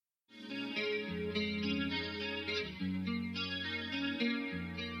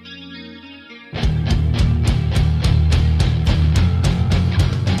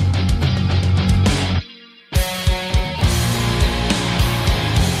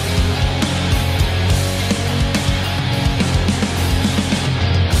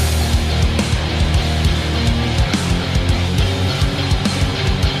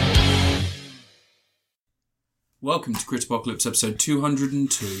welcome to Critapocalypse episode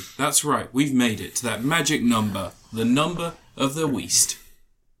 202. That's right, we've made it to that magic number, the number of the Weast.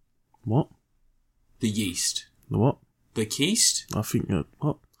 What? The yeast. The what? The Keast? I think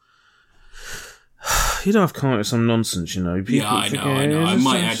what? You don't have to come up with some nonsense, you know. People I know.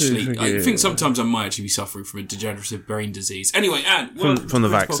 I think sometimes I might actually be suffering from a degenerative brain disease. Anyway, Anne, from the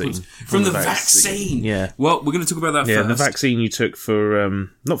vaccine. From the vaccine. Yeah. Well, we're going to talk about that first. Yeah, the vaccine you took for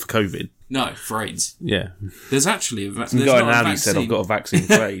not for COVID. No, for AIDS. Yeah. There's actually a vaccine. Some guy in Audi said, I've got a vaccine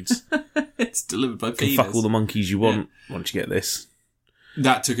for AIDS. It's delivered by penis. Fuck all the monkeys you want once you get this.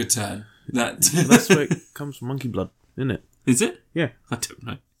 That took a turn. That's where it comes from, monkey blood, isn't it? Is it? Yeah. I don't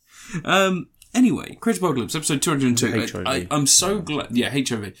know. Anyway, Critapocalypse, episode 202. I'm so glad... Yeah,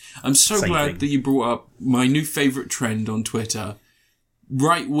 HIV. I'm so glad that you brought up my new favourite trend on Twitter.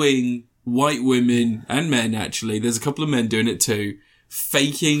 Right-wing, white women, and men, actually. There's a couple of men doing it too.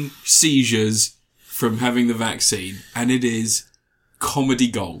 Faking seizures from having the vaccine. And it is comedy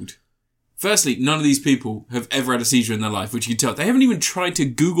gold. Firstly, none of these people have ever had a seizure in their life, which you can tell. They haven't even tried to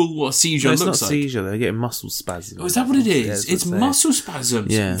Google what a seizure looks like. It's not seizure, they're getting muscle spasms. Oh, is that what it is? Yeah, it's muscle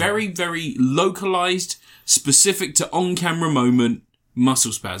spasms. Yeah. Very, very localised, specific to on-camera moment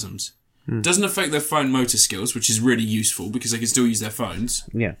muscle spasms. Doesn't affect their fine motor skills, which is really useful because they can still use their phones.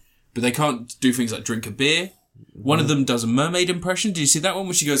 Yeah. But they can't do things like drink a beer. One of them does a mermaid impression. Did you see that one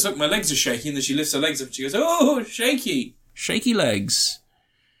where she goes, look, my legs are shaky, and then she lifts her legs up and she goes, oh, shaky. Shaky legs.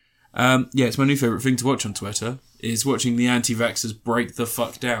 It's my new favourite thing to watch on Twitter, is watching the anti-vaxxers break the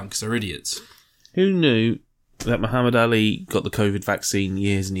fuck down, because they're idiots. Who knew that Muhammad Ali got the COVID vaccine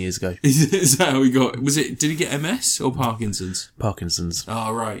years and years ago? Is that how he got... Did he get MS or Parkinson's? Parkinson's.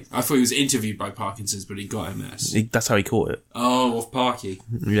 Oh, right. I thought he was interviewed by Parkinson's, but he got MS. That's how he caught it. Oh, off Parky.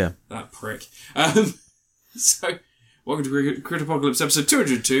 Yeah. That prick. So... Welcome to Critapocalypse episode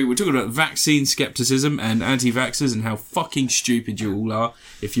 202. We're talking about vaccine skepticism and anti-vaxxers and how fucking stupid you all are.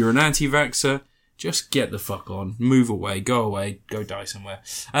 If you're an anti-vaxxer, just get the fuck on. Move away. Go die somewhere.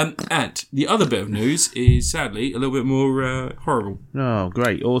 And the other bit of news is, sadly, a little bit more horrible. Oh,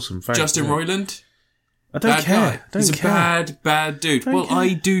 great. Awesome. Thanks. Justin Roiland. I don't care. He's a bad dude.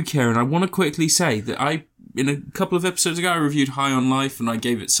 I do care, and I want to quickly say that in a couple of episodes ago, I reviewed High on Life, and I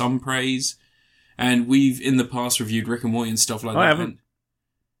gave it some praise. And we've, in the past, reviewed Rick and Morty and stuff like that. I haven't.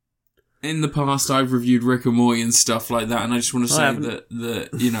 In the past, I've reviewed Rick and Morty and stuff like that, and I just want to say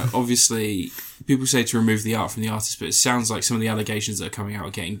that, obviously, people say to remove the art from the artist, but it sounds like some of the allegations that are coming out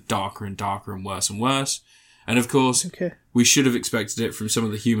are getting darker and darker and worse and worse. And of course, we should have expected it from some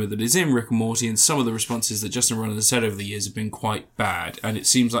of the humour that is in Rick and Morty, and some of the responses that Justin Roiland has said over the years have been quite bad, and it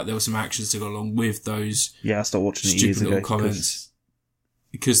seems like there were some actions to go along with those I started watching stupid little comments.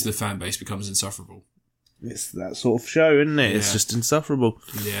 Because the fan base becomes insufferable. It's that sort of show, isn't it? Yeah. It's just insufferable.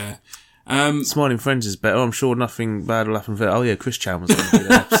 Yeah. Smiling Friends is better. I'm sure nothing bad will happen for it. Oh yeah, Chris Chan was going to do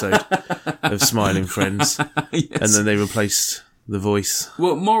an episode of Smiling Friends. Yes. And then they replaced the voice.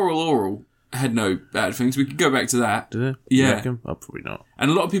 Well, Moral Oral had no bad things. We could go back to that. Did it? Yeah. Oh, probably not.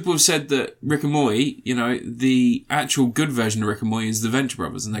 And a lot of people have said that Rick and Morty, the actual good version of Rick and Morty is the Venture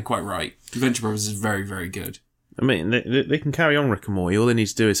Brothers, and they're quite right. The Venture Brothers is very, very good. I mean, they can carry on Rick and Morty. All they need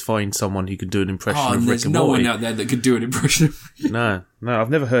to do is find someone who can do an impression of Rick and Morty. There's no one out there that could do an impression of Rick. No, I've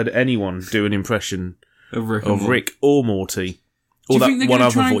never heard anyone do an impression of Rick or Morty. Or that one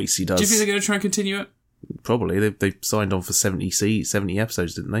other voice he does. Do you think they're going to try and continue it? Probably. They signed on for 70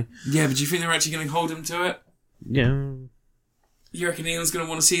 episodes, didn't they? Yeah, but do you think they're actually going to hold him to it? Yeah. You reckon Ian's going to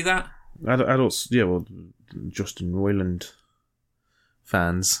want to see that? Adults, Justin Roiland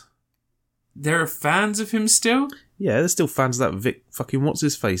fans... There are fans of him still? Yeah, there's still fans of that Vic fucking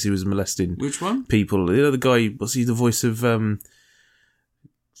what's-his-face who was molesting... Which one? People. The guy, what's he, the voice of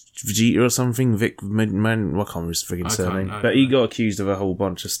Vegeta or something? Vic, man, I can't remember his friggin' surname. But he got accused of a whole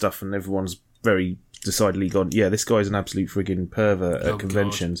bunch of stuff and everyone's very decidedly gone, yeah, this guy's an absolute friggin' pervert at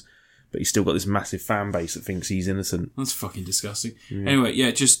conventions. God. But he's still got this massive fan base that thinks he's innocent. That's fucking disgusting. Yeah.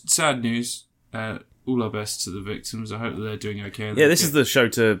 Anyway, just sad news. All our best to the victims. I hope that they're doing okay. Yeah, this is the show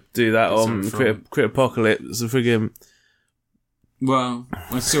to do that on Critapocalypse. Well,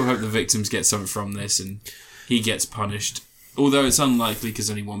 I still hope the victims get something from this and he gets punished. Although it's unlikely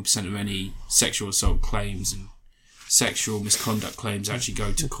because only 1% of any sexual assault claims and sexual misconduct claims actually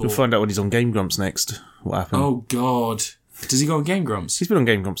go to court. We'll find out when he's on Game Grumps next. What happened? Oh, God. Does he go on Game Grumps? He's been on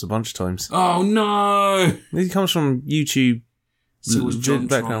Game Grumps a bunch of times. Oh, no! He comes from YouTube. So was John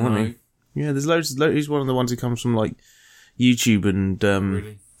background, wasn't he? Yeah, there's loads. He's one of the ones who comes from like YouTube and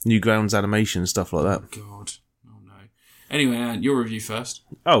really? Newgrounds animation and stuff like that. Oh, God. Oh, no. Anyway, Anne, your review first.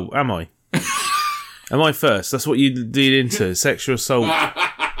 Oh, am I? Am I first? That's what you lead into. Sexual assault.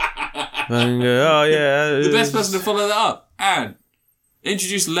 And oh yeah. The best person to follow that up and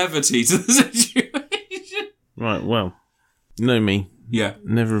introduce levity to the situation. Right, well, you know me. Yeah.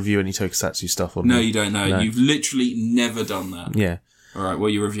 Never review any Tokusatsu stuff on No, you don't know. No. You've literally never done that. Yeah. Alright, what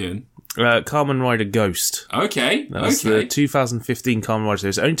are you reviewing? Kamen Rider Ghost. Okay. That's the 2015 Kamen Rider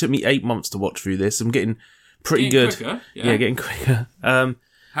series. It only took me 8 months to watch through this. I'm getting pretty good. Quicker, yeah, getting quicker. How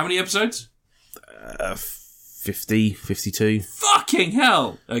many episodes? 50, 52. Fucking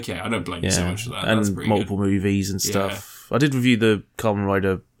hell! Okay, I don't blame you so much for that. And multiple movies and stuff. I did review the Kamen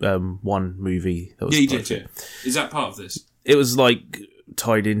Rider 1 movie. That was you did, yeah. Is that part of this? It was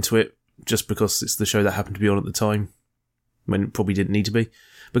tied into it just because it's the show that happened to be on at the time when it probably didn't need to be.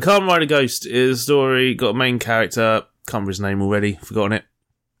 But Kamen Rider Ghost is a story, got a main character, can't remember his name already, forgotten it.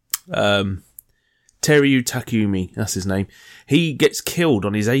 Teiryu Takumi, that's his name. He gets killed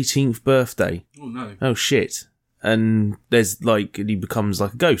on his 18th birthday. Oh no. Oh shit. And he becomes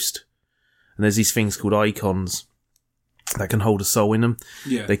like a ghost. And there's these things called icons that can hold a soul in them.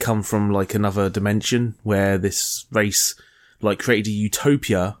 Yeah. They come from another dimension where this race created a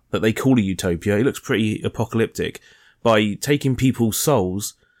utopia that they call a utopia. It looks pretty apocalyptic by taking people's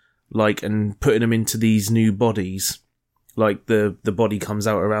souls and putting them into these new bodies. The body comes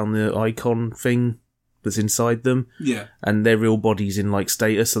out around the icon thing that's inside them. Yeah. And their real body's in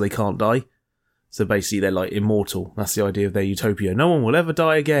status so they can't die. So basically they're immortal. That's the idea of their utopia. No one will ever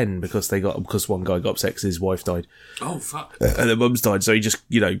die again because one guy got upset because his wife died. Oh fuck. And their mum's died, so he just,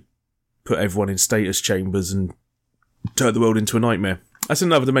 put everyone in status chambers and turned the world into a nightmare. That's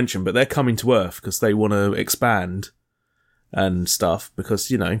another dimension, but they're coming to Earth because they want to expand and stuff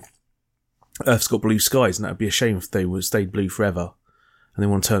because, Earth's got blue skies and that would be a shame if they stayed blue forever and they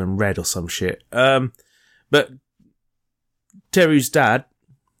want to turn them red or some shit. But Teru's dad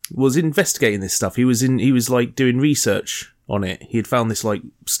was investigating this stuff. He was doing research on it. He had found this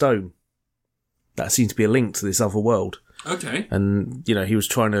stone that seemed to be a link to this other world. Okay. And, he was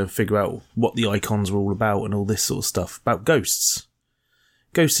trying to figure out what the icons were all about and all this sort of stuff. About ghosts.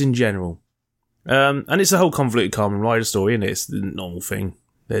 Ghosts in general. And it's a whole convoluted Kamen Rider story, isn't it? It's the normal thing.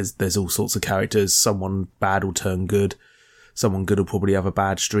 There's all sorts of characters. Someone bad will turn good. Someone good will probably have a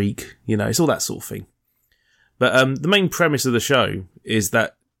bad streak. It's all that sort of thing. But the main premise of the show is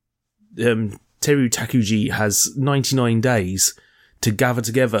that Teiryu Takuji has 99 days to gather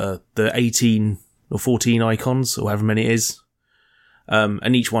together the 18 or 14 icons, or however many it is.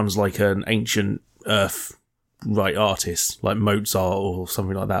 And each one's an ancient Earth artist, like Mozart or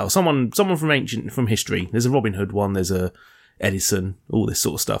something like that, or someone from history. There's a Robin Hood one, there's a Edison, all this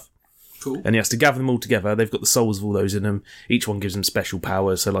sort of stuff. Cool. And he has to gather them all together. They've got the souls of all those in them. Each one gives them special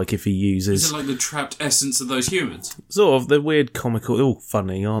powers. So, if he uses... Is it the trapped essence of those humans? Sort of. They're weird, comical. They're all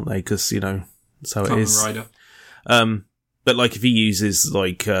funny, aren't they? Because, that's how it is. Kamen Rider. But, if he uses,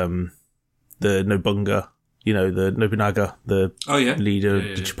 the Nobunga, the Nobunaga, the leader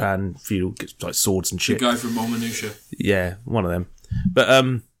of Japan, feudal, gets, swords and shit. The guy from Momonucha. Yeah, one of them.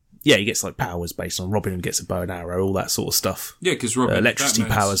 But, he gets powers based on Robin Hood gets a bow and arrow, all that sort of stuff. Yeah, because Robin electricity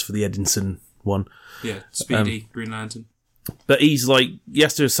powers for the Edison one. Yeah, Speedy, Green Lantern. But he's he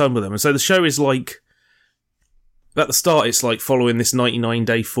has to assemble them, and so the show is at the start it's following this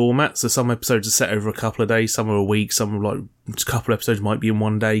 99-day format. So some episodes are set over a couple of days, some are a week, some are a couple of episodes might be in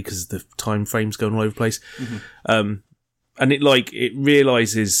one day because the time frame's going all over the place. Mm-hmm. And it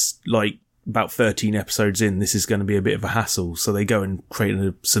realizes about 13 episodes in, this is going to be a bit of a hassle. So they go and create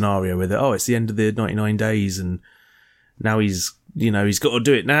a scenario with it. Oh, it's the end of the 99 days and now he's got to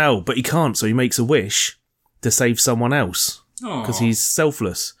do it now, but he can't. So he makes a wish to save someone else because he's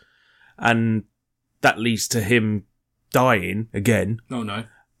selfless. And that leads to him dying again. Oh no.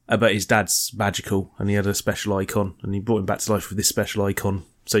 But his dad's magical and he had a special icon and he brought him back to life with this special icon.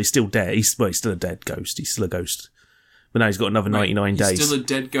 So he's still dead. He's still a dead ghost. He's still a ghost. But now he's got another 99 days. He's still a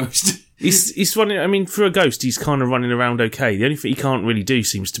dead ghost. He's running, for a ghost, he's kind of running around okay. The only thing he can't really do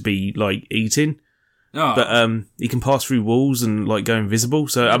seems to be, eating. Oh. But he can pass through walls and, go invisible.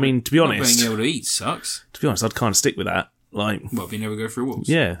 So, to be honest... Not being able to eat sucks. To be honest, I'd kind of stick with that. Being able to go through walls?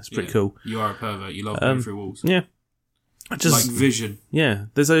 Yeah, it's pretty cool. You are a pervert. You love going through walls. Yeah. Vision. Yeah.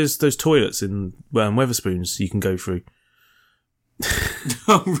 There's those toilets in Weatherspoons you can go through.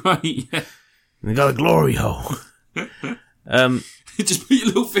 Oh, right, yeah. And they got a glory hole. Just put your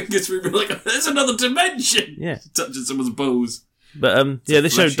little fingers through and be there's another dimension! Yeah. Touching someone's balls. But, the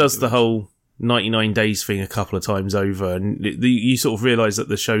show does the whole 99 days thing a couple of times over, and you sort of realise that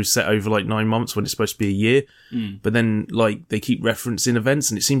the show's set over 9 months when it's supposed to be a year, but then they keep referencing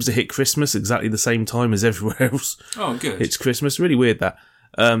events and it seems to hit Christmas exactly the same time as everywhere else. Oh, good. It's Christmas. Really weird that.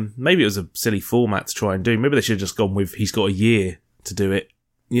 Maybe it was a silly format to try and do. Maybe they should have just gone with he's got a year to do it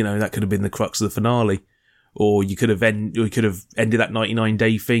that could have been the crux of the finale. Or you could have ended that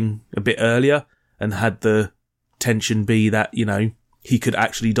 99-day thing a bit earlier and had the tension be that, he could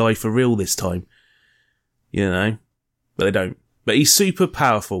actually die for real this time. But they don't. But he's super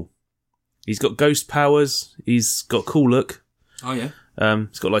powerful. He's got ghost powers. He's got a cool look. Oh, yeah.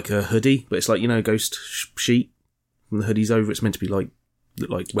 It's got like a hoodie, but it's like, ghost sheet. And the hoodie's over. It's meant to be like a bit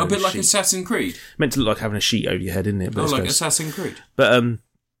like Assassin's Creed. Meant to look like having a sheet over your head, isn't it? But like Assassin's Creed. But,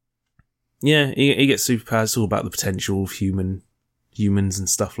 yeah, he gets superpowers. It's all about the potential of humans and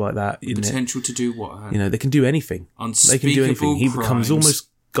stuff like that. The potential to do what? They can do anything. Unspeakable they can do anything. He becomes almost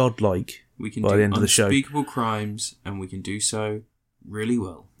godlike by the end of the show. Unspeakable crimes, and we can do so really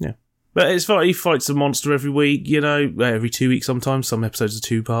well. Yeah. But it's like he fights a monster every week, every 2 weeks sometimes. Some episodes are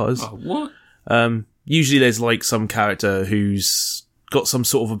two-parters. Oh, what? Usually there's like some character who's got some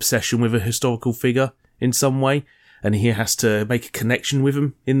sort of obsession with a historical figure in some way, and he has to make a connection with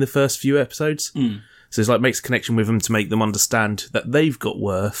him in the first few episodes. So it's like makes a connection with them to make them understand that they've got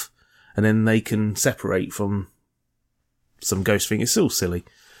worth, and then they can separate from some ghost thing. It's all silly.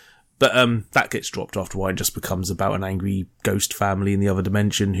 But that gets dropped after a while and just becomes about an angry ghost family in the other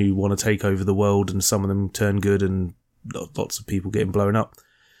dimension who want to take over the world, and some of them turn good and lots of people getting blown up.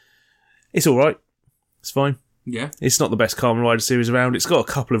 It's alright. It's fine. Yeah. It's not the best Kamen Rider series around. It's got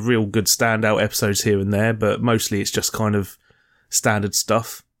a couple of real good standout episodes here and there, but mostly it's just kind of standard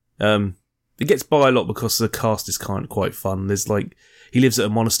stuff. It gets by a lot because the cast is kind of quite fun. There's like, he lives at a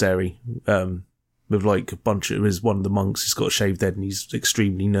monastery, with like a bunch of, one of the monks who's got a shaved head and he's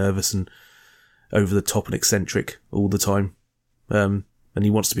extremely nervous and over the top and eccentric all the time. And he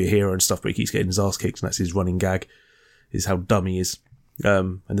wants to be a hero and stuff, but he keeps getting his ass kicked, and that's his running gag, is how dumb he is.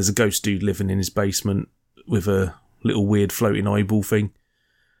 And there's a ghost dude living in his basement with a little weird floating eyeball thing.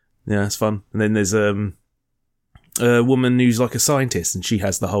 Yeah, it's fun. And then there's a woman who's like a scientist, and she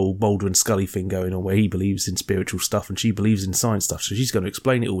has the whole Mulder and Scully thing going on where he believes in spiritual stuff and she believes in science stuff. So she's going to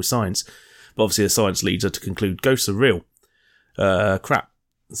explain it all with science. But obviously the science leads her to conclude ghosts are real. Crap.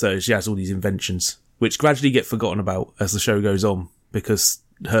 So she has all these inventions, which gradually get forgotten about as the show goes on, because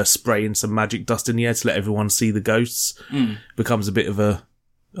her spraying some magic dust in the air to let everyone see the ghosts becomes a bit of I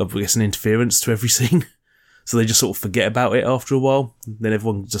guess, an interference to every scene. So they just sort of forget about it after a while. Then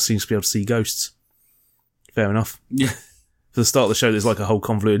everyone just seems to be able to see ghosts. Fair enough. Yeah. For the start of the show, there's like a whole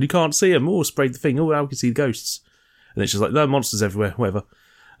convoluted, you can't see them, sprayed the thing, now we can see the ghosts. And it's just like, no, monsters everywhere, whatever.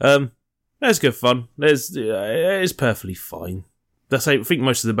 It's good fun. It's perfectly fine. I think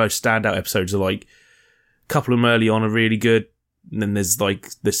most of the most standout episodes are like, a couple of them early on are really good. And then there's like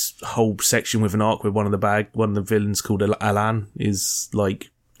this whole section with an arc where one of the villains called Alan is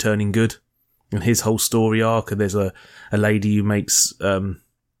like turning good. And his whole story arc, and there's a lady who makes,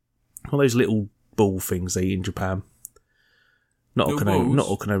 those little ball things they eat in Japan. Not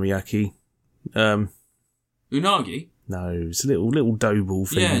okonomiyaki. Unagi? No, it's a little dough ball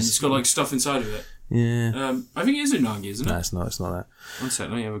thing. Yeah, and it's got like stuff inside of it. Yeah. I think it is unagi, isn't it? No, it's not that. One sec,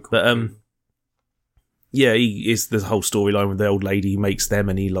 let me have a quick. But yeah, he is the whole storyline with the old lady. He makes them,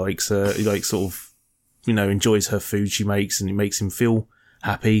 and he likes her. He like sort of, enjoys her food she makes, and it makes him feel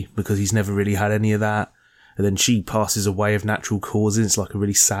happy because he's never really had any of that. And then she passes away of natural causes. It's like a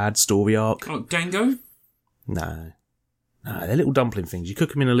really sad story arc. Oh, Dango? No, they're little dumpling things. You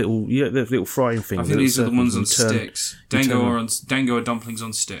cook them in a little, the little frying thing. I think these are the ones on sticks. Dango are dumplings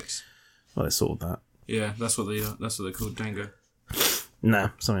on sticks. Well, it's sort of that. Yeah, that's what they're called, Dango. Nah,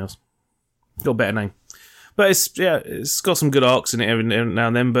 something else. Got a better name. But it's got some good arcs in it every now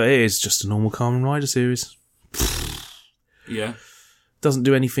and then, but it is just a normal Kamen Rider series. Yeah. Doesn't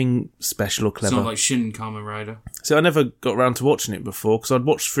do anything special or clever. It's not like Shin Kamen Rider. So I never got around to watching it before, because I'd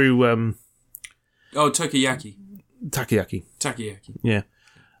watched through... Takoyaki. Takoyaki. Yeah.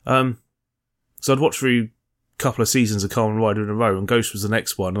 So I'd watched through a couple of seasons of Kamen Rider in a row, and Ghost was the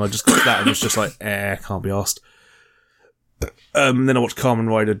next one, and I just got that and was just like, can't be arsed. Then I watched Kamen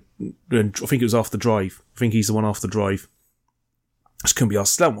Rider, and I think it was After Drive. I think he's the one after Drive. I just couldn't be arsed. I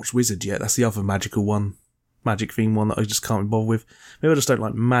still haven't watched Wizard yet. That's the other magical one. Magic theme one that I just can't be bothered with. Maybe I just don't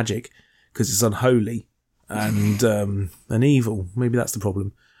like magic because it's unholy and evil. Maybe that's the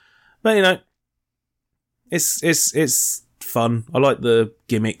problem. But it's fun. I like the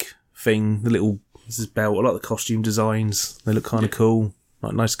gimmick thing, the little belt. I like the costume designs. They look kind of cool,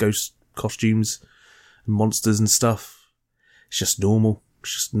 like nice ghost costumes and monsters and stuff. It's just normal.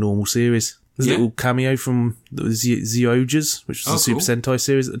 It's just a normal series. There's a little cameo from the Zyojus, which was a Super Sentai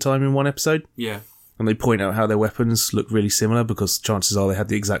series at the time in one episode. Yeah. And they point out how their weapons look really similar because chances are they had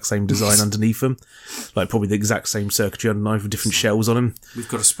the exact same design underneath them. Like probably the exact same circuitry underneath with different shells on them. We've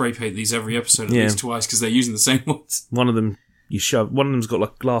got to spray paint these every episode at least twice because they're using the same ones. One of them you shove... One of them's got,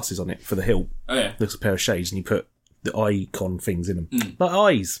 like, glasses on it for the hilt. Oh, yeah. Looks like a pair of shades, and you put the icon things in them. Like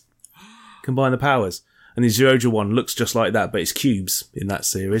eyes. Combine the powers. And the Zyuohger one looks just like that, but it's cubes in that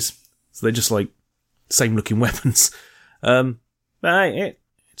series. So they're just, like, same-looking weapons. But hey,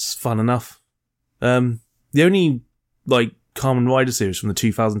 it's fun enough. The only, like, Kamen Rider series from the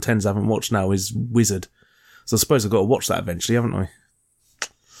 2010s I haven't watched now is Wizard. So I suppose I've got to watch that eventually, haven't I?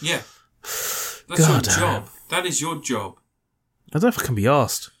 Yeah. That's your job. That is your job. I don't know if I can be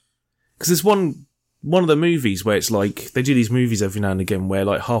asked. Because there's one of the movies where it's like, they do these movies every now and again where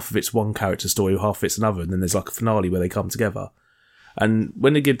like half of it's one character story, half of it's another, and then there's like a finale where they come together. And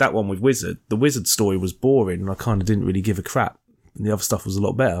when they did that one with Wizard, the Wizard story was boring and I kind of didn't really give a crap. And the other stuff was a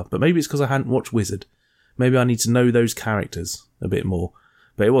lot better. But maybe it's because I hadn't watched Wizard. Maybe I need to know those characters a bit more.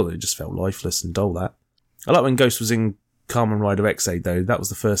 But it just felt lifeless and dull, that. I like when Ghost was in Kamen Rider Ex-Aid, though. That was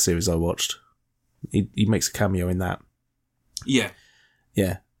the first series I watched. He makes a cameo in that. Yeah.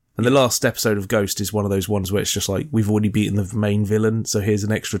 Yeah. And the last episode of Ghost is one of those ones where it's just like, we've already beaten the main villain, so here's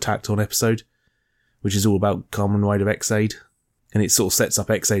an extra tacked on episode, which is all about Kamen Rider Ex-Aid. And it sort of sets up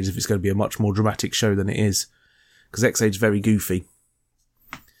Ex-Aid as if it's going to be a much more dramatic show than it is. Because Ex-Aid's very goofy.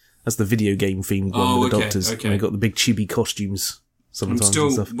 That's the video game themed one with the doctors. Okay. And they've got the big chibi costumes sometimes.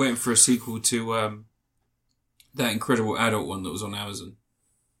 I'm still waiting for a sequel to that Incredible Adult one that was on Amazon.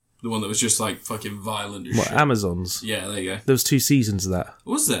 The one that was just like fucking violent as shit. Amazon's? Yeah, there you go. There was 2 seasons of that.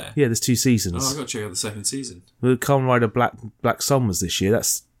 Was there? Yeah, there's 2 seasons. Oh, I've got to check out the second season. The Kamen Rider Black Sun was this year.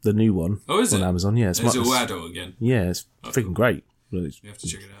 That's the new one. Oh, is it? On Amazon, yeah. Is it all adult again? Yeah, it's freaking great. You have to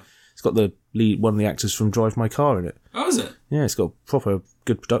check it out. It's got the lead, one of the actors from Drive My Car in it. Oh, is it? Yeah, it's got a proper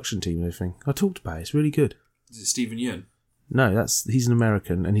good production team and everything. I talked about it. It's really good. Is it Steven Yeun? No, he's an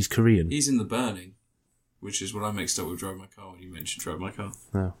American and he's Korean. He's in The Burning, which is what I mixed up with Drive My Car when you mentioned Drive My Car.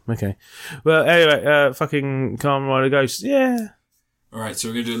 Oh, okay. Well, anyway, fucking Kamen Rider Ghost. Yeah. Alright, so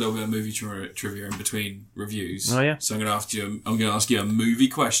we're going to do a little bit of movie trivia in between reviews. Oh, yeah? So I'm going to ask you a movie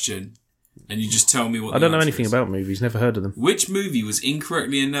question, and you just tell me what I don't know anything about movies, never heard of them. Which movie was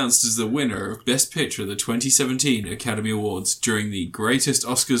incorrectly announced as the winner of Best Picture of the 2017 Academy Awards during the greatest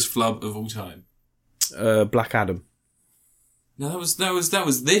Oscars flub of all time? Black Adam. No, that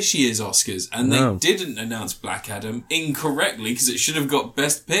was this year's Oscars, and they didn't announce Black Adam incorrectly because it should have got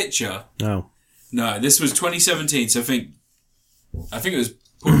Best Picture. No. No, this was 2017, so I think it was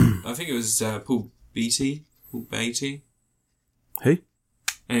Paul Beatty. Paul Beatty. Who?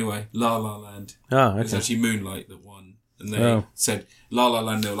 Anyway, La La Land. Oh, okay. It was actually Moonlight that won. And they said La La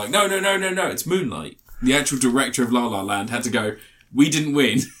Land. They were like, no, it's Moonlight. The actual director of La La Land had to go, we didn't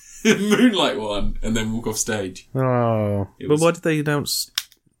win. Moonlight won. And then walk off stage. Oh. But why did they announce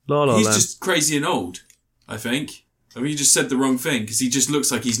La La Land? He's just crazy and old, I think. I mean, he just said the wrong thing because he just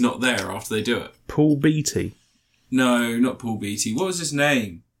looks like he's not there after they do it. Paul Beatty? No, not Paul Beatty. What was his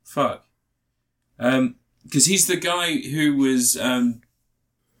name? Fuck. Because he's the guy who was...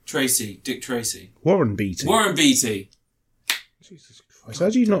 Dick Tracy. Warren Beatty. Jesus Christ. How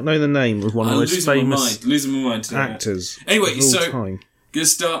do you not know the name of one of the most famous losing my mind actors? Anyway, so gonna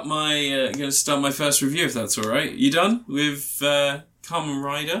start my first review if that's alright. You done with Kamen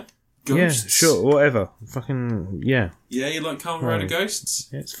Rider Ghosts? Yeah, sure, whatever. Fucking yeah. Yeah, you like Kamen Rider Ghosts?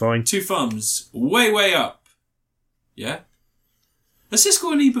 Yeah, it's fine. 2 thumbs. Way up. Yeah? Are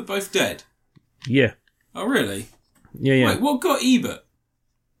Siskel and Ebert both dead? Yeah. Oh really? Yeah. Wait, what got Ebert?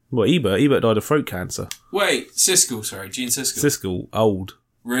 What, Ebert? Ebert died of throat cancer. Wait, Siskel, sorry, Gene Siskel. Siskel, old.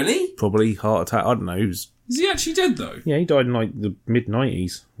 Really? Probably heart attack, I don't know. Is he actually dead, though? Yeah, he died in, like, the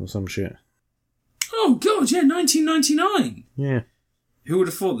mid-90s or some shit. Oh, God, yeah, 1999. Yeah. Who would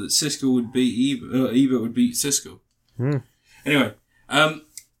have thought that Siskel would beat Ebert, Ebert would beat Siskel? Anyway,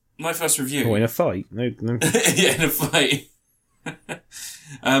 my first review... Oh, in a fight? No. Yeah, in a fight.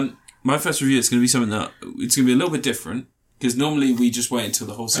 My first review is going to be something that... It's going to be a little bit different. Because normally we just wait until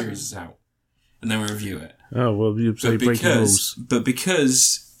the whole series is out and then we review it. Oh, well, you're breaking rules. But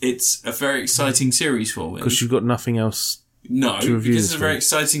because it's a very exciting series for me. Because you've got nothing else to review. Because it's a very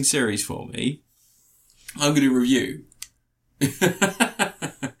exciting series for me, I'm going to review. We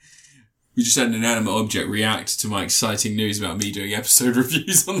just had an inanimate object react to my exciting news about me doing episode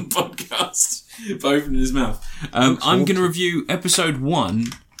reviews on the podcast by opening his mouth. I'm going to review episode 1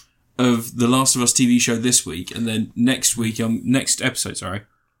 of the Last of Us TV show this week, and then next episode, I'm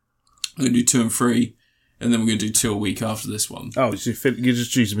going to do 2 and 3, and then we're going to do 2 a week after this one. Oh, so you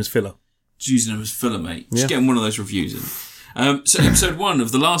just choose them as filler? Just using them as filler, mate. Just getting one of those reviews in. So episode 1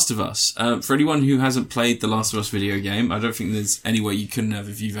 of The Last of Us. For anyone who hasn't played The Last of Us video game, I don't think there's any way you couldn't have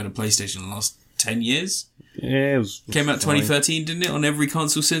if you've had a PlayStation in the last 10 years. Yeah, it came out 2013, didn't it? On every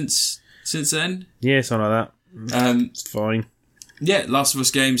console since then? Yeah, something like that. It's fine. Yeah, Last of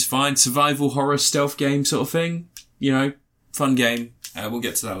Us game's fine. Survival horror stealth game sort of thing. You know, fun game. We'll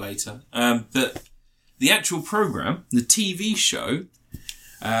get to that later. But the actual program, the TV show,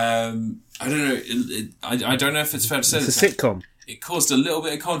 I don't know. I don't know if it's fair to say it's a sitcom. It caused a little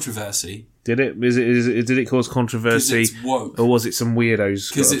bit of controversy. Did it? Did it cause controversy? Because it's woke. Or was it some weirdos?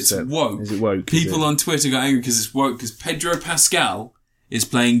 Because it's woke. Is it woke? People on Twitter got angry because it's woke. Because Pedro Pascal is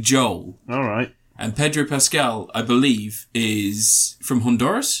playing Joel. All right. And Pedro Pascal, I believe, is from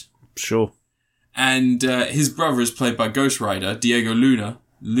Honduras. Sure. And his brother is played by Ghost Rider, Diego Luna.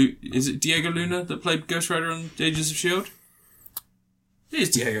 Is it Diego Luna that played Ghost Rider on Agents of S.H.I.E.L.D.? It is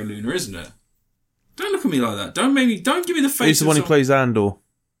Diego Luna, isn't it? Don't look at me like that. Don't give me the face. He's the one who plays Andor.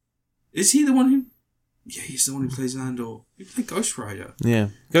 Is he the one who... Yeah, he's the one who plays Andor. He played Ghost Rider. Yeah.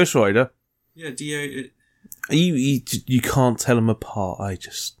 Ghost Rider. Yeah, Diego... You can't tell them apart. I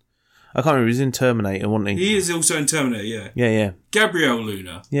can't remember. He's in Terminator, wasn't he? He is also in Terminator, yeah. Yeah. Gabriel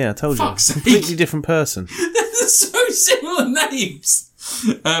Luna. Yeah, I told you. Fuck's sake. Completely different person. They're so similar names.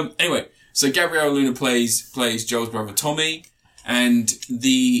 Anyway, so Gabriel Luna plays Joel's brother Tommy, and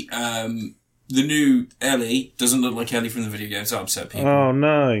the new Ellie doesn't look like Ellie from the video game, so upset people. Oh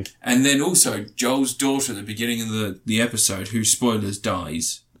no. And then also Joel's daughter at the beginning of the episode, who, spoilers,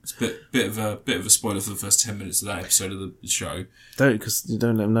 dies. It's a bit of a spoiler for the first 10 minutes of that episode of the show. Because you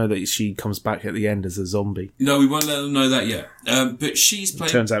don't let them know that she comes back at the end as a zombie. No, we won't let them know that yet. But she's played...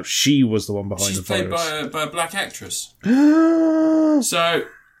 Turns out she was the one behind the virus. She's played by a black actress. So...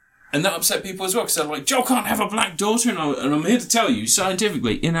 And that upset people as well, because they're like, Joel can't have a black daughter, and I'm here to tell you,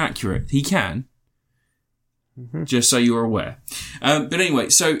 scientifically inaccurate. He can. Mm-hmm. Just so you're aware. But anyway,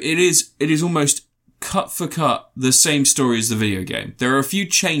 so it is almost cut for cut the same story as the video game. There are a few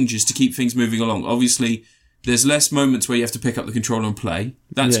changes to keep things moving along. Obviously, there's less moments where you have to pick up the controller and play.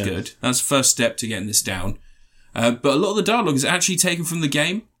 That's good. That's the first step to getting this down. But a lot of the dialogue is actually taken from the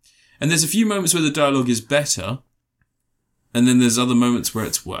game. And there's a few moments where the dialogue is better. And then there's other moments where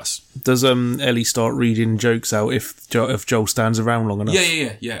it's worse. Does Ellie start reading jokes out if Joel stands around long enough?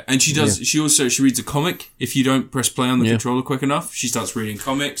 Yeah. And she does. Yeah. She reads a comic. If you don't press play on the controller quick enough, she starts reading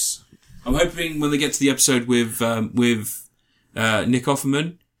comics. I'm hoping when they get to the episode with Nick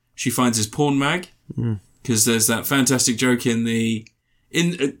Offerman, she finds his porn mag, because there's that fantastic joke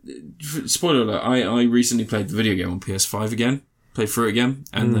spoiler alert. I recently played the video game on PS5 again, played through it again,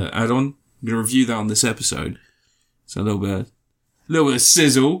 and the add-on. I'm going to review that on this episode. So a little bit of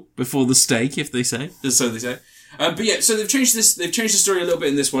sizzle before the steak, if they say. So they say. But yeah, so they've changed the story a little bit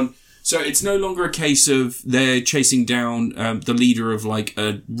in this one. So it's no longer a case of they're chasing down the leader of like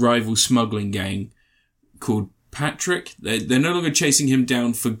a rival smuggling gang called Patrick. They're no longer chasing him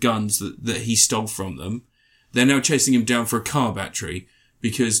down for guns that he stole from them. They're now chasing him down for a car battery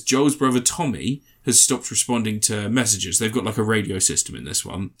because Joel's brother Tommy has stopped responding to messages. They've got like a radio system in this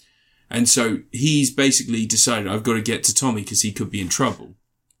one. And so he's basically decided, I've got to get to Tommy because he could be in trouble.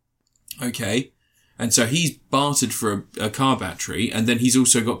 Okay. And so he's bartered for a car battery, and then he's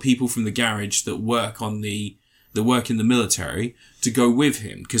also got people from the garage that work in the military to go with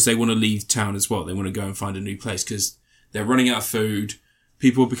him because they want to leave town as well. They want to go and find a new place because they're running out of food.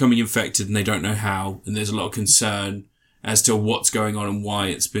 People are becoming infected and they don't know how. And there's a lot of concern as to what's going on and why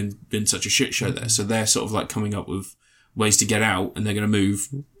it's been such a shit show there. So they're sort of like coming up with ways to get out, and they're going to move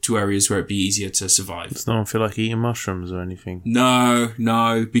to areas where it'd be easier to survive. Does no one feel like eating mushrooms or anything?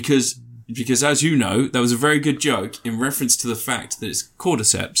 No, because as you know, that was a very good joke in reference to the fact that it's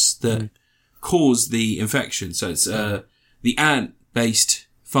cordyceps that cause the infection. So it's the ant-based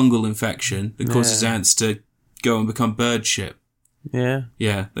fungal infection that causes ants to go and become bird shit. Yeah.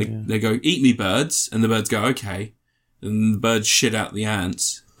 Yeah. They go, eat me birds, and the birds go, okay. And the birds shit out the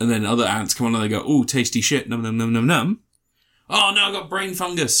ants. And then other ants come on and they go, ooh, tasty shit, num, num, num, num, num. Oh, no, I got brain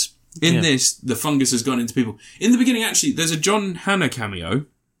fungus. In this, the fungus has gone into people. In the beginning, actually, there's a John Hannah cameo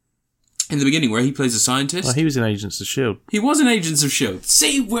in the beginning where he plays a scientist. Oh, he was in Agents of S.H.I.E.L.D. He was in Agents of S.H.I.E.L.D.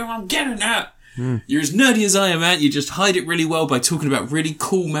 See where I'm getting at? You're as nerdy as I am, Ant. You just hide it really well by talking about really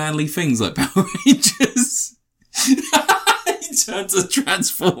cool, manly things like Power Rangers. He turns to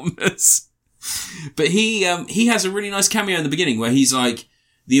Transformers. But he has a really nice cameo in the beginning where he's like,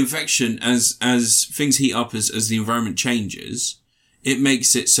 the infection, as things heat up, as the environment changes, it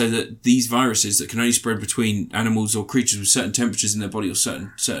makes it so that these viruses that can only spread between animals or creatures with certain temperatures in their body or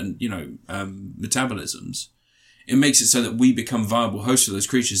certain metabolisms, it makes it so that we become viable hosts for those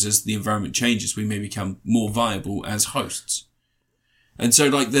creatures. As the environment changes, we may become more viable as hosts. And so,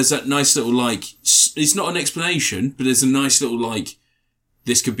 like, there's that nice little, like, it's not an explanation, but there's a nice little, like,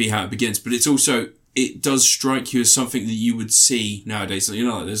 this could be how it begins. But it's also, it does strike you as something that you would see nowadays. So,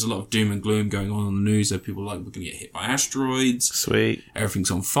 like, there's a lot of doom and gloom going on the news. There are people like, we're going to get hit by asteroids. Sweet.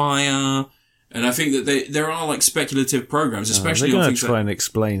 Everything's on fire. And I think that there are like speculative programs, especially on things they're going to try and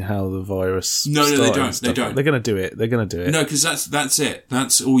explain how the virus. No, they don't. They don't. They're going to do it. They're going to do it. No, because that's it.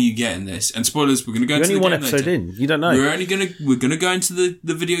 That's all you get in this. And spoilers, we're going to go into the game later. Only one episode in. You don't know. We're going to go into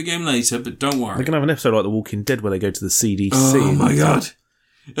the video game later, but don't worry. They're going to have an episode like The Walking Dead where they go to the CDC. Oh my god!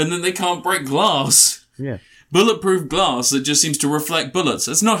 And then they can't break glass. Yeah. Bulletproof glass that just seems to reflect bullets.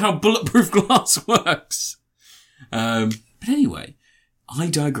 That's not how bulletproof glass works. But anyway, I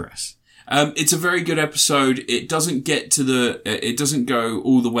digress. It's a very good episode. It doesn't get to it doesn't go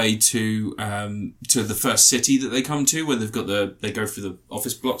all the way to the first city that they come to, where they go through the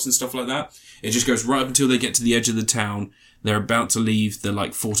office blocks and stuff like that. It just goes right up until they get to the edge of the town. They're about to leave the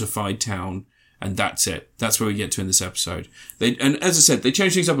like fortified town, and that's it. That's where we get to in this episode. And as I said, they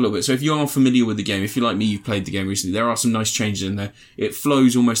change things up a little bit. So if you are familiar with the game, if you're like me, you've played the game recently, there are some nice changes in there. It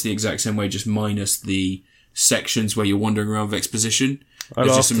flows almost the exact same way, just minus the sections where you're wandering around with exposition.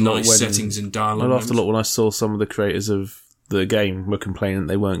 There's just some nice settings and dialogue. I laughed a lot when I saw some of the creators of the game were complaining that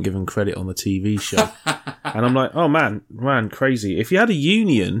they weren't given credit on the TV show. And I'm like, oh man, crazy. If you had a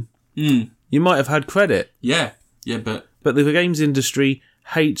union, you might have had credit. Yeah, but the games industry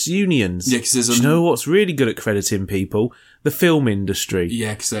hates unions. Yeah, because do you know what's really good at crediting people? The film industry.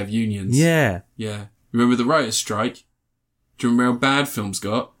 Yeah, because they have unions. Yeah. Remember the writers' strike? Do you remember how bad films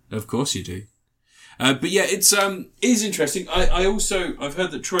got? Of course you do. But yeah, it is interesting. I've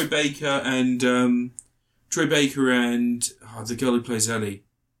heard that Troy Baker and the girl who plays Ellie,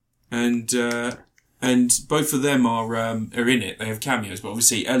 and both of them are in it. They have cameos, but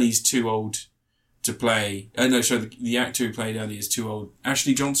obviously Ellie's too old to play. The actor who played Ellie is too old.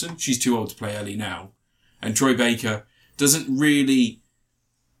 Ashley Johnson, she's too old to play Ellie now, and Troy Baker doesn't really.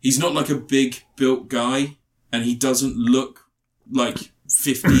 He's not like a big built guy, and he doesn't look like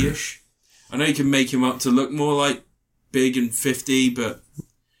 50-ish. I know you can make him up to look more like big and 50, but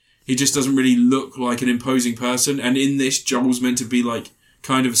he just doesn't really look like an imposing person. And in this, Joel's meant to be like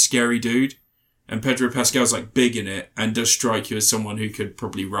kind of a scary dude. And Pedro Pascal's like big in it and does strike you as someone who could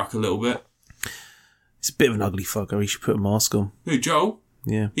probably rock a little bit. He's a bit of an ugly fucker. He should put a mask on. Who, Joel?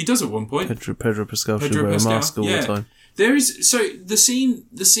 Yeah. He does at one point. Pedro Pascal should wear a mask all the time. There is, so the scene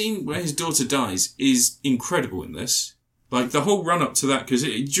where his daughter dies is incredible in this. Like, the whole run-up to that, because do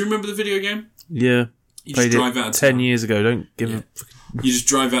you remember the video game? Yeah. You just drive out of 10 years ago, don't give a... You just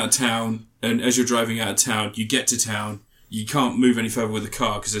drive out of town, and as you're driving out of town, you get to town, you can't move any further with the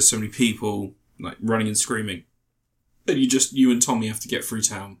car because there's so many people, like, running and screaming. And you and Tommy have to get through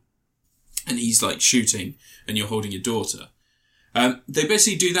town. And he's, like, shooting, and you're holding your daughter. They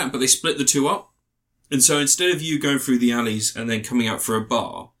basically do that, but they split the two up. And so instead of you going through the alleys and then coming out for a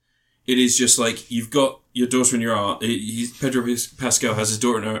bar, it is just like, you've got your daughter in your arm. Pedro Pascal has his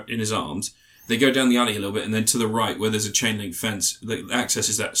daughter in his arms. They go down the alley a little bit, and then to the right, where there's a chain link fence that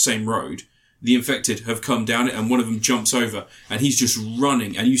accesses that same road, the infected have come down it, and one of them jumps over, and he's just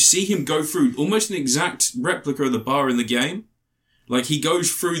running. And you see him go through almost an exact replica of the bar in the game. Like, he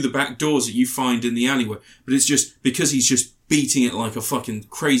goes through the back doors that you find in the alleyway. But it's just, because he's just beating it like a fucking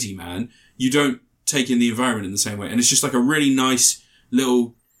crazy man, you don't take in the environment in the same way. And it's just like a really nice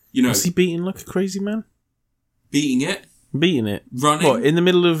little, Was he beating like a crazy man? Beating it? Beating it? Running? What, in the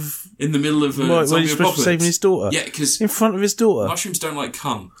middle of when he's supposed to be saving his daughter? Yeah, because... In front of his daughter? Mushrooms don't like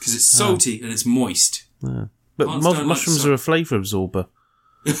cum, because it's salty and it's moist. Yeah. But mushrooms are a flavour absorber.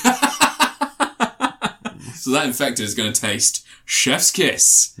 So that infected is going to taste chef's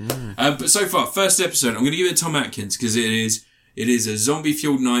kiss. But so far, first episode, I'm going to give it to Tom Atkins, because it is a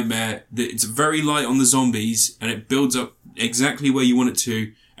zombie-fueled nightmare. It's very light on the zombies, and it builds up exactly where you want it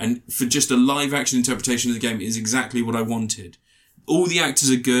to. And for just a live-action interpretation of the game, it is exactly what I wanted. All the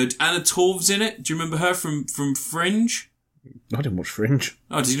actors are good. Anna Torv's in it. Do you remember her from Fringe? I didn't watch Fringe.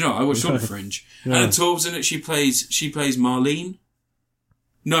 Oh, did you not? I watched all of Fringe. No. Anna Torv's in it. She plays Marlene.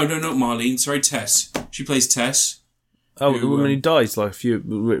 No, not Marlene. Sorry, Tess. She plays Tess. Oh, the woman who dies like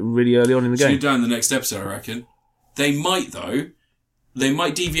really early on in the game. She'll die in the next episode, I reckon. They might, though. They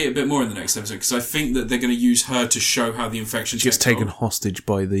might deviate a bit more in the next episode, because I think that they're going to use her to show how the infection gets taken hostage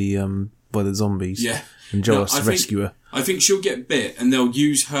by the zombies. Yeah. And Joel has to rescue her. I think she'll get bit, and they'll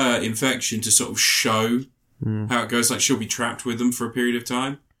use her infection to sort of show how it goes. Like, she'll be trapped with them for a period of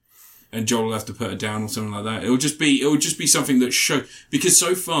time, and Joel will have to put her down or something like that. It'll just be something that because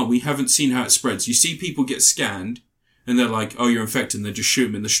so far we haven't seen how it spreads. You see people get scanned, and they're like, "Oh, you're infected," and they just shoot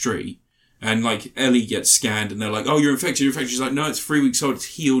them in the street. And, like, Ellie gets scanned, and they're like, "Oh, you're infected, She's like, "No, it's 3 weeks old, it's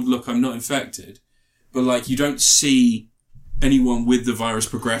healed, look, I'm not infected." But, like, you don't see anyone with the virus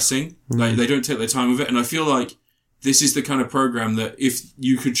progressing. Like, they don't take their time with it. And I feel like this is the kind of program that if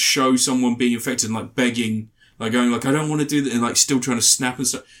you could show someone being infected and like begging, like going like, I don't want to do that, and like still trying to snap and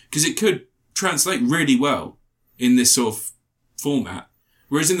stuff, because it could translate really well in this sort of format.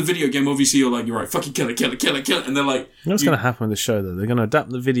 Whereas in the video game, obviously you're like, you're right, fucking kill it, and they're like... You know what's going to happen with the show, though? They're going to adapt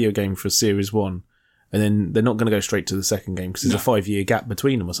the video game for Series 1, and then they're not going to go straight to the second game, because there's a 5-year gap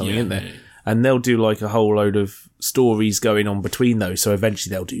between them or something, isn't there? Yeah. And they'll do like a whole load of stories going on between those, so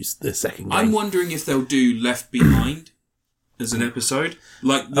eventually they'll do the second game. I'm wondering if they'll do Left Behind as an episode.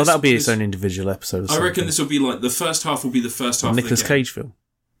 Like this, that'll be its own individual episode. I reckon this will be like, the first half will be the first half of the game. Nicolas Cage film.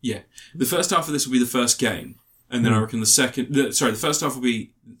 Yeah. The first half of this will be the first game. And then I reckon the first half will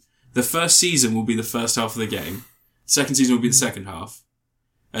be... The first season will be the first half of the game. Second season will be the second half.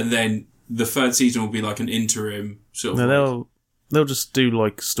 And then the third season will be like an interim sort of... No, they'll just do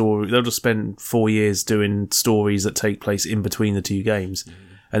like story... They'll just spend 4 years doing stories that take place in between the two games.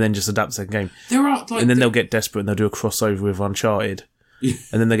 And then just adapt the second game. There are like... And then they'll get desperate and they'll do a crossover with Uncharted.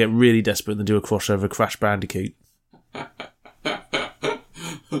 And then they'll get really desperate and they'll do a crossover with Crash Bandicoot. Wow!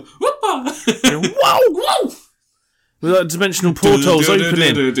 Whoa! With like dimensional portals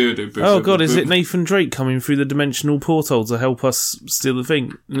opening. Oh god, is it Nathan Drake coming through the dimensional portal to help us steal the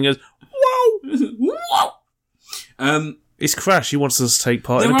thing? And he goes, whoa! It's Crash. He wants us to take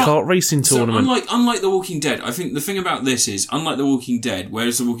part in a kart racing tournament. Unlike The Walking Dead, I think the thing about this is, unlike The Walking Dead,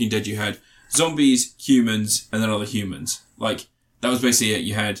 whereas The Walking Dead you had zombies, humans, and then other humans. Like, that was basically it.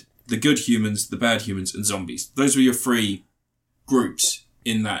 You had the good humans, the bad humans, and zombies. Those were your 3 groups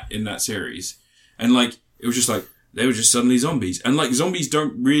in that series. And like, it was just like, they were just suddenly zombies. And like, zombies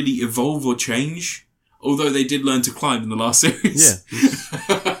don't really evolve or change, although they did learn to climb in the last series.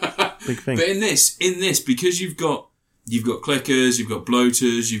 Yeah. Big thing. But in this, because you've got clickers, you've got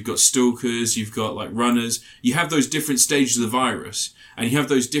bloaters, you've got stalkers, you've got like runners, you have those different stages of the virus, and you have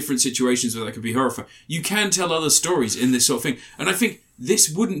those different situations where that could be horrifying. You can tell other stories in this sort of thing. And I think this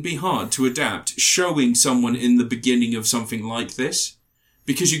wouldn't be hard to adapt, showing someone in the beginning of something like this.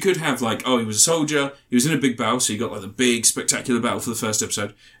 Because you could have like, oh, he was a soldier, he was in a big battle, so you got like the big spectacular battle for the first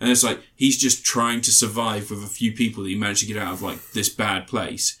episode, and it's like, he's just trying to survive with a few people that he managed to get out of like this bad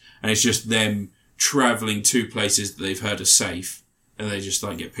place, and it's just them travelling to places that they've heard are safe, and they just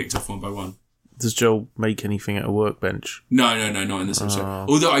like get picked off one by one. Does Joel make anything at a workbench? No, not in this episode.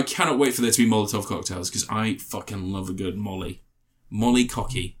 Although I cannot wait for there to be Molotov cocktails, because I fucking love a good Molly. Molly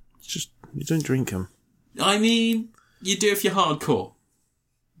Cocky. Just, you don't drink them. I mean, you do if you're hardcore.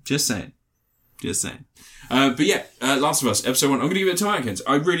 Just saying. But yeah, Last of Us, episode 1. I'm going to give it 2 Atkins.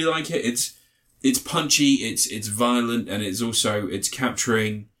 I really like it. It's punchy, it's violent, and it's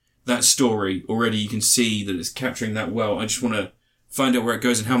capturing that story. Already you can see that it's capturing that well. I just want to find out where it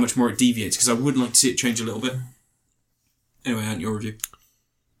goes and how much more it deviates, because I would like to see it change a little bit. Anyway, Ant, your review.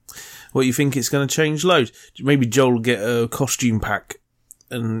 What, you think it's going to change loads? Maybe Joel will get a costume pack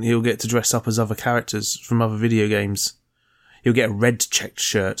and he'll get to dress up as other characters from other video games. He'll get a red checked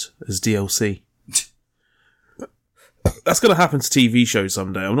shirt as DLC. That's going to happen to TV shows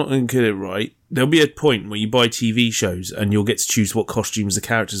someday. I'm not going to get it right. There'll be a point where you buy TV shows and you'll get to choose what costumes the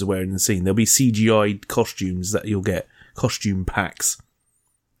characters are wearing in the scene. There'll be CGI costumes that you'll get, costume packs.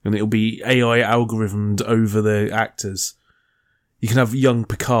 And it'll be AI algorithmed over the actors. You can have young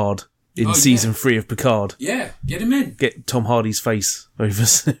Picard in season 3 of Picard. Yeah, get him in. Get Tom Hardy's face over...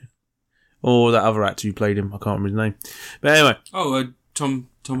 Or that other actor who played him. I can't remember his name. But anyway. Oh, Tom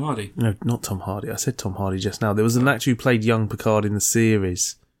Hardy. No, not Tom Hardy. I said Tom Hardy just now. There was an actor who played young Picard in the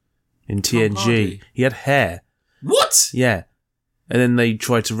series. In TNG. He had hair. What? Yeah. And then they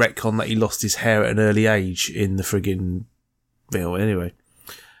tried to retcon that he lost his hair at an early age in the friggin' film. Anyway.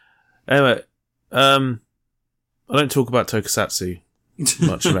 I don't talk about Tokusatsu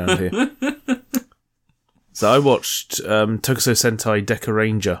much around here. So I watched Tokusatsu Sentai Deca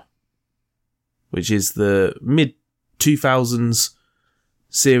Ranger, which is the mid-2000s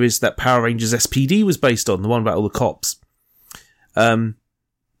series that Power Rangers SPD was based on, the one about all the cops.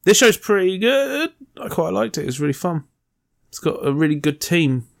 This show's pretty good. I quite liked it. It was really fun. It's got a really good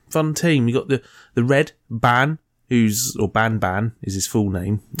team, fun team. You got the Red Ban, Ban is his full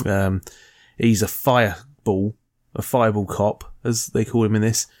name. He's a fireball cop, as they call him in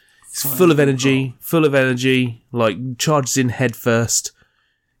this. He's full of energy, like charges in head first.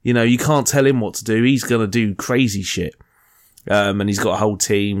 You know, you can't tell him what to do. He's going to do crazy shit. And he's got a whole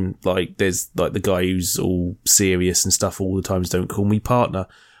team. Like, there's like the guy who's all serious and stuff all the times. Don't call me partner.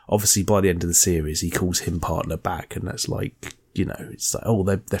 Obviously, by the end of the series, he calls him partner back. And that's like, you know, it's like, oh,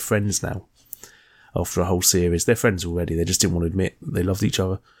 they're friends now. After a whole series. They're friends already. They just didn't want to admit that they loved each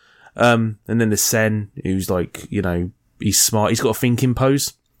other. And then there's Sen, who's like, you know, smart. He's got a thinking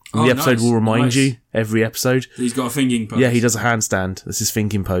pose. And the episode will remind you every episode. He's got a thinking pose. Yeah, he does a handstand. That's his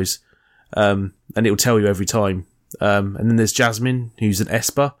thinking pose. And it will tell you every time. And then there's Jasmine, who's an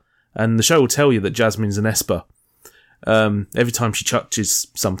Esper. And the show will tell you that Jasmine's an Esper. Every time she touches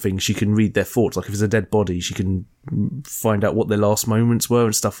something, she can read their thoughts. Like if it's a dead body, she can find out what their last moments were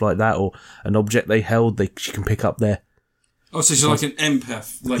and stuff like that. Or an object they held, she can pick up their... Oh, so she's like an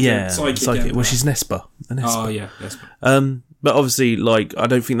empath. Like a psychic empath. Well, she's an Esper. Oh, yeah, Esper. But obviously, like, I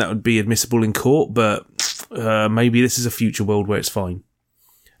don't think that would be admissible in court, but maybe this is a future world where it's fine.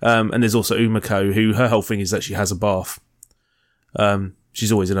 And there's also Umiko, who her whole thing is that she has a bath.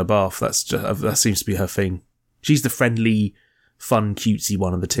 She's always in a bath. That seems to be her thing. She's the friendly, fun, cutesy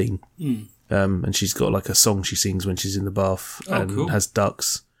one of the team. And she's got like a song she sings when she's in the bath and has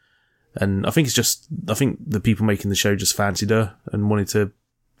ducks. And I think the people making the show just fancied her and wanted to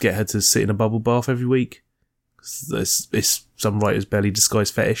get her to sit in a bubble bath every week. It's some writer's belly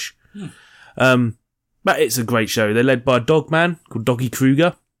disguised fetish. But it's a great show. They're led by a dog man called Doggy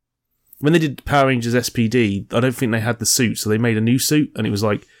Kruger. When they did Power Rangers SPD, I don't think they had the suit, so they made a new suit, and it was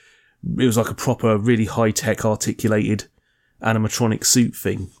like a proper, really high-tech, articulated animatronic suit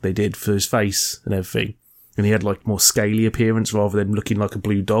thing they did for his face and everything. And he had like more scaly appearance rather than looking like a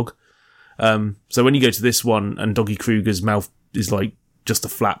blue dog. So when you go to this one, and Doggy Kruger's mouth is like just a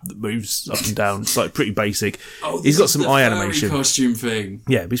flap that moves up and down. It's like pretty basic. He's got some eye animation. Costume thing.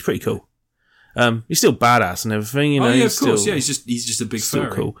 Yeah, but he's pretty cool. He's still badass and everything. You know, of course. Yeah, he's just a big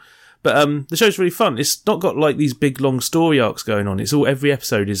furry. Cool. But the show's really fun. It's not got like these big long story arcs going on. It's all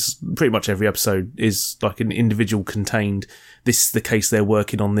pretty much every episode is like an individual contained. This is the case they're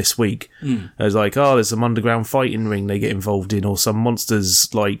working on this week. It's like, there's some underground fighting ring they get involved in, or some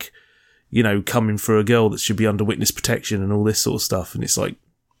monsters like, you know, coming for a girl that should be under witness protection and all this sort of stuff. And it's like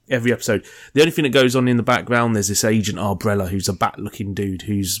every episode. The only thing that goes on in the background, there's this Agent Umbrella who's a bat-looking dude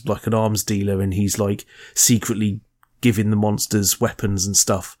who's like an arms dealer, and he's like secretly giving the monsters weapons and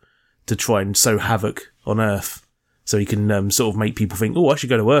stuff to try and sow havoc on Earth. So he can sort of make people think, I should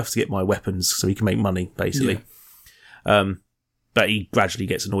go to Earth to get my weapons so he can make money, basically. Yeah. But he gradually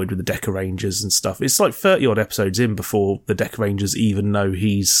gets annoyed with the Deca Rangers and stuff. It's like 30-odd episodes in before the Deca Rangers even know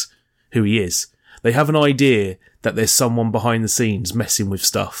he's who he is. They have an idea that there's someone behind the scenes messing with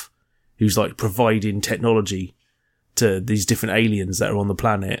stuff who's like providing technology to these different aliens that are on the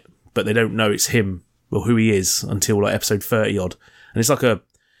planet, but they don't know it's him or who he is until like episode 30-odd. And it's like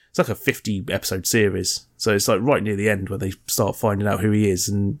a 50 episode series. So it's like right near the end where they start finding out who he is,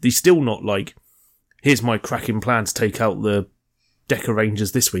 and he's still not like, here's my cracking plan to take out the Deca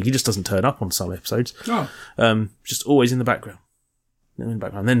Rangers this week. He just doesn't turn up on some episodes. Just always in the background.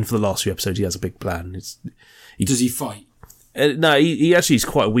 Then for the last few episodes, he has a big plan. Does he fight? No, he actually is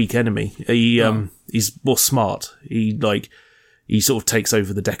quite a weak enemy. He's more smart. He sort of takes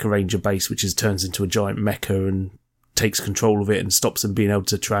over the Deca Ranger base, which turns into a giant mecha, and takes control of it and stops them being able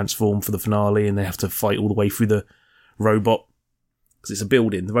to transform for the finale, and they have to fight all the way through the robot. Because it's a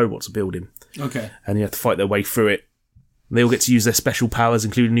building. The robot's a building. Okay. And you have to fight their way through it. They all get to use their special powers,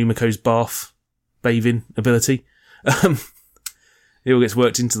 including Numiko's bathing ability. It all gets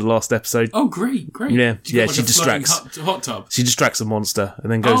worked into the last episode. Oh, great. Yeah, she distracts. Hot tub. She distracts a monster and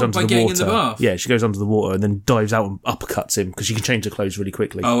then goes under the water. In the bath. Yeah, she goes under the water and then dives out and uppercuts him because she can change her clothes really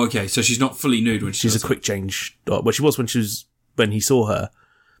quickly. Oh, okay. So she's not fully nude when she's a quick change. Well, she was when he saw her,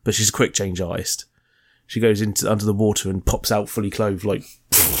 but she's a quick change artist. She goes under the water and pops out fully clothed. Like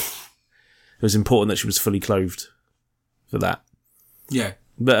it was important that she was fully clothed for that. Yeah,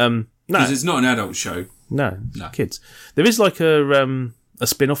 but because it's not an adult show. No, kids. There is like a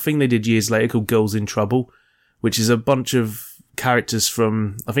spin-off thing they did years later called Girls in Trouble, which is a bunch of characters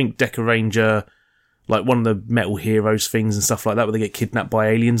from, I think, Deca Ranger, like one of the Metal Heroes things and stuff like that, where they get kidnapped by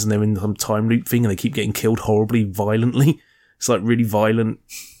aliens and they're in some time loop thing and they keep getting killed horribly, violently. It's like really violent,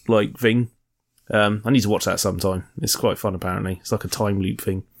 like thing. I need to watch that sometime. It's quite fun, apparently. It's like a time loop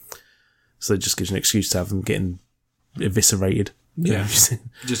thing. So it just gives you an excuse to have them getting eviscerated. Yeah.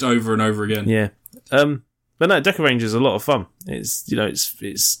 Just over and over again. Yeah. But no, Deca Ranger is a lot of fun. It's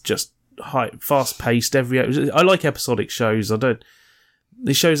just fast paced. I like episodic shows.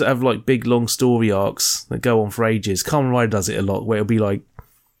 These shows that have like big long story arcs that go on for ages. Kamen Rider does it a lot, where it'll be like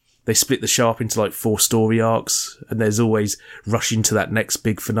they split the show up into like 4 story arcs, and there's always rushing to that next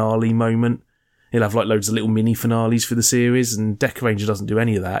big finale moment. It'll have like loads of little mini finales for the series, and Deca Ranger doesn't do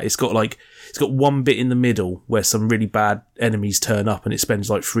any of that. It's got one bit in the middle where some really bad enemies turn up, and it spends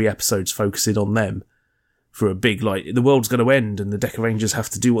like 3 episodes focusing on them for a big, like, the world's going to end and the Deca Rangers have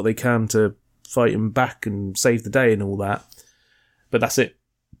to do what they can to fight them back and save the day and all that. But that's it.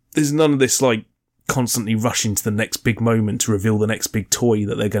 There's none of this like constantly rushing to the next big moment to reveal the next big toy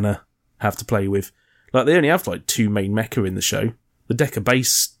that they're going to have to play with. Like, they only have, like, 2 main mecha in the show. The Decker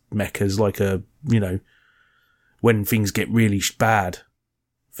base mecha is like a, when things get really bad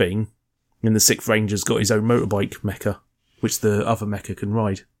thing. And the 6th Ranger's got his own motorbike mecha, which the other mecha can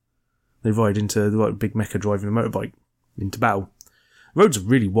ride. They ride into the big mecha driving a motorbike into battle. Roads are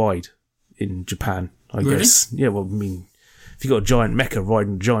really wide in Japan, I guess. Yeah, well, I mean, if you've got a giant mecha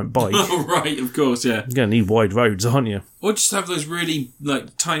riding a giant bike... Oh, right, of course, yeah. You're going to need wide roads, aren't you? Or just have those really,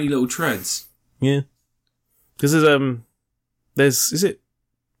 like, tiny little treads. Yeah. Because there's, is it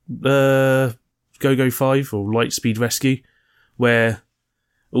Go-Go 5 or Lightspeed Rescue, where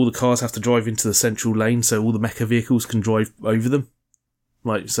all the cars have to drive into the central lane so all the mecha vehicles can drive over them.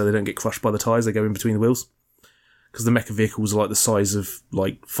 Like, so they don't get crushed by the tyres, they go in between the wheels. Because the mecha vehicles are like the size of,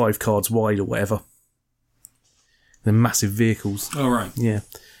 like, 5 cards wide or whatever. They're massive vehicles. Oh, right. Yeah.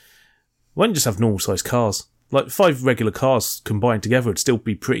 Why don't you just have normal sized cars? Like, 5 regular cars combined together would still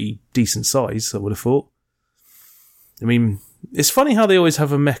be pretty decent size, I would have thought. I mean, it's funny how they always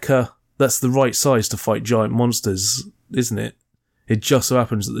have a mecha that's the right size to fight giant monsters, isn't it? It just so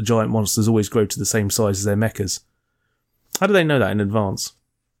happens that the giant monsters always grow to the same size as their mechas. How do they know that in advance?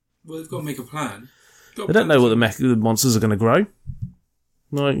 Well, they've got to make a plan. They don't know what the monsters are going to grow.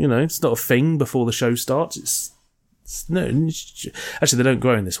 Like, it's not a thing before the show starts. Actually, they don't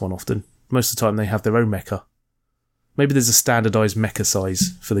grow in this one often. Most of the time, they have their own mecha. Maybe there's a standardised mecha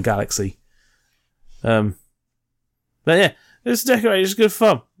size for the galaxy. But yeah, it's decorated. It's good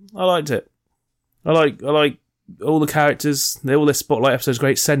fun. I liked it. I like all the characters. All their spotlight episodes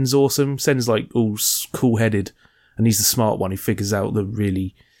great. Sen's awesome. Sen's like all cool-headed, and he's the smart one. He figures out the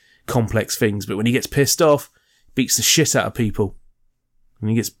really complex things. But when he gets pissed off, beats the shit out of people, and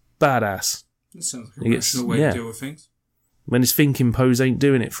he gets badass. That sounds like a rational way to deal with things. When his thinking pose ain't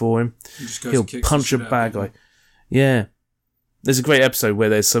doing it for him, he'll punch a bad guy. Yeah. There's a great episode where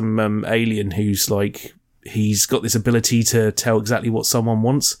there's some alien who's like, he's got this ability to tell exactly what someone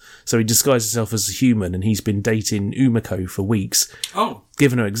wants. So he disguises himself as a human, and he's been dating Umiko for weeks. Oh.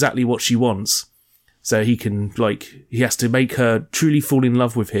 Giving her exactly what she wants. So he can, he has to make her truly fall in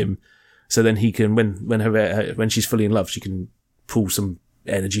love with him. So then he can, when she's fully in love, she can pull some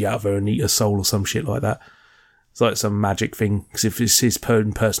energy out of her and eat her soul or some shit like that. It's like some magic thing, because if it's his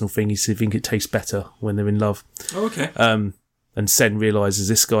personal thing, he thinks it tastes better when they're in love. Oh, okay. And Sen realises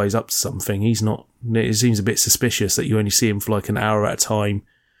this guy's up to something. He's not. It seems a bit suspicious that you only see him for like an hour at a time.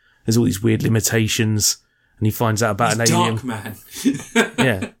 There's all these weird limitations, and he finds out about an alien. Dark man.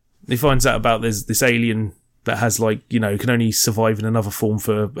 Yeah, he finds out about there's this alien that has can only survive in another form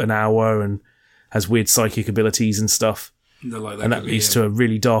for an hour and has weird psychic abilities and stuff. And that leads to a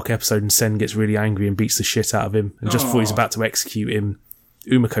really dark episode, and Sen gets really angry and beats the shit out of him. And just before he's about to execute him,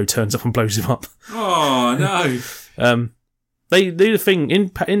 Umiko turns up and blows him up. Oh, no. They do the thing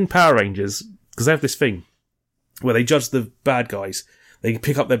in Power Rangers, because they have this thing where they judge the bad guys. They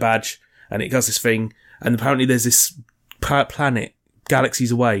pick up their badge, and it does this thing, and apparently there's this planet, galaxies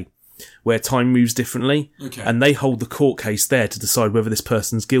away, where time moves differently, and they hold the court case there to decide whether this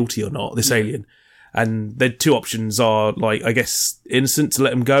person's guilty or not, this alien. And the 2 options are, I guess, innocent to let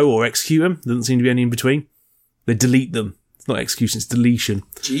them go or execute them. There doesn't seem to be any in between. They delete them. It's not execution, it's deletion.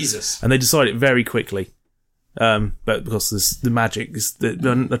 Jesus. And they decide it very quickly. But because there's the magic,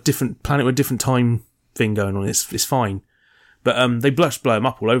 a different planet with a different time thing going on, it's fine. But they blow them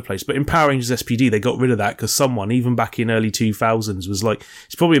up all over the place. But in Power Rangers SPD, they got rid of that because someone, even back in early 2000s, was like,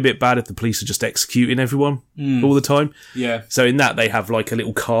 it's probably a bit bad if the police are just executing everyone all the time. Yeah. So in that, they have a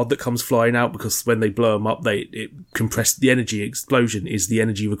little card that comes flying out, because when they blow them up, it compress the energy. Explosion is the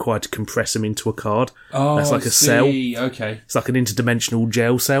energy required to compress them into a card. Oh, that's like a cell. Okay. It's like an interdimensional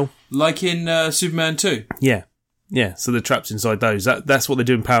jail cell. Like in Superman 2. Yeah. Yeah, so they're trapped inside those. That's what they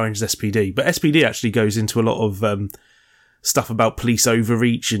do in Power Rangers SPD. But SPD actually goes into a lot of stuff about police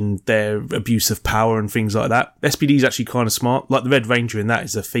overreach and their abuse of power and things like that. SPD is actually kind of smart. Like the Red Ranger in that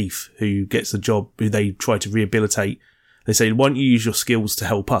is a thief who gets a job, who they try to rehabilitate. They say, why don't you use your skills to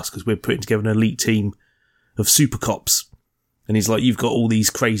help us, because we're putting together an elite team of super cops. And he's like, you've got all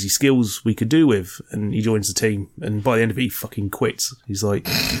these crazy skills we could do with. And he joins the team. And by the end of it, he fucking quits. He's like,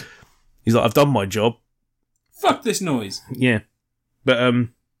 I've done my job. Fuck this noise. Yeah. But,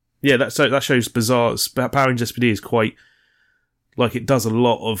 yeah, that shows bizarre. Power Rangers SPD is quite, it does a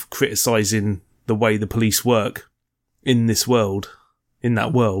lot of criticising the way the police work in that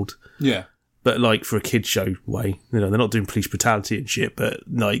world. Yeah. But, for a kid's show way. They're not doing police brutality and shit, but,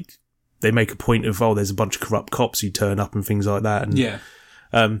 they make a point of, there's a bunch of corrupt cops who turn up and things like that. And, yeah.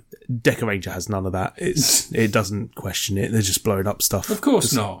 Decker Ranger has none of that. It doesn't question it. They're just blowing up stuff. Of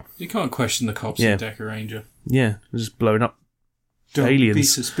course not. You can't question the cops in Decker Ranger. Yeah, they're just blowing up aliens. Don't be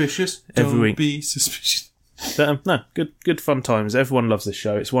suspicious. Every week. Don't be suspicious. But, no, good fun times. Everyone loves this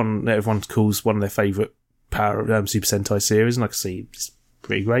show. It's one that everyone calls one of their favourite Super Sentai series, and like I see, it's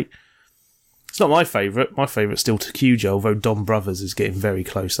pretty great. It's not my favourite. My favourite's still Takuja, although Don Brothers is getting very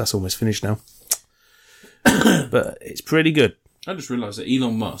close. That's almost finished now. But it's pretty good. I just realised that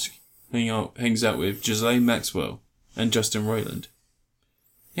Elon Musk hangs out with Ghislaine Maxwell and Justin Roiland.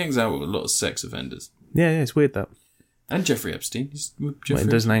 He hangs out with a lot of sex offenders. Yeah, it's weird that. And Jeffrey Epstein. He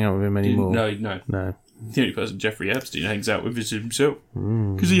doesn't hang out with him anymore. No. The only person Jeffrey Epstein hangs out with is himself.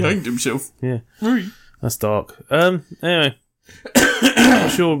 Because he hanged himself. Yeah. That's dark. Anyway.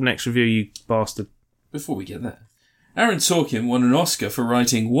 What's your next review, you bastard? Before we get there. Aaron Sorkin won an Oscar for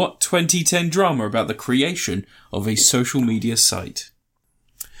writing What 2010 drama about the creation of a social media site?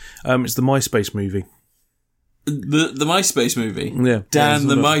 It's the MySpace movie. The MySpace movie? Yeah. Dan,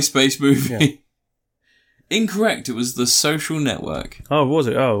 the MySpace movie. Yeah. Incorrect. It was The Social Network. Oh, was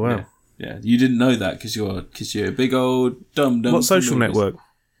it? Oh, wow. Yeah. You didn't know that because you're a big old dumb. What social network?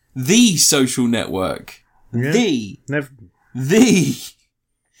 The Social Network. Yeah. The.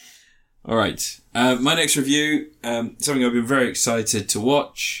 All right. My next review, something I've been very excited to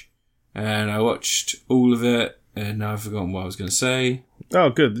watch, and I watched all of it, and now I've forgotten what I was going to say. Oh,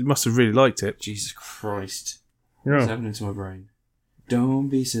 good. You must have really liked it. Jesus Christ. Yeah. What's happening to my brain? Don't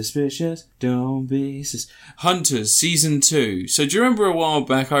be suspicious. Don't be Hunters, Season 2. So do you remember a while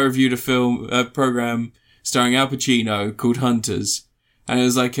back I reviewed a program starring Al Pacino called Hunters? And it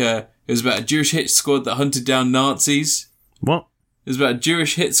was about a Jewish hit squad that hunted down Nazis. What? It was about a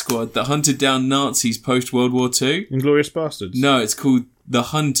Jewish hit squad that hunted down Nazis post-World War II. Inglourious Bastards? No, it's called The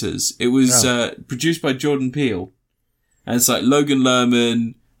Hunters. It was produced by Jordan Peele. And it's like Logan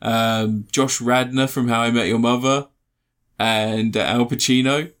Lerman, Josh Radnor from How I Met Your Mother, and Al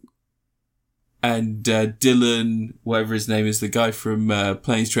Pacino, and Dylan, whatever his name is, the guy from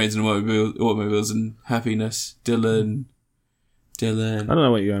Planes, Trains and Automobiles and Happiness. Dylan. I don't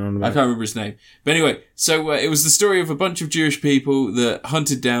know what you're going on about. I can't remember his name. But anyway, so it was the story of a bunch of Jewish people that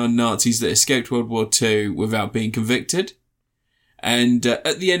hunted down Nazis that escaped World War II without being convicted. And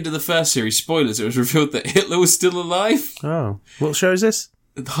at the end of the first series, spoilers, it was revealed that Hitler was still alive. Oh. What show is this?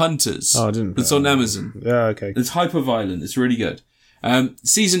 Hunters. Oh, I didn't. It's on Amazon. Yeah, okay. It's hyper-violent. It's really good.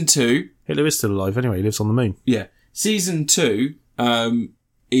 Season 2... Hitler is still alive anyway. He lives on the moon. Yeah. Season 2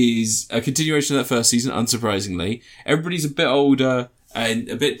 is a continuation of that first season, unsurprisingly. Everybody's a bit older and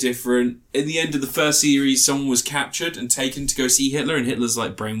a bit different. At the end of the first series, someone was captured and taken to go see Hitler, and Hitler's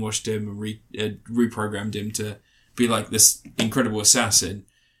like brainwashed him and reprogrammed him to be like this incredible assassin.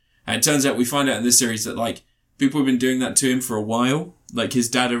 And it turns out we find out in this series that like people have been doing that to him for a while. Like his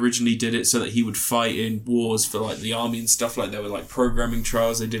dad originally did it so that he would fight in wars for like the army and stuff. Like there were like programming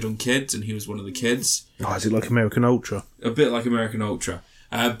trials they did on kids, and he was one of the kids. Oh, is it like American Ultra? A bit like American Ultra.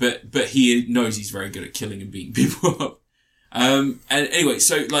 But he knows he's very good at killing and beating people up. And anyway,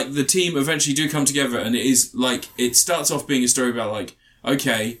 so like the team eventually do come together, and it is like, it starts off being a story about like,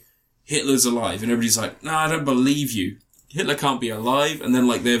 okay, Hitler's alive, and everybody's like, no, I don't believe you. Hitler can't be alive. And then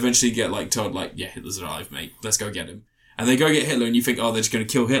like they eventually get like told like, yeah, Hitler's alive, mate. Let's go get him. And they go get Hitler, and you think, oh, they're just going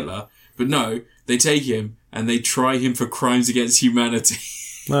to kill Hitler. But no, they take him and they try him for crimes against humanity.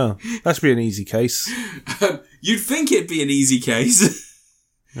 Well, that should be an easy case. You'd think it'd be an easy case.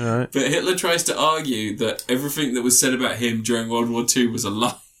 All right. But Hitler tries to argue that everything that was said about him during World War II was a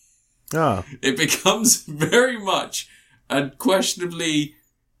lie. Ah. It becomes very much a questionably,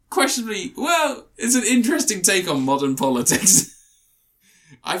 well, it's an interesting take on modern politics.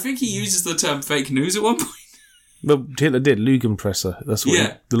 I think he uses the term fake news at one point. Well, Hitler did, Lügenpresse. That's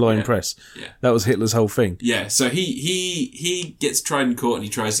what the lying press. Yeah. That was Hitler's whole thing. Yeah, so he gets tried in court and he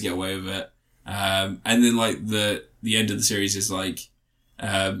tries to get away with it. And then like the end of the series is like,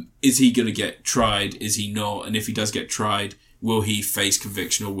 is he going to get tried? Is he not? And if he does get tried, will he face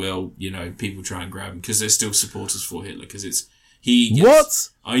conviction, or will, people try and grab him? Because there's still supporters for Hitler, because What?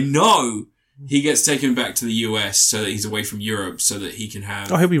 I know! He gets taken back to the US so that he's away from Europe, so that he can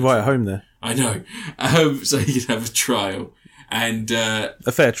have... Oh, he'll be right at home there. I know. So he can have a trial. And... a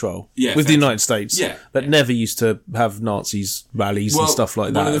fair trial. Yeah. With the United States. Yeah. That never used to have Nazis rallies and stuff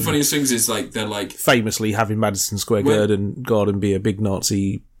like that. One of the funniest things is, like, they're like... Famously having Madison Square Garden be a big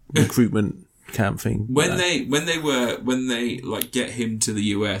Nazi recruitment camp thing. When they like get him to the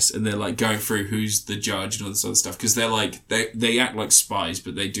US and they're like going through who's the judge and all this other stuff, because they're like, they act like spies,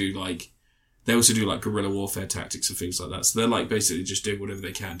 but they do like... They also do like guerrilla warfare tactics and things like that. So they're like basically just doing whatever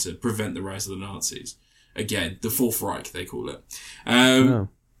they can to prevent the rise of the Nazis. Again, the Fourth Reich, they call it.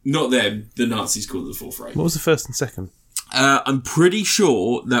 Not them, the Nazis call it the Fourth Reich. What was the first and second? I'm pretty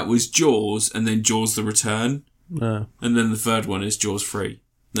sure that was Jaws, and then Jaws the Return. And then the third one is Jaws 3.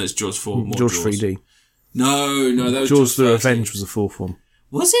 That's Jaws 4. Jaws 3D. No, that was Jaws the Revenge was the fourth one.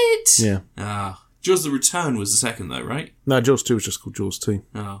 Was it? Yeah. Jaws the Return was the second though, right? No, Jaws 2 was just called Jaws 2.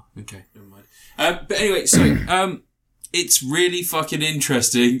 Oh, okay. Never mind. But anyway, so, it's really fucking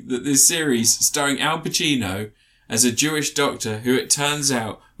interesting that this series starring Al Pacino as a Jewish doctor who it turns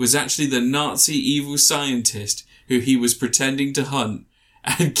out was actually the Nazi evil scientist who he was pretending to hunt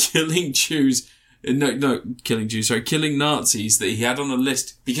and killing Jews. Killing Nazis that he had on a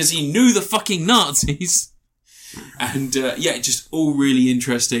list because he knew the fucking Nazis. And, just all really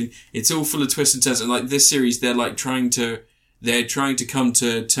interesting. It's all full of twists and turns. And like this series, they're trying to come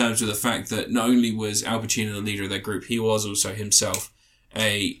to terms with the fact that not only was Al Pacino the leader of their group, he was also himself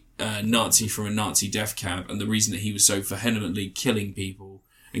a Nazi from a Nazi death camp. And the reason that he was so vehemently killing people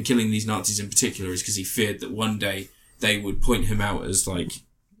and killing these Nazis in particular is because he feared that one day they would point him out as like...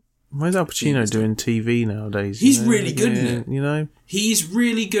 Why's Al Pacino doing TV nowadays? He's really good in it. You know? He's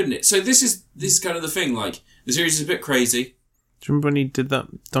really good in it. So this is kind of the thing, like, the series is a bit crazy. Do you remember when he did that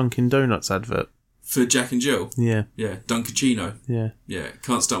Dunkin' Donuts advert? For Jack and Jill? Yeah. Yeah, Dunkachino. Yeah. Yeah,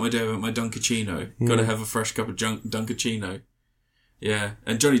 can't start my day without my Dunkachino. Yeah. Gotta have a fresh cup of Dunkachino. Yeah,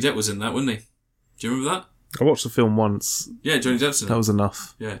 and Johnny Depp was in that, wasn't he? Do you remember that? I watched the film once. Yeah, Johnny Depp's in it. That was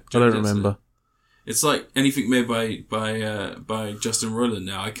enough. Yeah, Johnny I don't remember. It's like anything made by Justin Roiland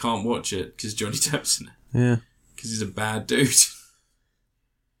now. I can't watch it because Johnny Depp's in it. Yeah. Because he's a bad dude.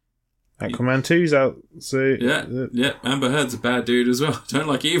 Aquaman 2's out, so... Yeah. Amber Heard's a bad dude as well. Don't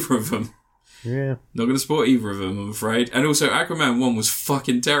like either of them. Yeah. Not going to support either of them, I'm afraid. And also, Aquaman 1 was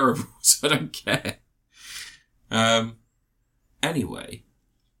fucking terrible, so I don't care. Anyway...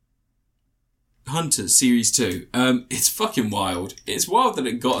 Hunters Series 2. It's fucking wild. It's wild that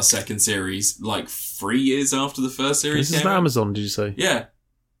it got a second series 3 years after the first series came out. This is Amazon, did you say? Yeah.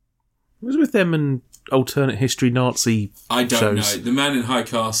 It was with them and alternate history Nazi I don't shows. know. The Man in High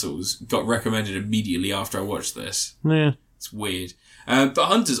Castles got recommended immediately after I watched this. Yeah. It's weird. But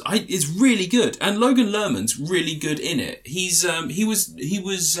Hunters, it's really good. And Logan Lerman's really good in it. He was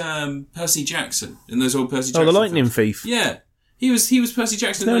Percy Jackson in those old Percy Jackson the Lightning films. Thief. Yeah. He was Percy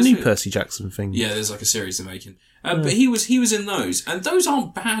Jackson. There's a new Percy Jackson thing. Yeah, there's a series they're making. But he was in those, and those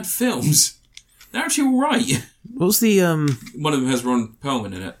aren't bad films. They're actually all right. What's the One of them has Ron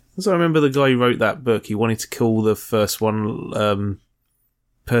Perlman in it. So I remember the guy who wrote that book. He wanted to call the first one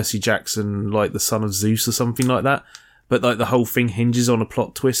Percy Jackson, like the son of Zeus or something like that. But the whole thing hinges on a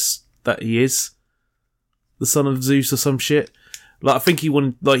plot twist that he is the son of Zeus or some shit. I think he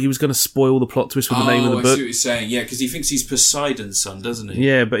wanted, he was going to spoil the plot twist with the name of the book. I see what you're saying. Yeah, because he thinks he's Poseidon's son, doesn't he?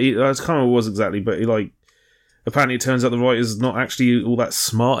 Yeah, but that's kind of what it was exactly. But apparently it turns out the writer's not actually all that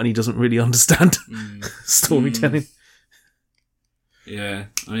smart and he doesn't really understand storytelling. Yeah,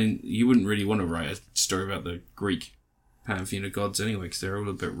 I mean, you wouldn't really want to write a story about the Greek pantheon of gods anyway, because they're all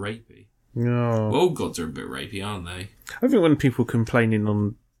a bit rapey. No. All gods are a bit rapey, aren't they? I think when people complaining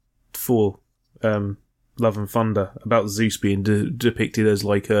on Love and Thunder about Zeus being depicted as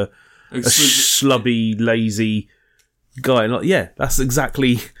a schlubby, lazy guy. That's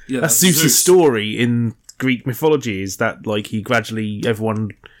exactly that's Zeus' story in Greek mythology. Is that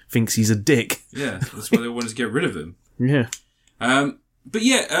everyone thinks he's a dick. Yeah, that's why they wanted to get rid of him. Yeah.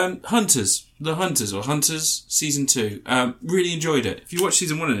 Hunters, The Hunters or Hunters Season 2. Really enjoyed it. If you watched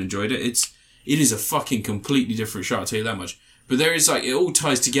Season 1 and enjoyed it, it is a fucking completely different show. I'll tell you that much. But there is it all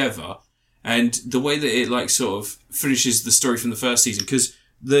ties together. And the way that it sort of finishes the story from the first season, because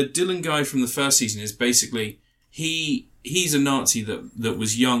the Dylan guy from the first season is basically, he's a Nazi that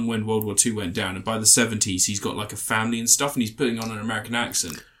was young when World War II went down, and by the 70s he's got a family and stuff, and he's putting on an American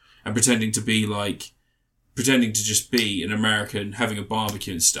accent and pretending to just be an American having a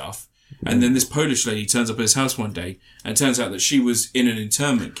barbecue and stuff. And then this Polish lady turns up at his house one day, and it turns out that she was in an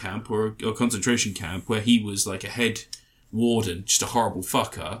internment camp or a concentration camp where he was a head warden, just a horrible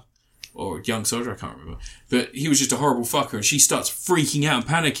fucker. Or a young soldier, I can't remember. But he was just a horrible fucker, and she starts freaking out and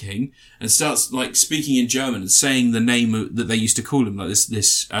panicking, and starts, speaking in German and saying the name that they used to call him,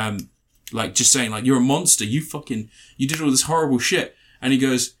 just saying, you're a monster, you did all this horrible shit. And he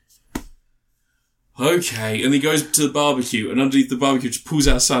goes, okay. And he goes to the barbecue, and underneath the barbecue just pulls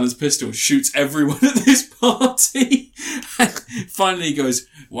out a silenced pistol and shoots everyone at this party. And finally he goes,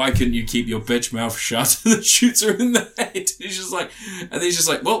 why couldn't you keep your bitch mouth shut? And then shoots her in the head. And he's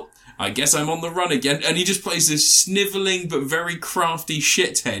just well, I guess I'm on the run again. And he just plays this snivelling but very crafty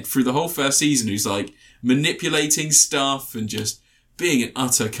shithead through the whole first season who's manipulating stuff and just being an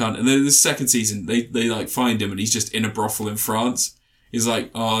utter cunt. And then the second season, they like find him and he's just in a brothel in France. He's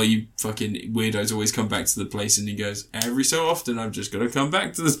like, oh, you fucking weirdos always come back to the place. And he goes, every so often I've just got to come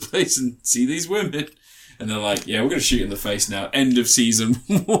back to this place and see these women. And they're like, yeah, we're going to shoot in the face now. End of season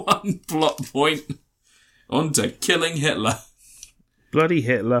 1, plot point. On to killing Hitler. Bloody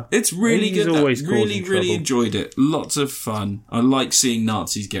Hitler. It's really good. Always really enjoyed it. Lots of fun. I like seeing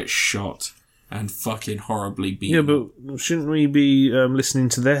Nazis get shot and fucking horribly beaten. Yeah, but shouldn't we be listening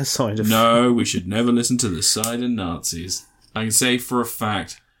to their side of... No, we should never listen to the side of Nazis. I can say for a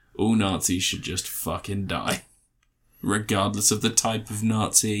fact, all Nazis should just fucking die. Regardless of the type of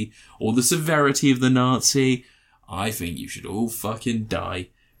Nazi or the severity of the Nazi, I think you should all fucking die.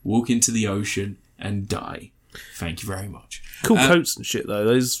 Walk into the ocean and die. Thank you very much. Cool coats and shit, though.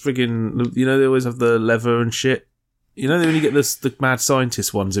 Those friggin'... You know, they always have the leather and shit. You know, when you get the mad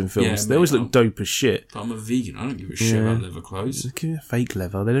scientist ones in films, they always look dope as shit. But I'm a vegan. I don't give a shit about leather clothes. Give me a fake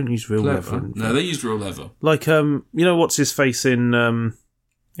leather. They don't use real leather. No, they use real leather. Like, you know what's his face in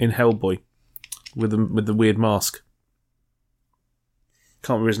Hellboy? With the weird mask.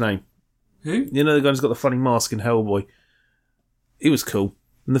 Can't remember his name. Who? You know the guy who's got the funny mask in Hellboy? He was cool.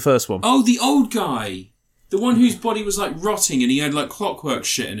 In the first one. Oh, the old guy! The one whose body was like rotting and he had like clockwork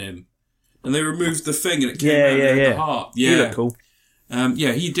shit in him. And they removed the thing and it came out of the heart. Yeah, he looked cool.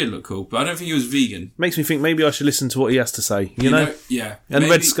 Yeah, he did look cool, but I don't think he was vegan. Makes me think maybe I should listen to what he has to say. You know? Yeah. And maybe...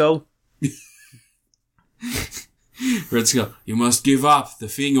 Red Skull. Red Skull, you must give up the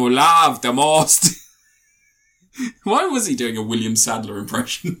thing you love the most. Why was he doing a William Sadler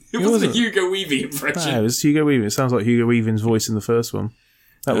impression? It wasn't a Hugo Weaving impression. No, it was Hugo Weaving. It sounds like Hugo Weaving's voice in the first one.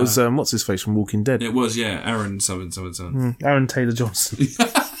 That was, what's his face from Walking Dead? It was, yeah. Aaron something. Aaron Taylor Johnson.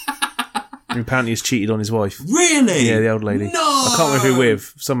 Who apparently has cheated on his wife. Really? Yeah, the old lady. No! I can't remember who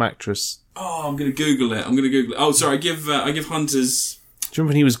with. Some actress. Oh, I'm going to Google it. Oh, sorry. I give Hunters... Do you remember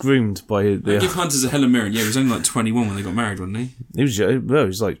when he was groomed by... I give Hunters a Helen Mirren. Yeah, he was only like 21 when they got married, wasn't he? He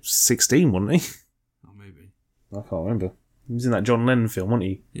was like 16, wasn't he? Oh, maybe. I can't remember. He was in that John Lennon film, wasn't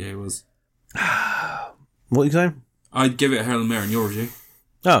he? Yeah, he was. What are you saying? I'd give it a Helen Mirren. Your review?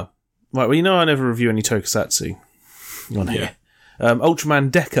 Oh. Right, well, you know I never review any tokusatsu on here. Ultraman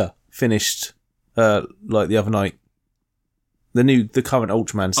Deca finished, like the other night. The current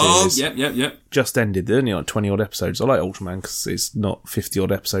Ultraman series. Oh, yep. Just ended. They're only like 20-odd episodes. I like Ultraman because it's not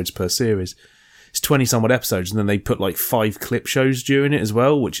 50-odd episodes per series. It's 20-some-odd episodes, and then they put like 5 clip shows during it as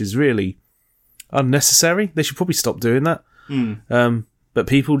well, which is really unnecessary. They should probably stop doing that. But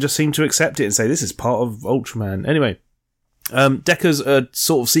people just seem to accept it and say, this is part of Ultraman. Anyway, Deca's a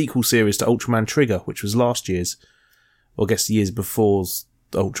sort of sequel series to Ultraman Trigger, which was last year's, or I guess the years before's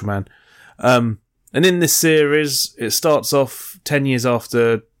Ultraman. And in this series, it starts off 10 years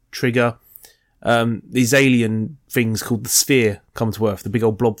after Trigger. These alien things called the Sphere come to Earth, the big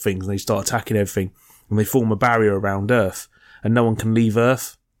old blob things, and they start attacking everything. And they form a barrier around Earth. And no one can leave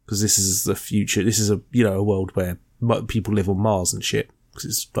Earth, because this is the future. This is a world where people live on Mars and shit. Because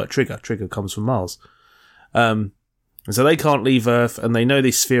it's like Trigger. Trigger comes from Mars. And so they can't leave Earth, and they know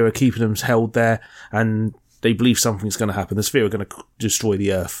this Sphere are keeping them held there, and they believe something's going to happen. The Sphere are going to destroy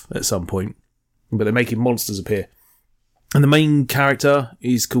the Earth at some point. But they're making monsters appear. And the main character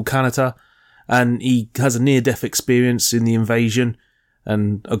is called Kanata, and he has a near-death experience in the invasion,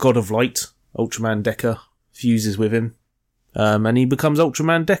 and a god of light, Ultraman Deca, fuses with him. And he becomes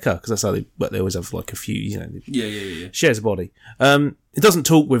Ultraman Deca, because that's how they always have like a few, Yeah. Shares a body. It doesn't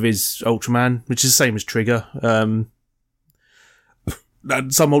talk with his Ultraman, which is the same as Trigger. Some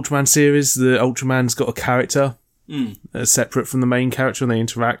Ultraman series, the Ultraman's got a character separate from the main character, and they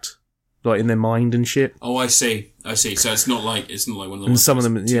interact. Like in their mind and shit. Oh, I see. So it's not like one of the ones. Some of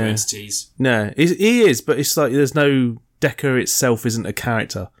them, entities. No, he is, but it's like there's no Deca itself isn't a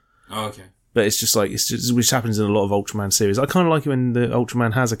character. Oh, okay. But it's just which happens in a lot of Ultraman series. I kind of like it when the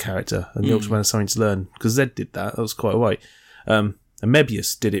Ultraman has a character and the Ultraman has something to learn, because Zed did that. That was quite right. And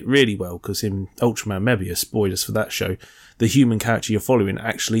Mebius did it really well, because Ultraman Mebius, spoilers for that show, the human character you're following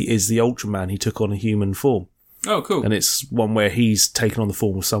actually is the Ultraman. He took on a human form. Oh, cool. And it's one where he's taken on the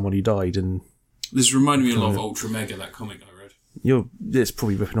form of someone who died. And this reminded me a lot of Ultra Mega, that comic I read. It's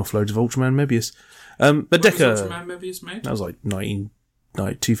probably ripping off loads of Ultraman Mebius. But Deca... was Ultraman Mebius made? That was like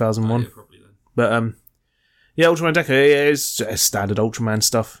 2001. Yeah, probably then. But, Ultraman Deca is standard Ultraman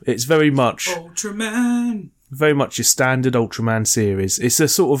stuff. It's very much... Ultraman! Very much your standard Ultraman series. It's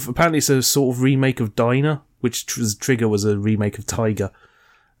apparently it's a sort of remake of Dyna, which Trigger was a remake of Tiger.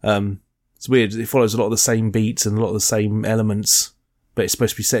 It's weird. It follows a lot of the same beats and a lot of the same elements, but it's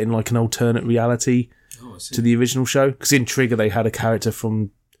supposed to be set in like an alternate reality to the original show. Because in Trigger, they had a character from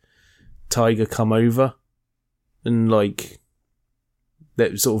Tiger come over and like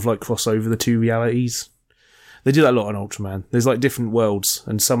that sort of like cross over the two realities. They do that a lot on Ultraman. There's like different worlds,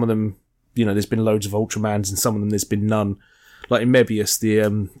 and some of them, you know, there's been loads of Ultramans, and some of them there's been none. Like in Mebius,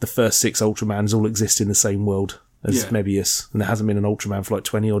 the first 6 Ultramans all exist in the same world as Mebius, and there hasn't been an Ultraman for like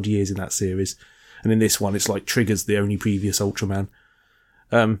 20 odd years in that series. And in this one, it's like Trigger's the only previous Ultraman.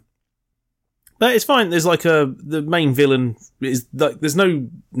 But it's fine. There's like the main villain is like, there's no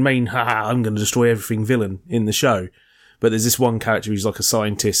main, I'm going to destroy everything villain in the show. But there's this one character who's like a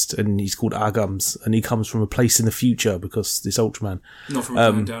scientist, and he's called Agams, and he comes from a place in the future because this Ultraman. Not from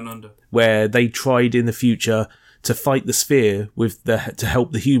a down under. Where they tried in the future to fight the sphere to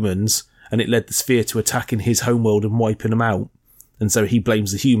help the humans, and it led the sphere to attacking his homeworld and wiping them out. And so he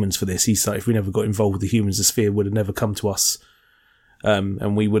blames the humans for this. He's like, if we never got involved with the humans, the sphere would have never come to us.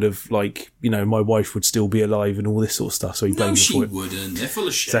 And we would have, like, you know, my wife would still be alive and all this sort of stuff. So he blames them for it. No, she wouldn't. They're full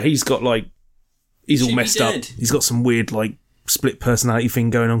of shit. So he's got, like, he's all messed up. He's got some weird, like, split personality thing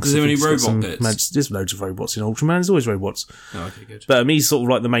going on. Is there any robot bits? There's loads of robots in Ultraman. There's always robots. Oh, okay, good. But he's sort of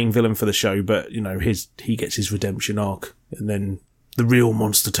like the main villain for the show, but, you know, he gets his redemption arc, and then the real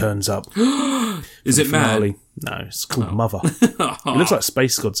monster turns up. Is it man? No, it's called Mother. It looks like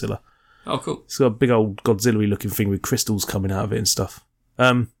Space Godzilla. Oh, cool. It's got a big old Godzilla-y looking thing with crystals coming out of it and stuff.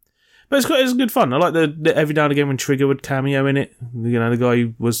 But it's good fun. I like the every now and again when Trigger would cameo in it. You know, the guy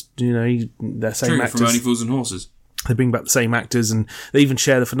who was, you know, that same Trigger actors. from Only Fools and Horses. They bring back the same actors, and they even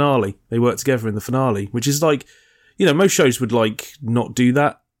share the finale. They work together in the finale, which is like, you know, most shows would like not do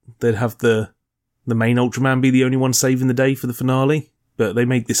that. They'd have the main Ultraman be the only one saving the day for the finale, but they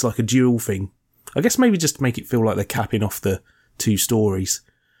make this like a dual thing. I guess maybe just to make it feel like they're capping off the 2 stories.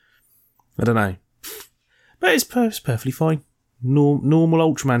 I don't know. But it's perfectly fine.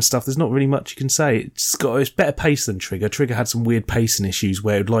 Normal Ultraman stuff, there's not really much you can say. It's better pace than Trigger. Trigger had some weird pacing issues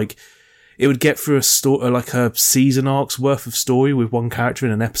where it would get through a season arc's worth of story with one character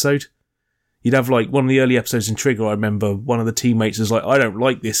in an episode. You'd have like one of the early episodes in Trigger, I remember one of the teammates was like, I don't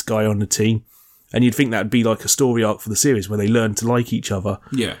like this guy on the team. And you'd think that'd be like a story arc for the series where they learn to like each other.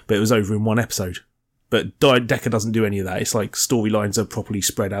 Yeah. But it was over in one episode. But Deca doesn't do any of that. It's like storylines are properly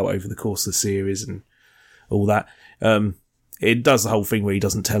spread out over the course of the series and all that. It does the whole thing where he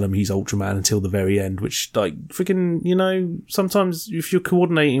doesn't tell him he's Ultraman until the very end, which, like, freaking, you know, sometimes if you're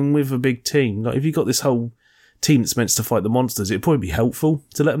coordinating with a big team, like, if you've got this whole team that's meant to fight the monsters, it'd probably be helpful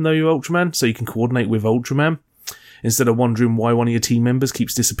to let them know you're Ultraman so you can coordinate with Ultraman instead of wondering why one of your team members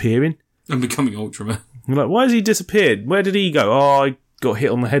keeps disappearing. And becoming Ultraman. You're like, why has he disappeared? Where did he go? Oh, I got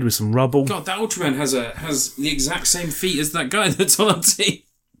hit on the head with some rubble. God, that Ultraman has the exact same feet as that guy that's on our team.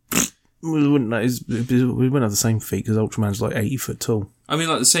 We wouldn't have the same feet because Ultraman's like 80 foot tall. I mean,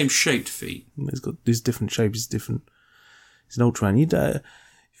 like the same shaped feet. He's got these different shapes. He's different. He's an Ultraman.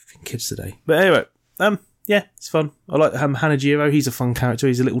 You've kids today. But anyway, yeah, it's fun. I like Hanajiro. He's a fun character.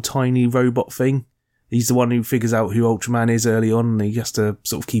 He's a little tiny robot thing. He's the one who figures out who Ultraman is early on, and he has to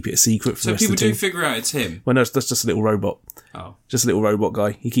sort of keep it a secret from the rest of the team. So people do figure out it's him? Well, no, that's just a little robot. Oh. Just a little robot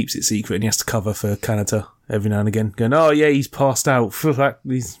guy. He keeps it secret, and he has to cover for Kanata every now and again. Going, oh yeah, he's passed out.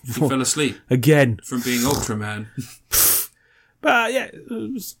 He fell asleep. Again. From being Ultraman. But yeah,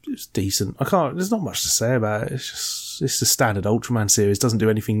 it's decent. There's not much to say about it. It's a standard Ultraman series. Doesn't do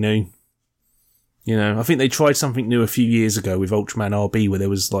anything new. You know, I think they tried something new a few years ago with Ultraman RB where there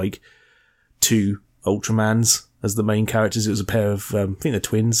was like 2 Ultramans as the main characters. It was a pair of, I think they're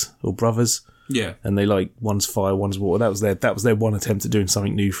twins or brothers. Yeah. And they like, one's fire, one's water. That was their one attempt at doing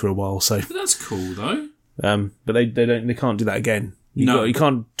something new for a while. So. But that's cool though. But they can't do that again. You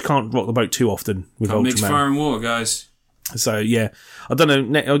can't rock the boat too often with Ultraman. Mix fire and water, guys. So yeah, I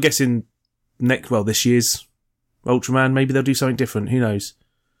don't know. I'm guessing this year's Ultraman, maybe they'll do something different. Who knows?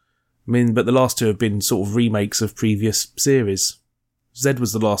 I mean, but the last 2 have been sort of remakes of previous series. Zed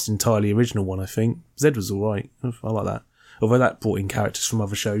was the last entirely original one, I think. Zed was alright. I like that. Although that brought in characters from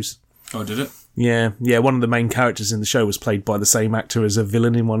other shows. Oh, did it? Yeah. One of the main characters in the show was played by the same actor as a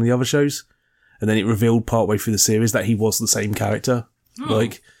villain in one of the other shows. And then it revealed partway through the series that he was the same character. Oh.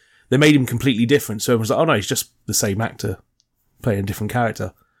 Like, they made him completely different. So everyone was like, oh no, he's just the same actor playing a different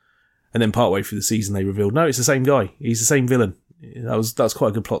character. And then partway through the season they revealed, no, it's the same guy. He's the same villain. That was quite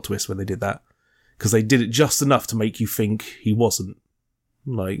a good plot twist when they did that. Because they did it just enough to make you think he wasn't.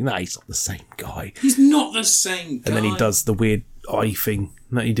 Like, nah, he's not the same guy. He's not the same guy. And then he does the weird eye thing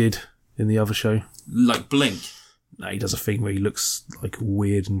that he did in the other show. Like Blink? No, he does a thing where he looks like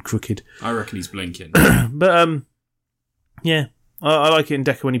weird and crooked. I reckon he's blinking. But, yeah. I like it in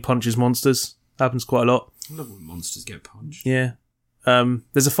Deca when he punches monsters. Happens quite a lot. I love when monsters get punched. Yeah.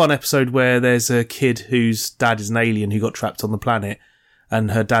 There's a fun episode where there's a kid whose dad is an alien who got trapped on the planet,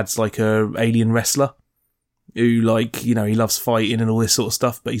 and her dad's like a alien wrestler. who, like, he loves fighting and all this sort of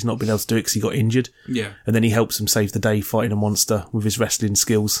stuff, but he's not been able to do it because he got injured. Yeah. And then he helps him save the day fighting a monster with his wrestling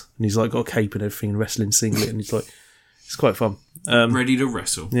skills. And he's, like, got a cape and everything, and wrestling singlet, and he's, like, it's quite fun. Ready to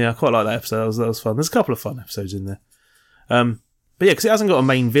wrestle. Yeah, I quite like that episode. That was fun. There's a couple of fun episodes in there. But yeah, because it hasn't got a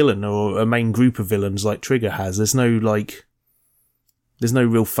main villain or a main group of villains like Trigger has. There's no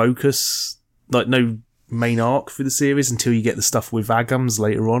real focus, like no main arc for the series until you get the stuff with Agams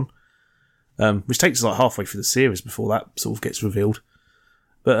later on. Which takes us like halfway through the series before that sort of gets revealed.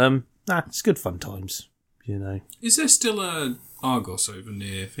 But, it's good fun times, Is there still a Argos over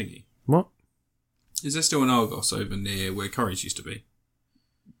near Thingy? What? Is there still an Argos over near where Corrie's used to be?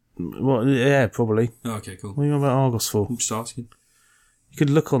 Well, yeah, probably. Oh, okay, cool. What are you on about Argos for? I'm just asking. You could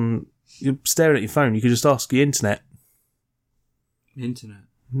look on... You're staring at your phone, you could just ask the internet. Internet?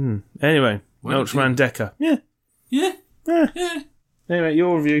 Anyway, Ultraman Deca. Yeah. Yeah? Yeah. Anyway,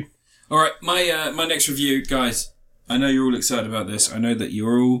 your review. Alright, my next review, guys, I know you're all excited about this. I know that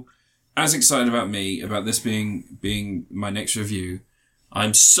you're all as excited about me, about this being my next review.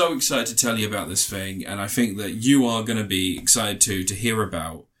 I'm so excited to tell you about this thing, and I think that you are going to be excited too to hear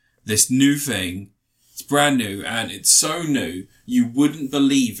about this new thing. It's brand new, and it's so new, you wouldn't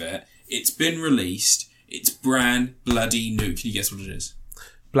believe it. It's been released. It's brand bloody new. Can you guess what it is?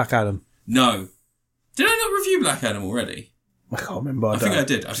 Black Adam. No. Did I not review Black Adam already? I can't remember. I think I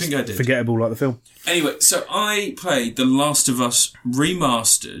did. Forgettable like the film. Anyway, so I played The Last of Us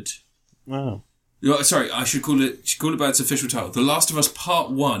Remastered. Wow. Sorry, I should call it by its official title. The Last of Us Part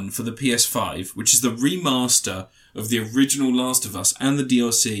 1 for the PS5, which is the remaster of the original Last of Us and the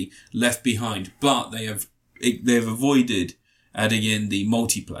DLC Left Behind, but they have avoided adding in the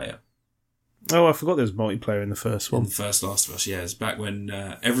multiplayer. Oh, I forgot there was multiplayer in the first one. In the first Last of Us, yeah. It's back when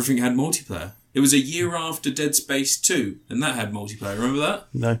everything had multiplayer. It was a year after Dead Space 2, and that had multiplayer. Remember that?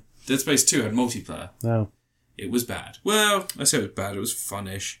 No. Dead Space 2 had multiplayer. No. It was bad. Well, I say it was bad. It was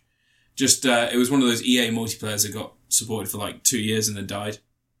funnish. Just, it was one of those EA multiplayers that got supported for like 2 years and then died.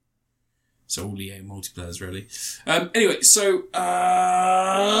 So all EA multiplayers, really. Anyway, so,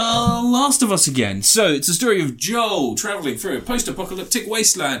 Last of Us again. So, it's a story of Joel travelling through a post-apocalyptic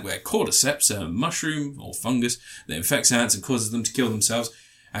wasteland where cordyceps, a mushroom or fungus that infects ants and causes them to kill themselves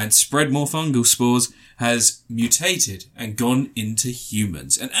and spread more fungal spores, has mutated and gone into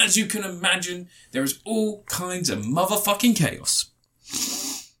humans. And as you can imagine, there is all kinds of motherfucking chaos.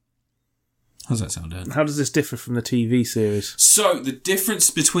 How's that sound, Dan? How does this differ from the TV series? So, the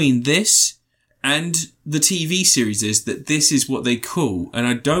difference between this and the TV series is that this is what they call, and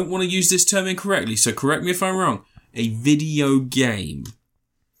I don't want to use this term incorrectly, so correct me if I'm wrong, a video game.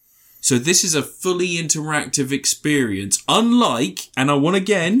 So this is a fully interactive experience, unlike, and I want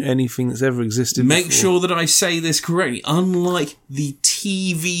again... anything that's ever existed make before. sure that I say this correctly, unlike the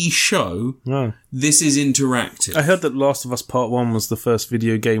TV show, this is interactive. I heard that Last of Us Part 1 was the first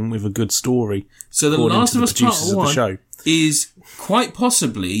video game with a good story. So The Last of Us Part 1 is quite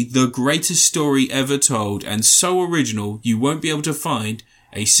possibly the greatest story ever told, and so original you won't be able to find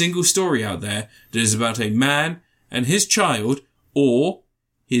a single story out there that is about a man and his child, or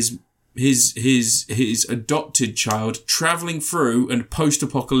his adopted child travelling through a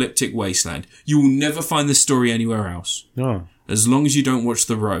post-apocalyptic wasteland. You will never find this story anywhere else. Oh. As long as you don't watch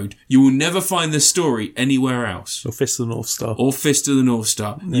The Road, you will never find this story anywhere else. Or Fist of the North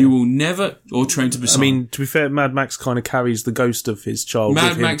Star. Yeah. You will never... Or Train to Busan. I mean, to be fair, Mad Max kind of carries the ghost of his child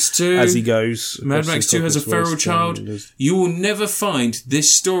Mad Max 2, as he goes. Mad Max 2 has a feral child. You will never find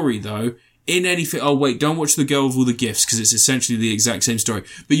this story, though, in anything. Oh, wait, don't watch The Girl with All the Gifts, because it's essentially the exact same story.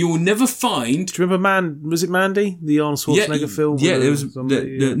 But you will never find... Do you remember was it Mandy? The Arnold Schwarzenegger film? Yeah, it was...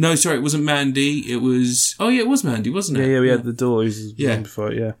 No, sorry, it wasn't Mandy. It was... Oh, yeah, it was Mandy, wasn't it? Yeah, we had the doors.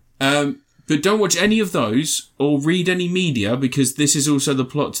 Before, yeah. But don't watch any of those, or read any media, because this is also the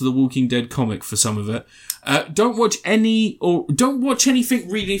plot to the Walking Dead comic for some of it. Don't watch anything,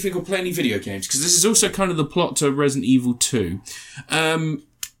 read anything, or play any video games, because this is also kind of the plot to Resident Evil 2.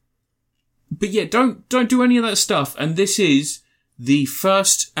 But yeah, don't do any of that stuff. And this is the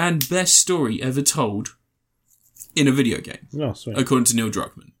first and best story ever told in a video game. Oh, sweet. According to Neil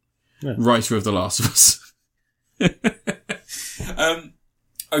Druckmann, writer of The Last of Us.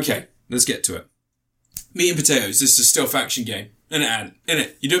 Okay, let's get to it. Meat and Potatoes. This is a stealth action game. In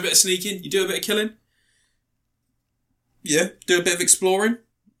it. You do a bit of sneaking. You do a bit of killing. Yeah. Do a bit of exploring.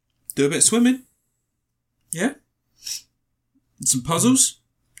 Do a bit of swimming. Yeah. Some puzzles.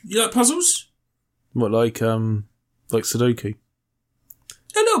 You like puzzles? What, like Sudoku?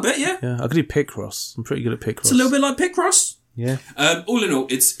 A little bit, yeah. Yeah, I could do Picross. I'm pretty good at Picross. It's a little bit like Picross. Yeah. All in all,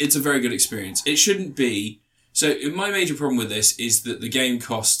 it's a very good experience. It shouldn't be... So, my major problem with this is that the game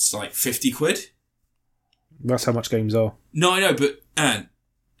costs like 50 quid. That's how much games are. No, I know, but Ant,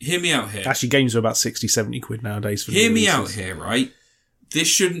 hear me out here. Actually, games are about 60, 70 quid nowadays. For hear me out here, right? This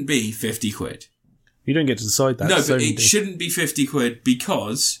shouldn't be 50 quid. You don't get to decide that. No, but it shouldn't be 50 quid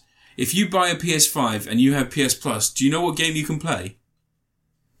because if you buy a PS5 and you have PS Plus, do you know what game you can play?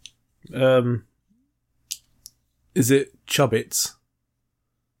 Is it Chubbits?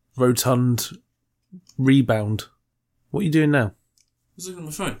 Rotund Rebound? What are you doing now? I was looking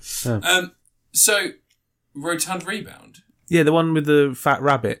at my phone. So, Rotund Rebound? Yeah, the one with the fat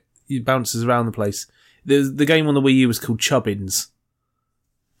rabbit. He bounces around the place. The game on the Wii U was called Chubbins.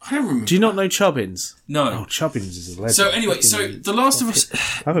 I don't remember. Do you not know Chubbins? No. Oh, Chubbins is a legend. So anyway, The Last of Us...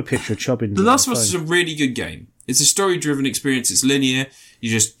 I have a picture of Chubbins. The Last of Us is a really good game. It's a story-driven experience. It's linear. You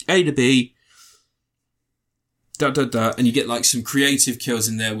just A to B... and you get like some creative kills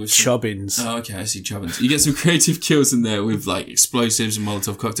in there with Chubbins. Oh, okay, I see Chubbins. You get some creative kills in there with like explosives and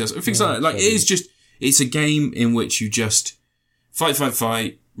Molotov cocktails and things like that. Like it's a game in which you just fight,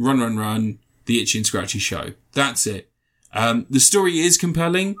 run, the itchy and scratchy show. That's it. The story is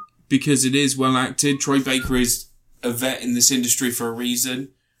compelling because it is well acted. Troy Baker is a vet in this industry for a reason.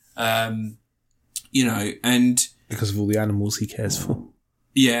 And because of all the animals he cares for.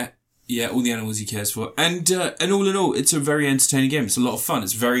 Yeah, all the animals he cares for. And all in all, it's a very entertaining game. It's a lot of fun.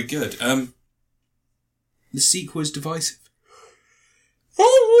 It's very good. The sequel is divisive.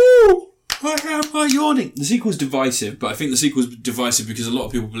 Why am I yawning? The sequel's divisive, but I think the sequel's divisive because a lot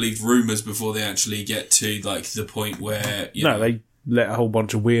of people believed rumours before they actually get to, like, the point where... they let a whole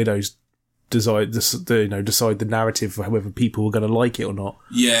bunch of weirdos decide the narrative for whether people were going to like it or not.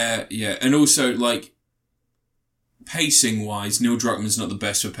 Yeah. And also, like... Pacing-wise, Neil Druckmann's not the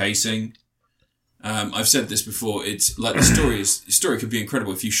best for pacing. I've said this before. It's like the story could be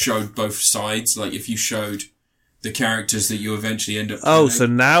incredible if you showed both sides. Like if you showed the characters that you eventually end up. Oh, so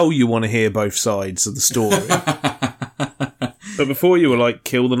now you want to hear both sides of the story. But before you were like,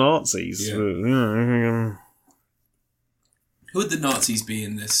 kill the Nazis. Yeah. Who would the Nazis be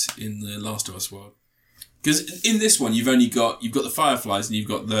in the Last of Us world? Because in this one, you've got the Fireflies and you've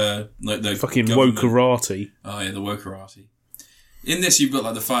got the fucking Wokerati. Oh yeah, the Wokerati. In this, you've got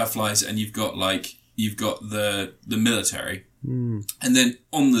like the Fireflies and you've got the military, and then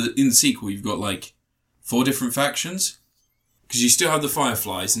in the sequel, you've got like 4 different factions. Because you still have the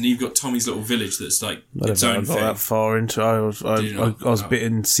Fireflies, and you've got Tommy's little village that's like its own thing. I got that far into. I was a bit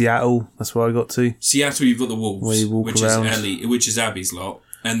in Seattle. That's where I got to. Seattle, you've got the Wolves, where you walk around. which is Abby's lot.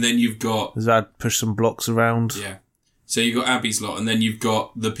 And then you've got... Does that push some blocks around? Yeah. So you've got Abby's lot, and then you've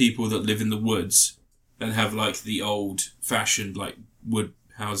got the people that live in the woods and have, like, the old-fashioned, like, wood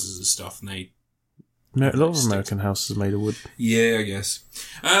houses and stuff, and they... No, a lot of American houses are made of wood. Yeah, I guess.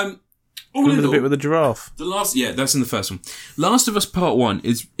 Remember the bit with the giraffe? That's in the first one. Last of Us Part 1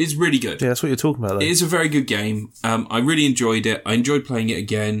 is really good. Yeah, that's what you're talking about, though. It is a very good game. I really enjoyed it. I enjoyed playing it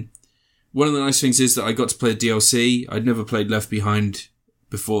again. One of the nice things is that I got to play a DLC. I'd never played Left Behind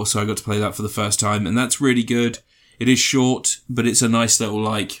before, so I got to play that for the first time, and that's really good. It is short, but it's a nice little,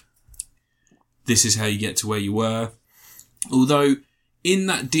 like, this is how you get to where you were. Although, in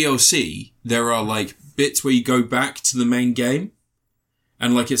that DLC, there are, like, bits where you go back to the main game,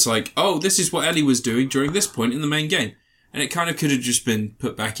 and, like, it's like, oh, this is what Ellie was doing during this point in the main game. And it kind of could have just been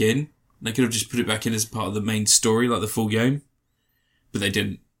put back in. They could have just put it back in as part of the main story, like the full game. But they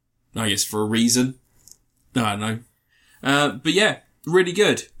didn't. I guess for a reason. I don't know. But yeah, really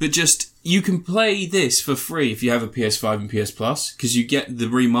good. But just, you can play this for free if you have a PS5 and PS Plus, because you get the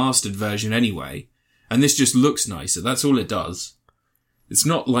remastered version anyway. And this just looks nicer. That's all it does. It's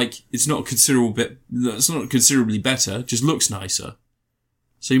not considerably better, it just looks nicer.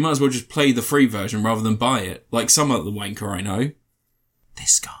 So you might as well just play the free version rather than buy it. Like some other wanker I know.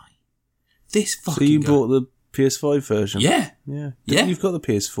 This guy. This fucking guy. So you bought the PS5 version? Yeah. Yeah. Yeah. You've got the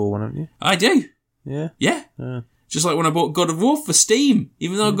PS4 one, haven't you? I do. Yeah. Yeah. Just like when I bought God of War for Steam,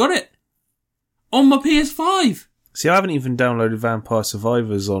 even though I got it on my PS5. See, I haven't even downloaded Vampire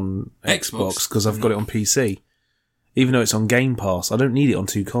Survivors on Xbox because I've got it on PC. Even though it's on Game Pass, I don't need it on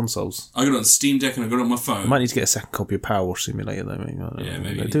 2 consoles. I got it on Steam Deck and I got it on my phone. I might need to get a second copy of Power Wash Simulator though.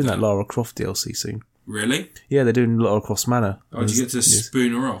 Maybe. They're doing that Lara Croft DLC soon. Really? Yeah, they're doing Lara Croft's Manor. Oh, did you get to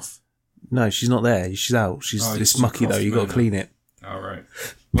spoon her off? No, she's not there. She's out. It's mucky though. You got to clean it. Oh, right.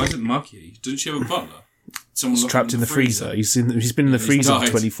 Why is it mucky? Doesn't she have a butler? He's trapped in the freezer. He's been in the freezer for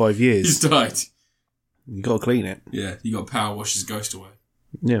 25 years. He's died. You got to clean it. Yeah, you got to power wash his ghost away.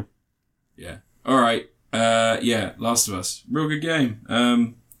 Yeah. Yeah. All right. Yeah, Last of Us. Real good game.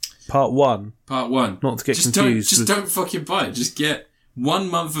 Part 1. Not to get confused. Don't fucking buy it. Just get 1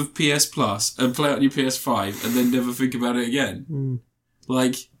 month of PS Plus and play it on your PS5 and then never think about it again.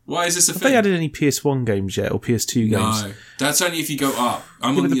 Like, Why is this a thing? Have they added any PS1 games yet, or PS2 games? No, that's only if you go up.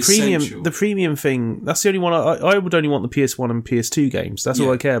 I'm on the premium. Essential. The premium thing, that's the only one. I would only want the PS1 and PS2 games. That's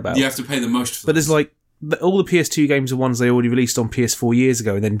all I care about. You have to pay the most for But there's like, all the PS2 games are ones they already released on PS4 years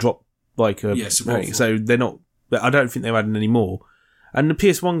ago and then dropped like a... so they're not... I don't think they're adding any more. And the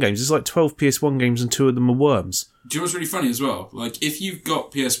PS1 games, there's like 12 PS1 games and 2 of them are worms. Do you know what's really funny as well? Like, if you've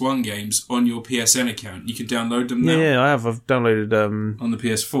got PS1 games on your PSN account, you can download them now. Yeah, I have. I've downloaded... on the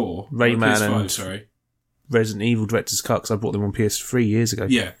PS4. Rayman PS5, and sorry. Resident Evil Director's Cut, because I bought them on PS3 years ago.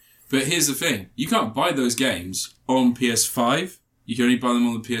 Yeah, but here's the thing. You can't buy those games on PS5. You can only buy them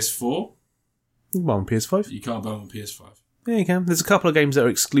on the PS4. You can buy them on PS5. You can't buy them on PS5. Yeah, you can. There's a couple of games that are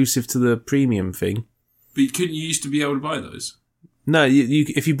exclusive to the premium thing. But couldn't you used to be able to buy those? No, you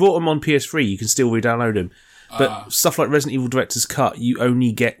if you bought them on PS3, you can still re-download them. But stuff like Resident Evil Director's Cut, you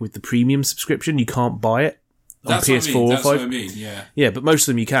only get with the premium subscription. You can't buy it on PS4 or 5. That's what I mean, yeah. Yeah, but most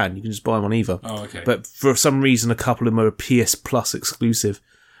of them you can. You can just buy them on either. Oh, okay. But for some reason, a couple of them are PS Plus exclusive.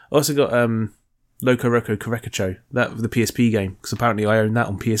 I also got Loco Roco Korekicho, the PSP game, because apparently I own that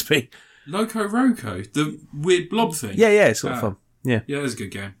on PSP. Loco Roco? The weird blob thing? Yeah, it's got fun. Yeah, it was a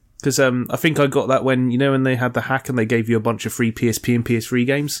good game. Because I think I got that when they had the hack and they gave you a bunch of free PSP and PS3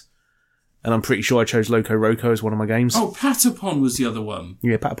 games. And I'm pretty sure I chose Loco Roco as one of my games. Oh, Patapon was the other one.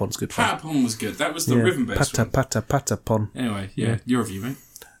 Yeah, Patapon's good fun. Patapon was good. That was the rhythm-based one. Patapon. Anyway, your review, mate.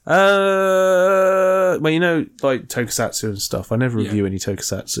 Well, like Tokusatsu and stuff. I never review any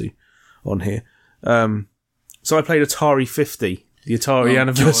Tokusatsu on here. So I played Atari 50, the Atari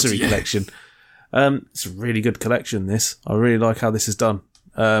Anniversary Collection. It's a really good collection, this. I really like how this is done.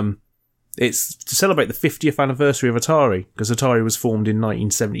 It's to celebrate the 50th anniversary of Atari, because Atari was formed in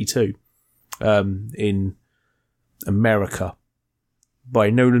 1972 in America by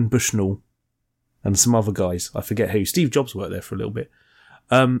Nolan Bushnell and some other guys. I forget who. Steve Jobs worked there for a little bit.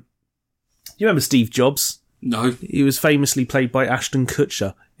 You remember Steve Jobs? No. He was famously played by Ashton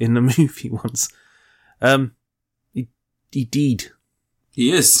Kutcher in the movie once. He died.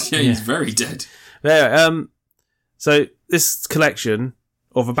 He is. Yeah, he's very dead. Yeah. So this collection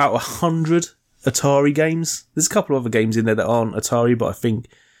of about 100 Atari games. There's a couple of other games in there that aren't Atari, but I think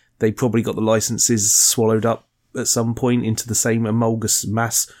they probably got the licenses swallowed up at some point into the same amalgamous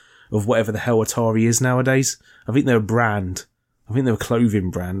mass of whatever the hell Atari is nowadays. I think they're a brand. I think they're a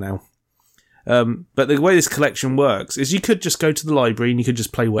clothing brand now. But the way this collection works is you could just go to the library and you could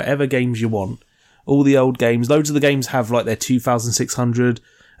just play whatever games you want. All the old games. Loads of the games have like their 2600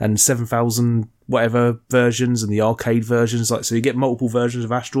 and 7000 whatever versions and the arcade versions. Like, so you get multiple versions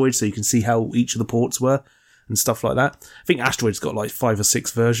of Asteroid so you can see how each of the ports were and stuff like that. I think Asteroid's got like 5 or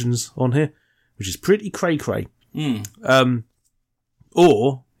 6 versions on here, which is pretty cray-cray.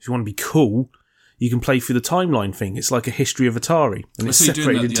 Or, if you want to be cool, you can play through the timeline thing. It's like a history of Atari, and it's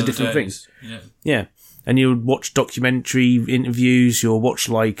separated into different things. Yeah. And you'll watch documentary interviews, you'll watch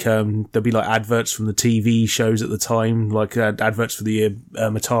like, there'll be like adverts from the TV shows at the time, like adverts for the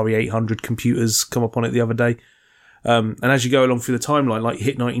Atari 800 computers come up on it the other day. And as you go along through the timeline, like you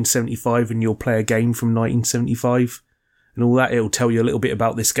hit 1975 and you'll play a game from 1975 and all that, it'll tell you a little bit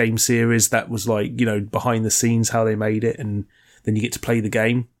about this game series that was like, behind the scenes, how they made it, and then you get to play the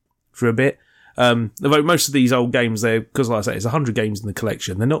game for a bit. Although most of these old games, because like I say, it's 100 games in the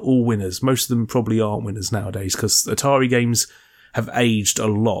collection. They're not all winners. Most of them probably aren't winners nowadays because Atari games have aged a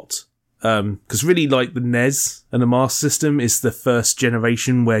lot. Because really, like the NES and the Master System is the first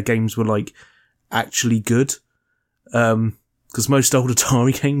generation where games were like actually good. Because most old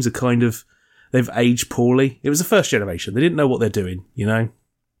Atari games are kind of, they've aged poorly. It was the first generation. They didn't know what they're doing,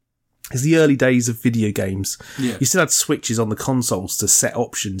 It's the early days of video games. Yeah. You still had switches on the consoles to set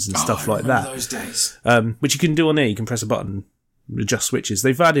options and stuff like that. Those days. Which you can do on there. You can press a button, adjust switches.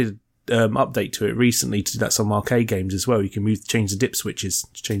 They've added update to it recently to do that some arcade games as well. You can change the dip switches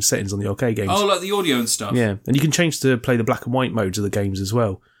to change settings on the arcade games. Oh, like the audio and stuff. Yeah, and you can change to play the black and white modes of the games as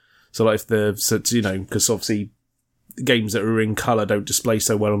well. So like because obviously games that are in colour don't display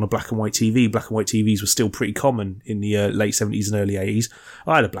so well on a black and white TV. Black and white TVs were still pretty common in the late 70s and early 80s.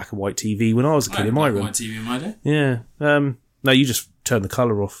 I had a black and white TV when I was a kid in my room. I had a black and white TV in my day. Yeah. No, you just turn the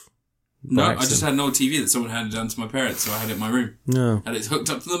colour off. No, I just had an old TV that someone handed down to my parents, so I had it in my room. No. And it's hooked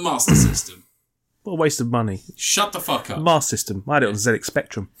up to the Master System. What a waste of money. Shut the fuck up. Master System. I had it on ZX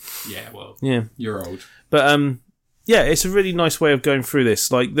Spectrum. Yeah, well, you're old. But, yeah, it's a really nice way of going through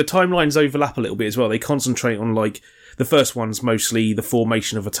this. Like, the timelines overlap a little bit as well. They concentrate on, like, the first one's mostly the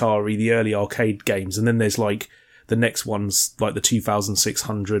formation of Atari, the early arcade games, and then there's, like, the next one's, like, the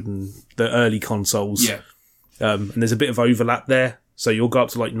 2600 and the early consoles. Yeah. And there's a bit of overlap there. So you'll go up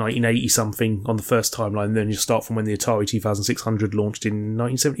to like 1980 something on the first timeline, and then you start from when the Atari 2600 launched in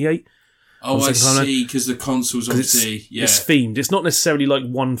 1978. Oh, I see, because the console's obviously... It's themed. It's not necessarily like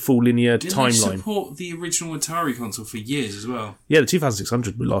one full linear timeline. Didn't they support the original Atari console for years as well? Yeah, the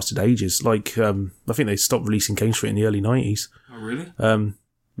 2600 lasted ages. Like, I think they stopped releasing games for it in the early 90s. Oh, really?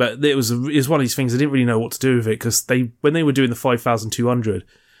 But it was one of these things, they didn't really know what to do with it, because when they were doing the 5200,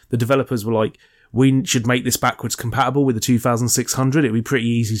 the developers were like, we should make this backwards compatible with the 2600. It'd be pretty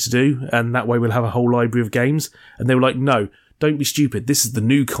easy to do, and that way we'll have a whole library of games. And they were like, no, don't be stupid. This is the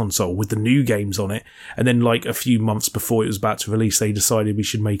new console with the new games on it. And then like a few months before it was about to release, they decided we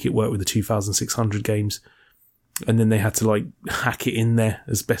should make it work with the 2600 games. And then they had to like hack it in there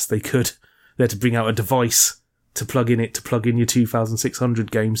as best they could. They had to bring out a device to plug in your 2600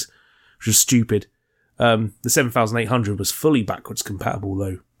 games, which was stupid. The 7800 was fully backwards compatible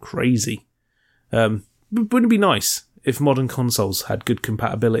though. Crazy. Wouldn't it be nice if modern consoles had good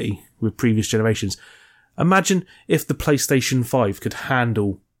compatibility with previous generations? Imagine if the PlayStation 5 could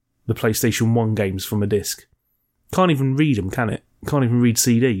handle the PlayStation 1 games from a disc. Can't even read them, can it? Can't even read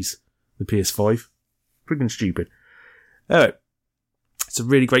CDs. The PS5. Freaking stupid. Anyway, it's a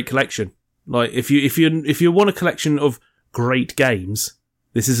really great collection. Like if you want a collection of great games,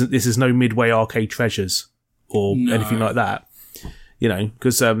 this is no Midway Arcade Treasures or anything like that. You know,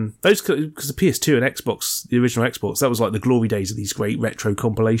 because the PS2 and Xbox, the original Xbox, that was like the glory days of these great retro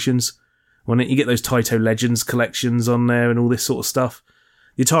compilations. When you get those Taito Legends collections on there and all this sort of stuff.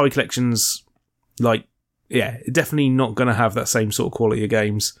 The Atari collections, like, yeah, definitely not going to have that same sort of quality of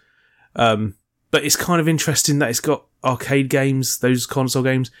games. But it's kind of interesting that it's got arcade games, those console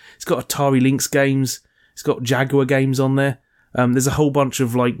games. It's got Atari Lynx games. It's got Jaguar games on there. There's a whole bunch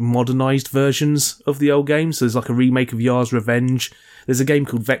of, like, modernised versions of the old games. So there's, like, a remake of Yar's Revenge. There's a game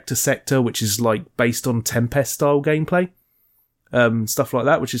called Vector Sector, which is, like, based on Tempest-style gameplay. Stuff like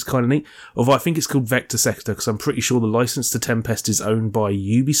that, which is kind of neat. Although I think it's called Vector Sector because I'm pretty sure the license to Tempest is owned by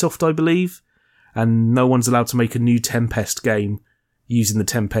Ubisoft, I believe, and no one's allowed to make a new Tempest game using the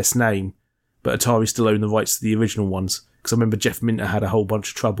Tempest name, but Atari still own the rights to the original ones, because I remember Jeff Minter had a whole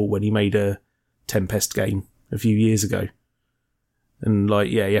bunch of trouble when he made a Tempest game a few years ago, and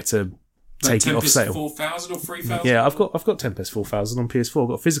like, yeah, he had to take it off sale. 4000 or 3000? Yeah, I've got Tempest 4000 on PS4. I've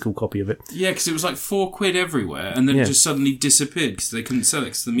got a physical copy of it. Yeah, because it was like £4 everywhere, and then it just suddenly disappeared because they couldn't sell it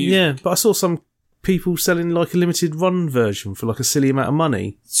because of the music. Yeah, but I saw some people selling like a limited run version for like a silly amount of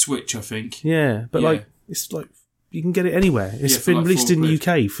money. Switch, I think. Yeah, but like it's like you can get it anywhere. It's been like released in the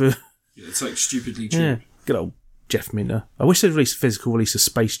UK for. Yeah, it's like stupidly cheap. Yeah, good old Jeff Minter. I wish they'd released a physical release of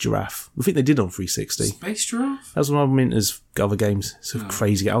Space Giraffe. I think they did on 360. Space Giraffe? That was one of Minter's other games. It's a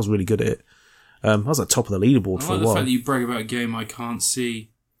crazy. I was really good at it. I was at the top of the leaderboard for a while. I like the fact that you brag about a game I can't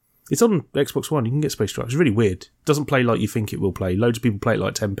see. It's on Xbox One. You can get Space Giraffe. It's really weird. It doesn't play like you think it will play. Loads of people play it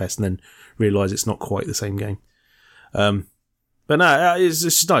like Tempest and then realise it's not quite the same game. But no, it's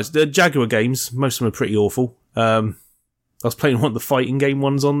just nice. The Jaguar games, most of them are pretty awful. I was playing one of the fighting game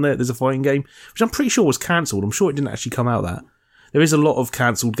ones on there. There's a fighting game, which I'm pretty sure was cancelled. I'm sure it didn't actually come out that. There is a lot of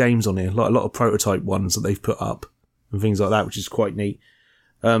cancelled games on here, like a lot of prototype ones that they've put up and things like that, which is quite neat.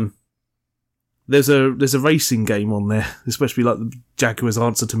 There's a racing game on there. It's supposed to be like the Jaguar's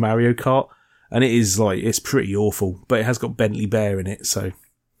answer to Mario Kart, and it is like, it's pretty awful, but it has got Bentley Bear in it, so,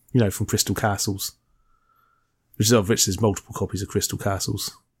 you know, from Crystal Castles, which there's multiple copies of Crystal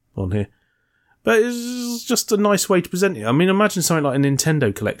Castles on here. But it's just a nice way to present it. I mean, imagine something like a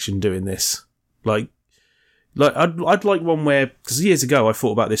Nintendo collection doing this. Like I'd like one where, because years ago I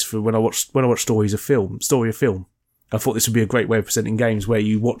thought about this for when I watched Story of Film. I thought this would be a great way of presenting games where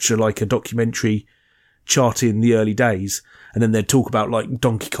you watch a documentary charting the early days, and then they'd talk about like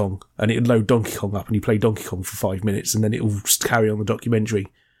Donkey Kong, and it'd load Donkey Kong up and you play Donkey Kong for 5 minutes and then it'll just carry on the documentary.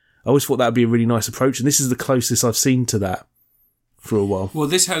 I always thought that would be a really nice approach, and this is the closest I've seen to that for a while. Well,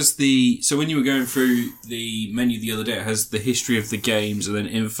 this has so when you were going through the menu the other day, it has the history of the games and then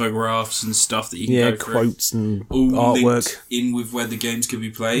infographs and stuff that you can go through. Quotes and all artwork. Linked in with where the games can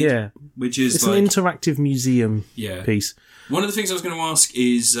be played. Yeah. Which is it's an interactive museum piece. One of the things I was going to ask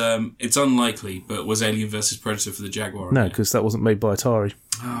is, it's unlikely, but was Alien vs Predator for the Jaguar? No, because that wasn't made by Atari.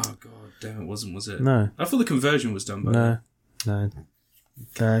 Oh, God damn, it wasn't, was it? No. I thought the conversion was done by No.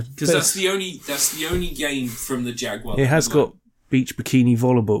 Because that's the only game from the Jaguar. It has got beach bikini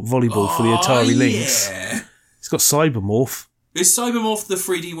volleyball for the Atari Lynx. It's got Cybermorph. Is Cybermorph the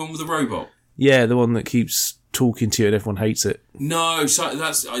 3D one with the robot? Yeah, the one that keeps talking to you and everyone hates it. No, so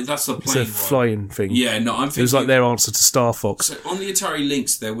that's the plain It's a flying thing. Yeah, no, I'm thinking... It was like their answer to Star Fox. So on the Atari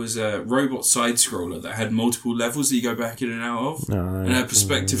Lynx, there was a robot side-scroller that had multiple levels that you go back in and out of. And it had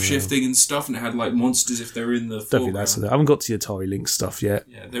perspective shifting and stuff, and it had like monsters if they're in the foreground. I haven't got to the Atari Lynx stuff yet.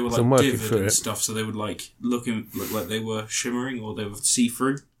 Yeah, they were like vivid and stuff, so they would like look like they were shimmering or they were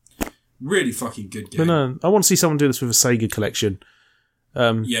see-through. Really fucking good game. But no, I want to see someone do this with a Sega collection.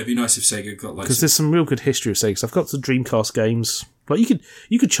 Yeah, it'd be nice if Sega got like... Because there's some real good history of Sega. So I've got the Dreamcast games. Like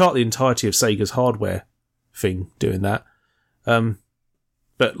you could chart the entirety of Sega's hardware thing doing that.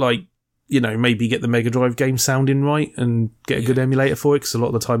 But like, maybe get the Mega Drive game sounding right and get a good emulator for it, because a lot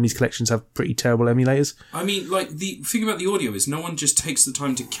of the time these collections have pretty terrible emulators. I mean, like, the thing about the audio is no one just takes the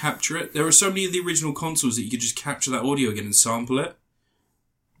time to capture it. There are so many of the original consoles that you could just capture that audio again and sample it.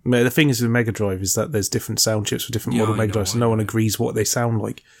 Yeah, the thing is with Mega Drive is that there's different sound chips for different model Mega Drives, so no one agrees what they sound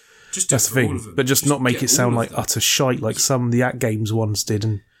like. That's the thing. But just not make it sound like utter shite like some of the At Games ones did.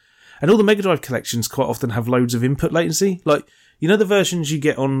 And all the Mega Drive collections quite often have loads of input latency. Like, the versions you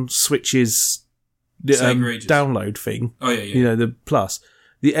get on Switch's download thing? Oh, yeah. The Plus.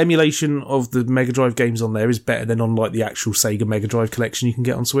 The emulation of the Mega Drive games on there is better than on like the actual Sega Mega Drive collection you can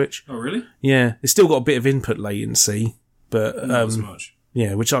get on Switch. Oh, really? Yeah. It's still got a bit of input latency, but... not as much.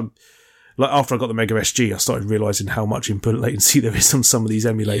 Yeah, which I'm... Like, after I got the Mega SG, I started realising how much input latency there is on some of these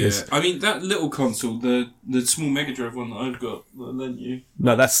emulators. Yeah, I mean, that little console, the small Mega Drive one that I've got, that I lent you...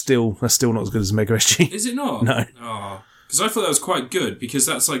 No, that's still not as good as the Mega SG. Is it not? No. Oh, because I thought that was quite good, because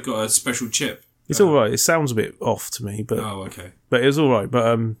that's, like, got a special chip. It's alright. It sounds a bit off to me, but... Oh, okay. But it was alright.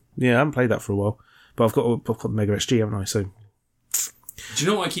 But, yeah, I haven't played that for a while. But I've got the Mega SG, haven't I? So... Do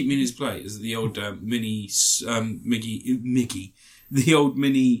you know what I keep meaning to play? Is the old mini... Mickey. The old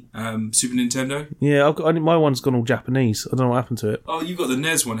mini Super Nintendo? Yeah, my one's gone all Japanese. I don't know what happened to it. Oh, you've got the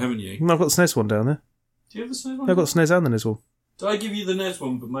NES one, haven't you? No, I've got the SNES one down there. Do you have the SNES one? I've got the SNES and the NES one. Did I give you the NES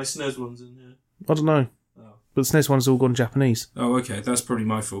one, but my SNES one's in here? I don't know. Oh. But the SNES one's all gone Japanese. Oh, okay. That's probably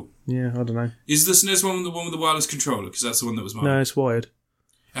my fault. Yeah, I don't know. Is the SNES one the one with the wireless controller? Because that's the one that was mine. No, it's wired.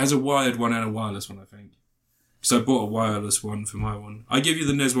 It has a wired one and a wireless one, I think. Because I bought a wireless one for my one. I gave you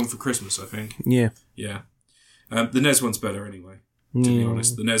the NES one for Christmas, I think. Yeah. Yeah. The NES one's better anyway. To be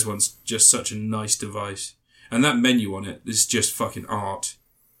honest, the NES one's just such a nice device. And that menu on it is just fucking art.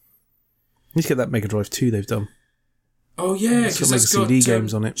 Let's get that Mega Drive 2 they've done. Oh, yeah, because it's got CD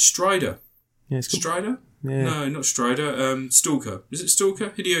games on it. Strider. Yeah, it's got... Strider? Yeah. No, not Strider. Stalker. Is it Stalker?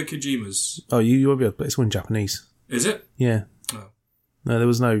 Hideo Kojima's. Oh, you won't be able to play it. It's all in Japanese. Is it? Yeah. Oh. No, there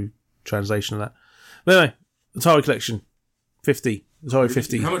was no translation of that. But anyway, Atari collection. 50. Atari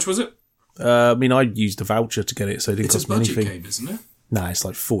 50. How much was it? I mean, I used a voucher to get it, so it didn't cost me anything. It's a budget game, isn't it? Nah, it's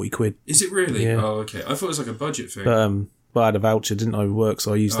like 40 quid. Is it really? Yeah. Oh, okay. I thought it was like a budget thing. But I had a voucher, didn't know it worked,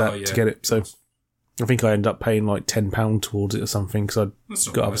 so I used that to get it. So I think I ended up paying like £10 towards it or something, because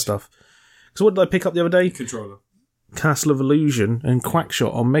I'd got other stuff. So what did I pick up the other day? Controller. Castle of Illusion and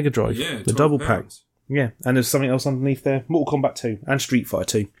Quackshot on Mega Drive. Yeah, the double pack. Yeah, and there's something else underneath there. Mortal Kombat 2 and Street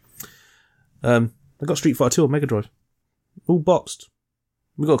Fighter 2. I got Street Fighter 2 on Mega Drive. All boxed.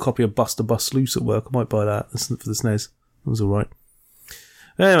 We got a copy of Buster Bust Loose at work. I might buy that for the SNES. That was alright.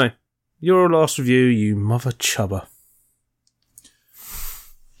 Anyway, your last review, you mother chubber.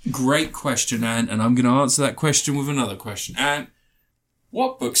 Great question, Anne, and I'm going to answer that question with another question. Anne,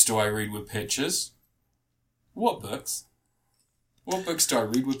 what books do I read with pictures? What books? What books do I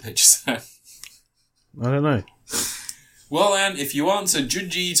read with pictures, Anne? I don't know. Well, Anne, if you answer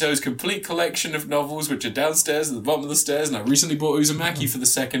Junji Ito's complete collection of novels, which are downstairs at the bottom of the stairs, and I recently bought Uzumaki for the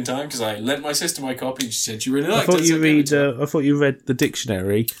second time because I lent my sister my copy and she said she really liked it. I thought you read the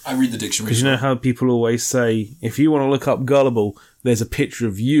dictionary. I read the dictionary. Because you know how people always say, if you want to look up Gullible, there's a picture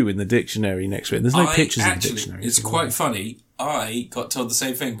of you in the dictionary next to it. There's no pictures in the dictionary. It's quite funny. I got told the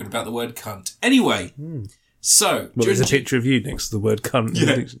same thing, but about the word cunt. Anyway, so... Well, there's a picture of you next to the word cunt in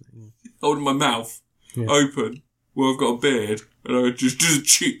the dictionary. Holding my mouth open. Well, I've got a beard, and I just do the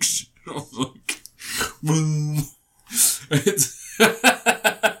cheeks. I was like, boom.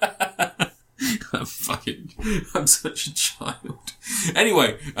 I'm such a child.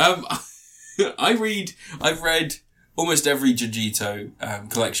 Anyway, I've read almost every Junji Ito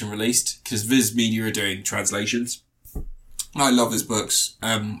collection released, because Viz Media are doing translations. I love his books.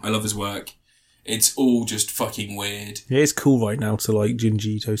 I love his work. It's all just fucking weird. Yeah, it's cool right now to like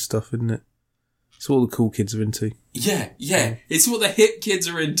Junji Ito stuff, isn't it? It's what all the cool kids are into. Yeah. It's what the hip kids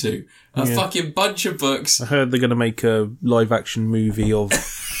are into. A fucking bunch of books. I heard they're going to make a live-action movie of...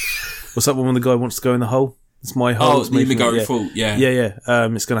 what's that one when the guy wants to go in the hole? It's My Hole. Oh, the Megari Fall, yeah. Yeah.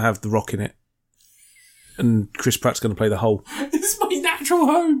 It's going to have The Rock in it. And Chris Pratt's going to play the hole. This is my natural natural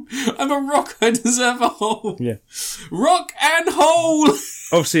home. I'm a rock. I deserve a hole. Yeah. Rock and hole.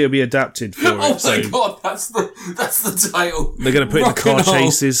 Obviously, it'll be adapted for it. Oh my god, that's the title. They're going to put in the car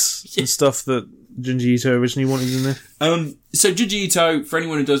chases and stuff that Junji Ito originally wanted in there. So Junji Ito, for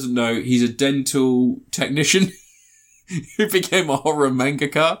anyone who doesn't know, he's a dental technician who became a horror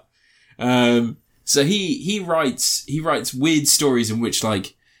mangaka. So he writes weird stories in which,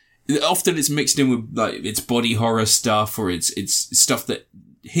 like, often it's mixed in with, like, it's body horror stuff, or it's stuff that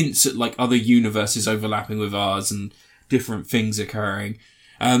hints at, like, other universes overlapping with ours and different things occurring.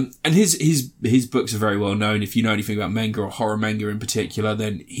 And his books are very well known. If you know anything about manga or horror manga in particular,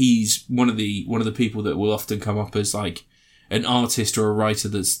 then he's one of the people that will often come up as, like, an artist or a writer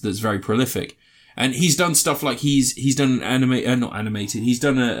that's very prolific. And he's done stuff like he's done he's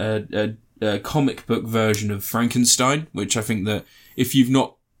done a comic book version of Frankenstein, which I think that if you've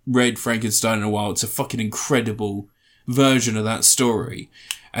not read Frankenstein in a while, it's a fucking incredible version of that story.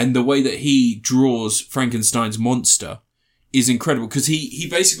 And the way that he draws Frankenstein's monster is incredible, because he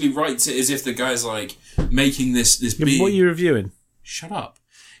basically writes it as if the guy's, like, making this being. What are you reviewing? Shut up.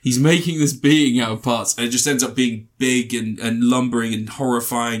 He's making this being out of parts, and it just ends up being big and lumbering and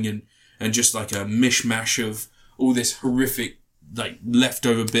horrifying and just like a mishmash of all this horrific, like,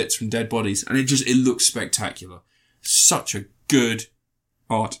 leftover bits from dead bodies. And it looks spectacular. Such a good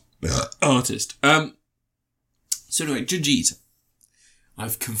artist. So anyway, Junji Ito.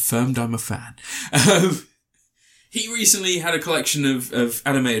 I've confirmed I'm a fan. He recently had a collection of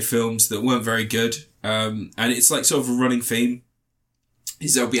animated films that weren't very good. And it's like sort of a running theme.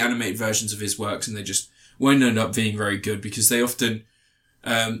 There'll be animated versions of his works and they just won't end up being very good, because they often,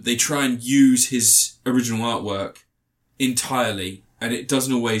 they try and use his original artwork entirely, and it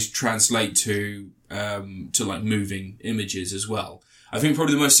doesn't always translate to like moving images as well. I think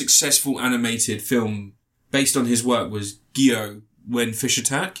probably the most successful animated film based on his work was Gyo When Fish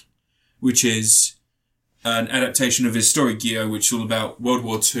Attack, which is an adaptation of his story Gyo, which is all about World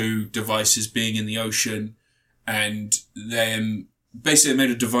War II devices being in the ocean, and then basically made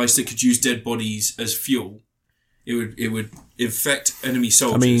a device that could use dead bodies as fuel. It would infect enemy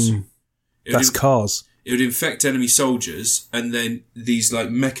soldiers. I mean, that's cars. It would infect enemy soldiers, and then these, like,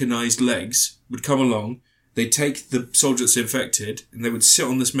 mechanized legs would come along. They'd take the soldier that's infected, and they would sit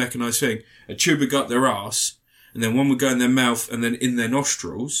on this mechanized thing. A tube would go up their arse, and then one would go in their mouth and then in their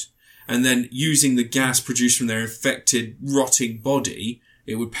nostrils. And then using the gas produced from their infected, rotting body,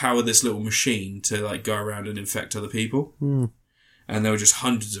 it would power this little machine to, like, go around and infect other people. Mm. And there were just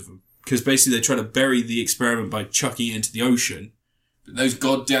hundreds of them. Because basically they try to bury the experiment by chucking it into the ocean. But those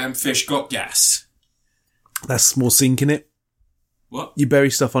goddamn fish got gas. That's more sinking it. What? You bury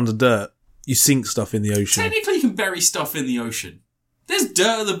stuff under dirt. You sink stuff in the ocean. Technically you can bury stuff in the ocean. There's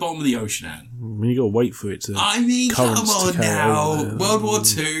dirt at the bottom of the ocean, Anne. I mean, you got to wait for it to. I mean, come on now. World War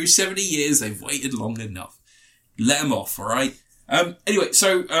II, 70 years, they've waited long enough. Let them off, alright? Anyway,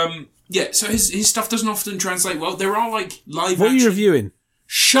 so his stuff doesn't often translate well. There are, like, live What are you reviewing?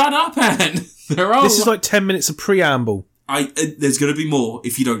 Shut up, Anne! This is like 10 minutes of preamble. There's gonna be more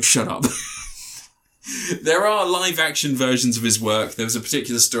if you don't shut up. There are live action versions of his work. There was a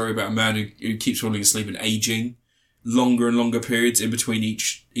particular story about a man who keeps falling asleep and aging longer and longer periods in between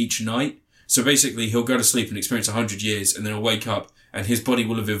each night. So basically he'll go to sleep and experience 100 years, and then he'll wake up and his body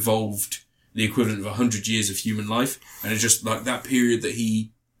will have evolved the equivalent of 100 years of human life. And it's just like that period that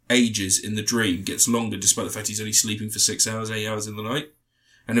he ages in the dream gets longer, despite the fact he's only sleeping for 6 hours, 8 hours in the night.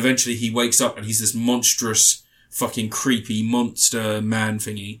 And eventually he wakes up and he's this monstrous, fucking creepy monster man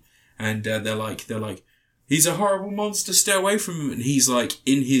thingy. And they're like, he's a horrible monster, stay away from him. And he's like,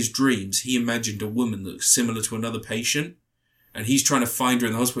 in his dreams, he imagined a woman that was similar to another patient. And he's trying to find her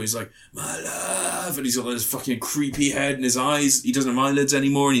in the hospital. He's like, my love. And he's got this fucking creepy head in his eyes. He doesn't have eyelids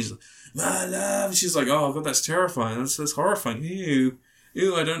anymore. And he's like, my love. And she's like, oh God, that's terrifying. That's horrifying. Ew,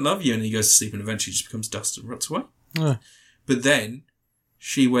 I don't love you. And he goes to sleep and eventually just becomes dust and rots away. But then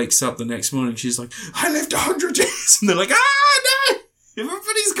she wakes up the next morning. She's like, I lived 100 years. And they're like, no.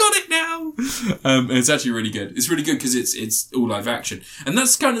 Everybody's got it now. And it's actually really good. It's really good because it's all live action. And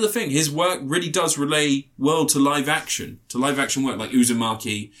that's kind of the thing. His work really does relay well to live action work like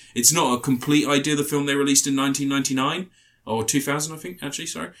Uzumaki. It's not a complete idea, the film they released in 1999 or 2000, I think, actually,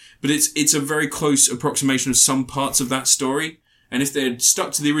 sorry. But it's a very close approximation of some parts of that story. And if they had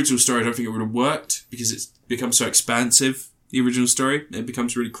stuck to the original story, I don't think it would have worked because it's become so expansive, the original story. It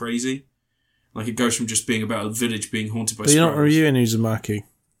becomes really crazy. Like, it goes from just being about a village being haunted by squirrels. But you're not reviewing Uzumaki.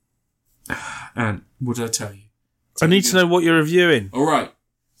 And what did I tell you? I need to know what you're reviewing. Alright.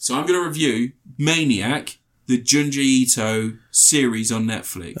 So I'm going to review Maniac, the Junji Ito series on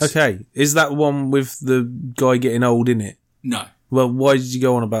Netflix. Okay. Is that one with the guy getting old in it? No. Well, why did you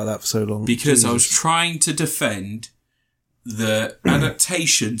go on about that for so long? Because I was trying to defend the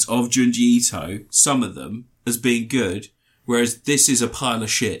adaptations of Junji Ito, some of them, as being good, whereas this is a pile of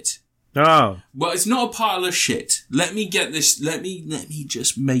shit. Oh. Well, it's not a pile of shit. Let me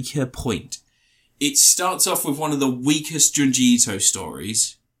just make a point. It starts off with one of the weakest Junji Ito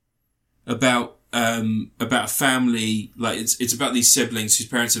stories about a family, like it's about these siblings whose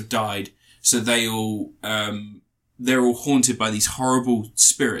parents have died, so they're all haunted by these horrible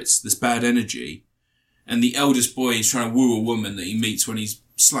spirits, this bad energy, and the eldest boy is trying to woo a woman that he meets when he's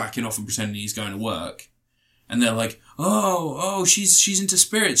slacking off and pretending he's going to work, and they're like, oh, she's into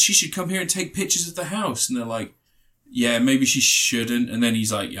spirits, she should come here and take pictures of the house, and they're like, yeah, maybe she shouldn't, and then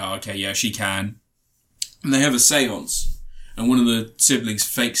he's like, yeah, okay, yeah, she can, and they have a seance, and one of the siblings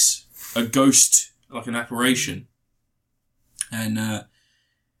fakes a ghost, like an apparition, and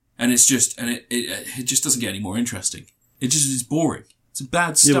it's just, and it just doesn't get any more interesting. It just is boring. It's a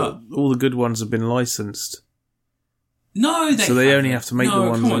bad start. Yeah, all the good ones have been licensed. No, so they only have to make the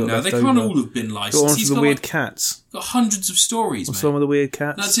ones. Come on, now they can't all have been licensed. He's got the weird cats. Got hundreds of stories. What's some of the weird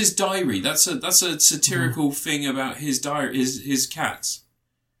cats? That's his diary. That's a satirical thing about his diary. His cats.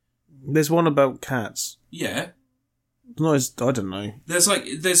 There's one about cats. Yeah. No, I don't know. There's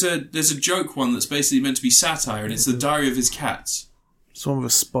a joke one that's basically meant to be satire, and it's the diary of his cats. It's one with the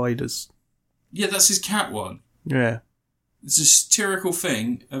spiders. Yeah, that's his cat one. Yeah. It's a satirical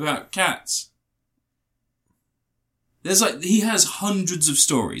thing about cats. He has hundreds of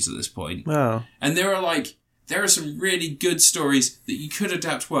stories at this point. Oh. And there are some really good stories that you could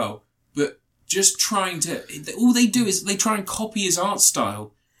adapt well, but just all they do is they try and copy his art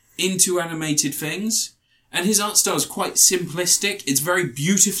style into animated things. And his art style is quite simplistic. It's very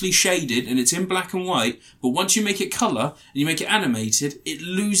beautifully shaded and it's in black and white. But once you make it colour and you make it animated, it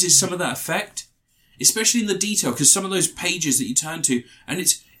loses some of that effect. Especially in the detail, because some of those pages that you turn to, and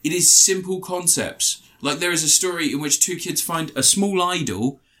it is simple concepts. Like there is a story in which two kids find a small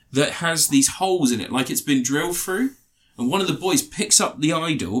idol that has these holes in it, like it's been drilled through. And one of the boys picks up the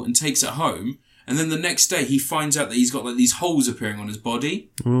idol and takes it home. And then the next day he finds out that he's got like these holes appearing on his body.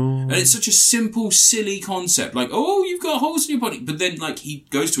 And it's such a simple, silly concept. Like, oh, you've got holes in your body. But then like he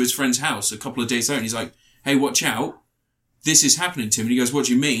goes to his friend's house a couple of days later and he's like, hey, watch out. This is happening to him. And he goes, what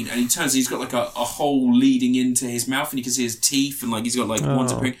do you mean? And he turns and he's got like a hole leading into his mouth and you can see his teeth and like he's got like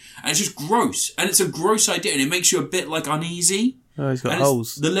ones appearing. And it's just gross. And it's a gross idea and it makes you a bit like uneasy. Oh, he's got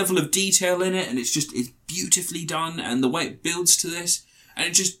holes. The level of detail in it and it's beautifully done and the way it builds to this. And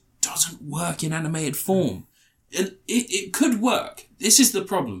it just doesn't work in animated form. And it could work. This is the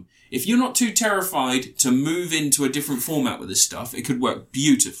problem. If you're not too terrified to move into a different format with this stuff, it could work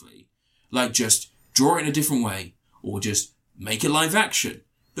beautifully. Like just draw it in a different way. Or just make it live action.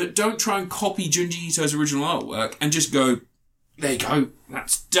 But don't try and copy Junji Ito's original artwork and just go, there you go,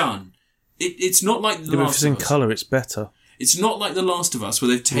 that's done. It's not like The Last of Us. If it's in colour, it's better. It's not like The Last of Us where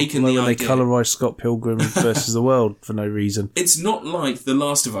they've taken the idea... they colourised Scott Pilgrim versus the World for no reason. It's not like The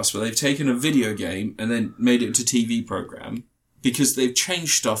Last of Us where they've taken a video game and then made it into a TV programme because they've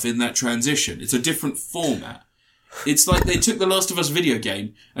changed stuff in that transition. It's a different format. It's like they took The Last of Us video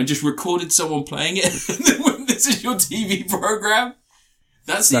game and just recorded someone playing it and then went, this is your TV programme.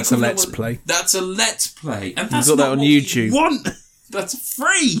 That's a Let's Play. That's a Let's Play. And that's You've got that on YouTube. That's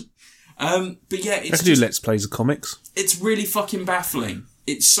free. But yeah, I can do Let's Plays of comics. It's really fucking baffling.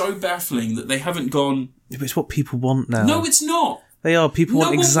 It's so baffling that they haven't gone... Yeah, but it's what people want now. No, it's not. They are. People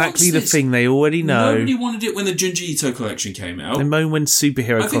want exactly the thing they already know. Nobody wanted it when the Junji Ito collection came out. They moan when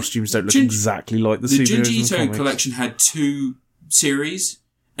superhero costumes don't look exactly like the superheroes. The Junji Ito collection had 2 series,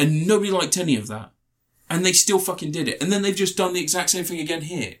 and nobody liked any of that. And they still fucking did it. And then they've just done the exact same thing again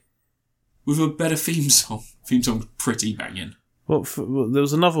here. With a better theme song. Theme song's pretty banging. Well, there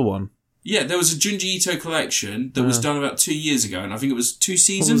was another one. Yeah, there was a Junji Ito collection that was done about 2 years ago, and I think it was 2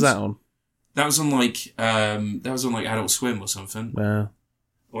 seasons. What was that on? That was on like Adult Swim or something. Yeah.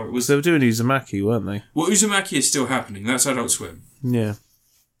 Or it was. They were doing Uzumaki, weren't they? Well, Uzumaki is still happening. That's Adult Swim. Yeah.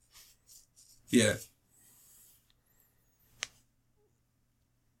 Yeah.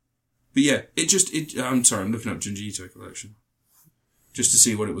 But yeah, I'm sorry, I'm looking up Junji Ito collection. Just to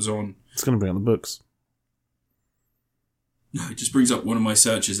see what it was on. It's going to be on the books. No, it just brings up one of my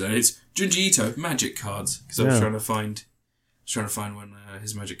searches and it's Junji Ito magic cards. Because I was trying to find when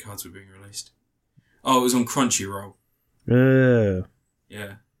his magic cards were being released. Oh, it was on Crunchyroll. Yeah.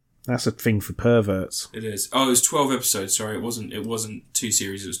 Yeah. That's a thing for perverts. It is. Oh, it was 12 episodes. Sorry, it wasn't 2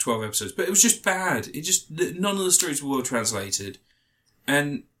 series. It was 12 episodes. But it was just bad. None of the stories were well translated.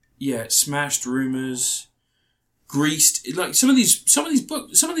 And yeah, smashed rumors, greased. Like some of these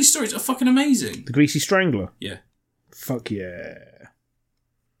stories are fucking amazing. The Greasy Strangler. Yeah. Fuck yeah.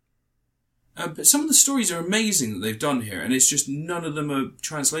 But some of the stories are amazing that they've done here, and it's just none of them are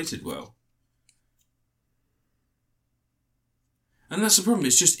translated well. And that's the problem.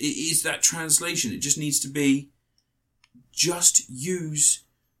 It is that translation. It just needs to be, just use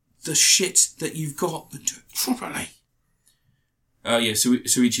the shit that you've got, but do it properly.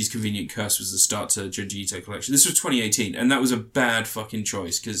 Shuichi's Convenient Curse was the start to Junji Ito collection. This was 2018, and that was a bad fucking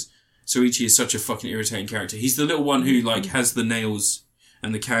choice, because Shuichi is such a fucking irritating character. He's the little one who, has the nails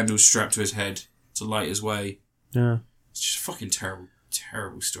and the candles strapped to his head to light his way. Yeah. It's just a fucking terrible,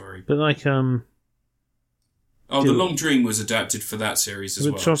 terrible story. But The Long Dream was adapted for that series as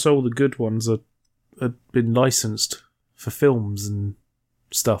well. But also all the good ones have been licensed for films and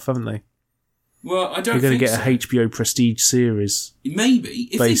stuff, haven't they? Well, I don't think so. They're going to get a HBO Prestige series. Maybe.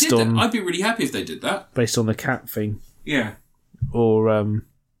 If they did that, I'd be really happy if they did that. Based on the cat thing. Yeah. Or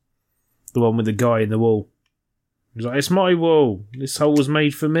the one with the guy in the wall. He's like, it's my wall. This hole was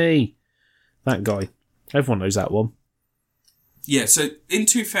made for me. That guy. Everyone knows that one. Yeah, so in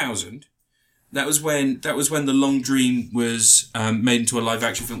 2000, that was when The Long Dream was made into a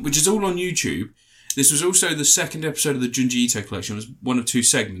live-action film, which is all on YouTube. This was also the second episode of the Junji Ito collection. It was one of two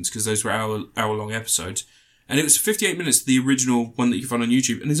segments, because those were hour-long episodes. And it was 58 minutes, the original one that you can find on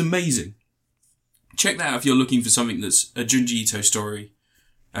YouTube, and it's amazing. Check that out if you're looking for something that's a Junji Ito story,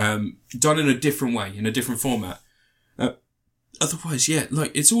 done in a different way, in a different format. Otherwise, yeah,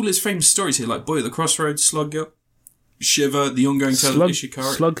 it's all his famous stories here, like Boy at the Crossroads, Slug Girl, Shiver, The Ongoing Tale of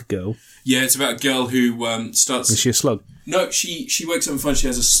Ishikari. Slug Girl? Yeah, it's about a girl who starts... Is she a slug? No, she wakes up and finds she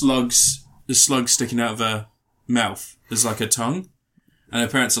has a slug sticking out of her mouth. There's like a tongue. And her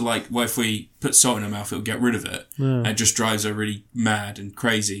parents are like, well, if we put salt in her mouth, it'll get rid of it. Yeah. And it just drives her really mad and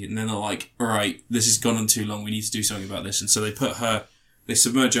crazy. And then they're like, all right, this has gone on too long. We need to do something about this. And so they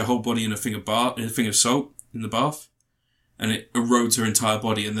submerge her whole body in a thing of salt in the bath. And it erodes her entire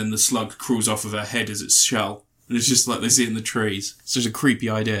body. And then the slug crawls off of her head as its shell. And it's just like they see it in the trees. It's such a creepy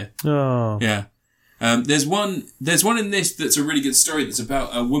idea. Oh. Yeah. There's one in this that's a really good story that's about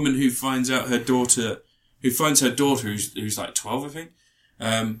a woman who finds her daughter who's like 12, I think.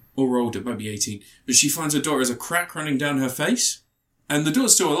 Or older, maybe 18. But she finds her daughter has a crack running down her face. And the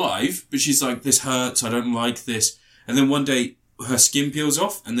daughter's still alive, but she's like, this hurts, I don't like this. And then one day, her skin peels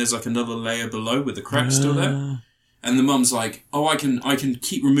off, and there's like another layer below with the crack still there. And the mum's like, oh, I can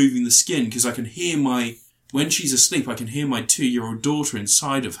keep removing the skin, because I can hear when she's asleep, I can hear my 2-year-old daughter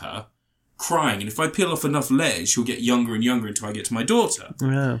inside of her crying. And if I peel off enough layers, she'll get younger and younger until I get to my daughter.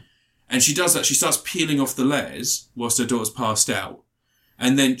 Yeah. And she does that. She starts peeling off the layers whilst her daughter's passed out.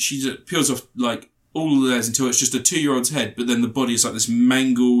 And then she peels off, all the layers until it's just a 2-year-old's head, but then the body is like this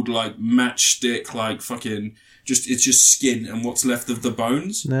mangled, matchstick, fucking... it's just skin and what's left of the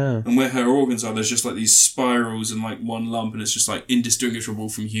bones. No. And where her organs are, there's just these spirals and one lump, and it's just indistinguishable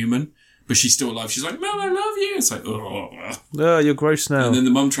from human. But she's still alive. She's like, Mum, I love you. It's like, oh. Oh, you're gross now. And then the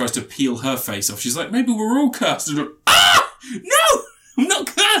mum tries to peel her face off. She's like, maybe we're all cursed. And no! I'm not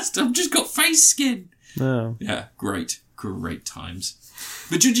cursed. I've just got face skin. No. Yeah, great times.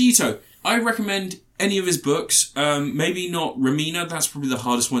 But Junji Ito, I recommend any of his books. Maybe not Ramina. That's probably the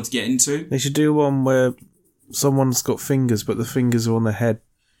hardest one to get into. They should do one where someone's got fingers, but the fingers are on their head.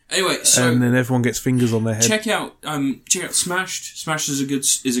 Anyway, so and then everyone gets fingers on their head. Check out Smashed. Smashed is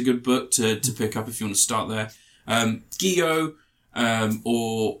a good book to pick up if you want to start there. Gyo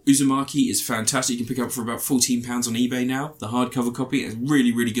or Uzumaki is fantastic. You can pick up for about £14 on eBay now. The hardcover copy. It's a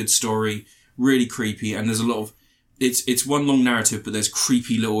really, really good story. Really creepy, and there's a lot of it's one long narrative, but there's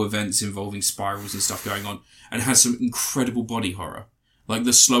creepy little events involving spirals and stuff going on, and it has some incredible body horror. Like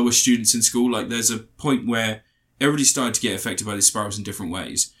the slower students in school. There's a point where everybody started to get affected by these spirals in different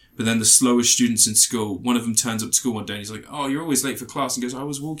ways. But then the slowest students in school, one of them turns up to school one day and he's like, oh, you're always late for class. And goes, I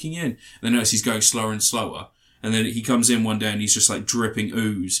was walking in. And then notice he's going slower and slower. And then he comes in one day and he's just dripping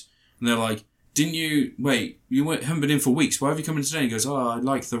ooze. And they're like, you haven't been in for weeks. Why have you come in today? And he goes, oh, I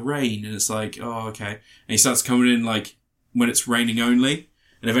like the rain. And it's like, oh, okay. And he starts coming in when it's raining only.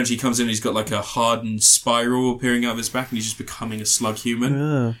 And eventually he comes in and he's got a hardened spiral appearing out of his back and he's just becoming a slug human.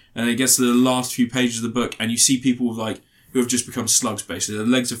 Yeah. And it gets to the last few pages of the book and you see people with who have just become slugs, basically. Their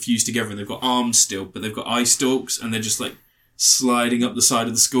legs are fused together and they've got arms still, but they've got eye stalks and they're just sliding up the side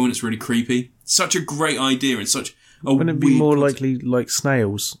of the school and it's really creepy. Such a great idea and such a Wouldn't it be more likely like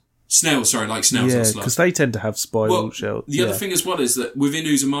snails? Snails, sorry, like snails and slugs. Yeah, because they tend to have spiral shells. The other thing as well is that within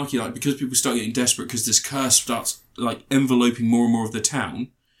Uzumaki, because people start getting desperate because this curse starts enveloping more and more of the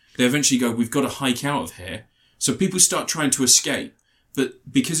town, they eventually go, we've got to hike out of here. So people start trying to escape, but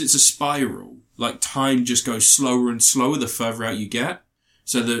because it's a spiral, time just goes slower and slower the further out you get.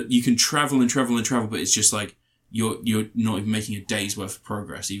 So that you can travel and travel and travel, but it's just you're not even making a day's worth of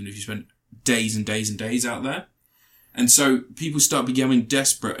progress, even if you spend days and days and days out there. And so people start becoming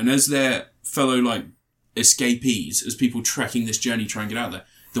desperate, and as their fellow, like, escapees, as people trekking this journey trying to get out there,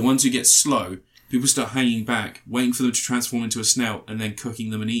 the ones who get slow, people start hanging back, waiting for them to transform into a snail, and then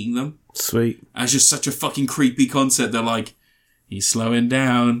cooking them and eating them. Sweet. It's just such a fucking creepy concept. They're like, he's slowing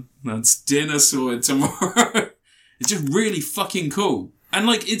down. That's dinner sorted tomorrow. It's just really fucking cool. And,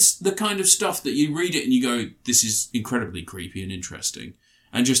 like, it's the kind of stuff that you read it and you go, this is incredibly creepy and interesting.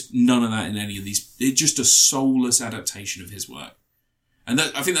 And just none of that in any of these. It's just a soulless adaptation of his work. And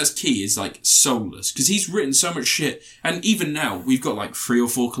that, I think that's key, is like soulless. Because he's written so much shit. And even now, we've got like 3 or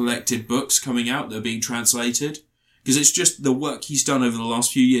 4 collected books coming out that are being translated. Because it's just the work he's done over the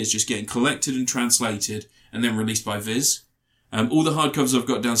last few years, just getting collected and translated and then released by Viz. All the hardcovers I've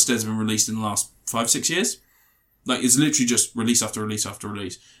got downstairs have been released in the last 5-6 years. Like, it's literally just release after release after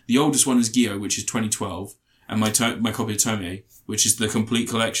release. The oldest one is Gyo, which is 2012. And my copy of Tomie, which is the complete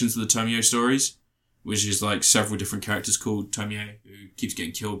collections of the Tomie stories, which is like several different characters called Tomie, who keeps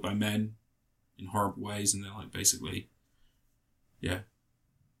getting killed by men in horrible ways, and they're like basically, yeah,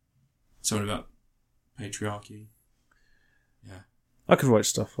 something about patriarchy. Yeah. I could write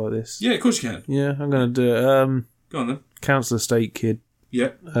stuff like this. Yeah, of course you can. Yeah, I'm going to do it. Go on then. Council Estate kid. Yeah,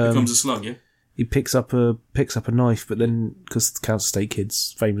 becomes a slug, yeah? He picks up a knife, but then, because the Council Estate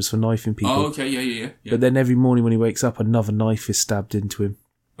kid's famous for knifing people. Oh, okay, yeah. But then every morning when he wakes up, another knife is stabbed into him.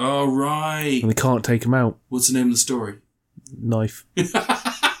 Oh, right. And they can't take him out. What's the name of the story? Knife.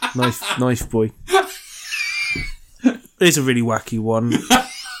 Knife boy. It's a really wacky one.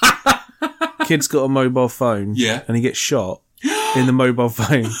 Kid's got a mobile phone. Yeah. And he gets shot in the mobile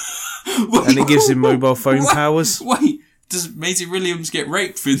phone. And it gives him mobile phone powers. Wait, does Maisie Williams get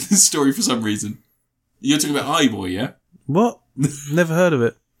raped for this story for some reason? You're talking about iBoy, yeah? What? Never heard of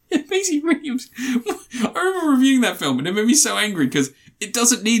it. Yeah, Maisie Williams. I remember reviewing that film and it made me so angry because it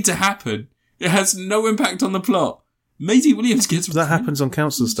doesn't need to happen. It has no impact on the plot. Maisie Williams gets... That happens on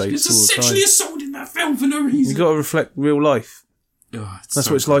council estates all the time. It's sexually assaulted in that film for no reason. You've got to reflect real life. Oh, that's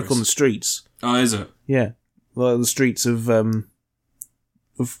so what it's gross. Like on the streets. Oh, is it? Yeah. Like the streets of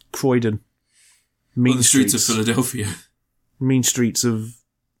Croydon. Mean the streets of Philadelphia. Mean streets of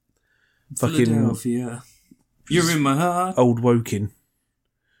fucking... Philadelphia. You're in my heart. Old Woking.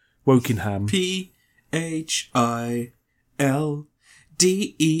 Wokingham.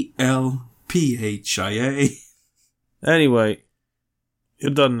 PHILDELPHIA. Anyway,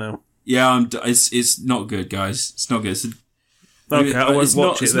 you're done now. Yeah, it's not good, guys. It's not good. Okay, I won't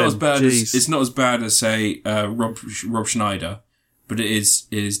watch it then. It's not as bad as, say, Rob Schneider, but it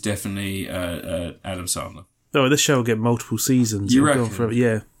is definitely Adam Sandler. Oh, this show will get multiple seasons. You reckon?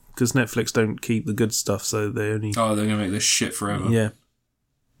 Yeah, because Netflix don't keep the good stuff, so they only... Oh, they're going to make this shit forever. Yeah.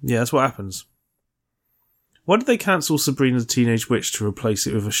 Yeah, that's what happens. Why did they cancel Sabrina the Teenage Witch to replace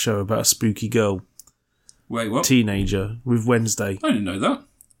it with a show about a spooky girl? Wait, what? Teenager with Wednesday. I didn't know that.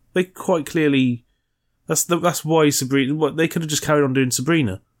 They quite clearly... That's why Sabrina... They could have just carried on doing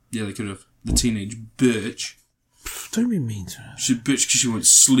Sabrina. Yeah, they could have. The teenage bitch. Don't be mean to her. She's a bitch because she won't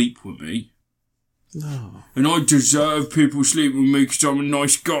sleep with me. No. And I deserve people sleeping with me because I'm a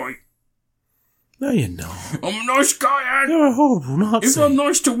nice guy. No, you're not. I'm a nice guy, Anne. You're a horrible Nazi. If I'm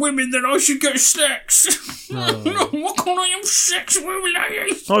nice to women, then I should get sex. No. What can't I have sex with,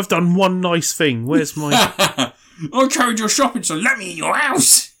 ladies? I've done one nice thing. Where's my... I carried your shopping, so let me in your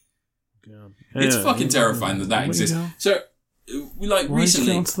house. God. It's fucking terrifying that exists. So, like, why recently... Did you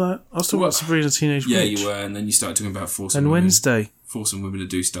get onto that? I was talking about Sabrina Teenage Witch. Yeah, you were, and then you started talking about forcing and women. Wednesday. Forcing women to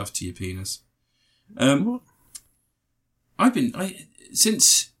do stuff to your penis. What?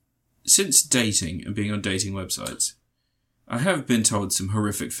 Since dating and being on dating websites, I have been told some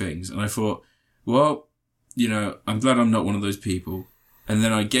horrific things, and I thought, well, you know, I'm glad I'm not one of those people. And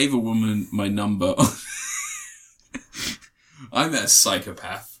then I gave a woman my number. I'm a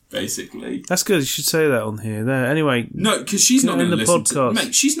psychopath, basically. That's good. You should say that on here. There. Anyway. No, because she's not going to listen to...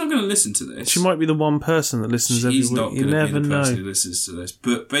 Mate, she's not going to listen to this. She might be the one person that listens every week. She's not going to be the person who listens to this.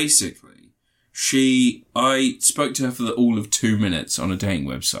 But basically, I spoke to her for all of 2 minutes on a dating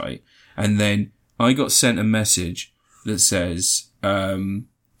website, and then I got sent a message that says... so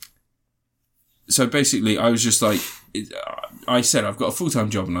basically, I was just like... I said I've got a full-time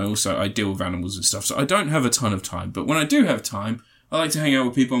job and I deal with animals and stuff, so I don't have a ton of time. But when I do have time, I like to hang out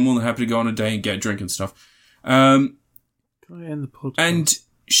with people. I'm more than happy to go on a day and get a drink and stuff. Can I end the podcast? And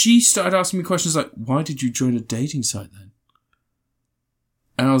she started asking me questions like, why did you join a dating site then?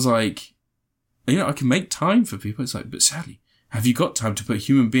 And I was like, you know, I can make time for people. It's like, but Sally, have you got time to put a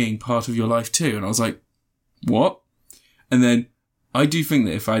human being part of your life too? And I was like, what? And then I do think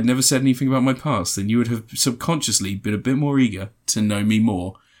that if I had never said anything about my past, then you would have subconsciously been a bit more eager to know me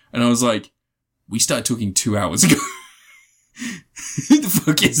more. And I was like, we started talking 2 hours ago. Who the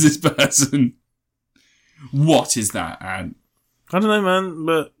fuck is this person? What is that, Ant? I don't know, man,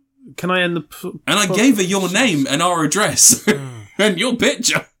 but can I end the... And I gave her your name and our address and your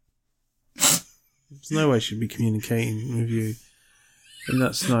picture. There's no way she'd be communicating with you in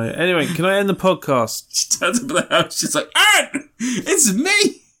that scenario. Anyway, can I end the podcast? She turns up at the house, she's like, Ant! It's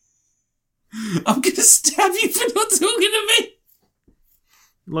me! I'm gonna stab you for not talking to me!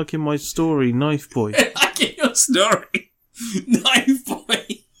 Like in my story, Knife Boy. Like in your story, Knife Boy.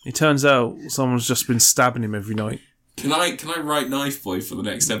 It turns out someone's just been stabbing him every night. Can I write Knife Boy for the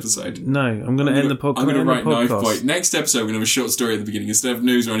next episode? No, I'm going to end the podcast. I'm going to write Knife Boy. Next episode, we're going to have a short story at the beginning. Instead of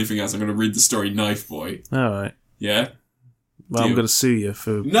news or anything else, I'm going to read the story Knife Boy. All right. Yeah? Well, I'm going to sue you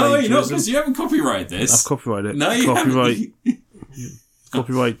for No, you're not, because you haven't copyrighted this. I've copyrighted it. No, you haven't.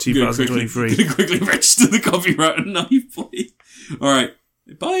 Copyright 2023. Going to quickly register the copyright on Knife Boy. All right.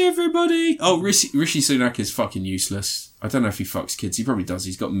 Bye, everybody. Oh, Rishi Sunak is fucking useless. I don't know if he fucks kids. He probably does.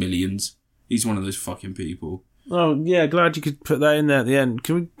 He's got millions. He's one of those fucking people. Oh, yeah, glad you could put that in there at the end.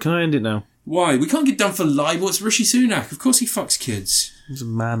 Can I end it now? Why? We can't get done for libel. It's Rishi Sunak. Of course he fucks kids. He's a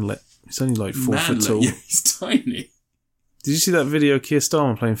manlet. He's only like 4 foot tall. Yeah, he's tiny. Did you see that video of Keir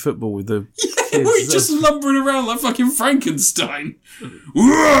Starmer playing football with the kids? Where he's just lumbering around like fucking Frankenstein.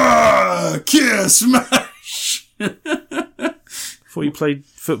 Keir smash! I thought he played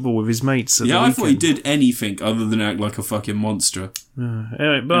football with his mates at the weekend. I thought he did anything other than act like a fucking monster.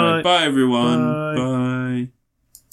 Anyway, bye. Anyway, bye, everyone. Bye.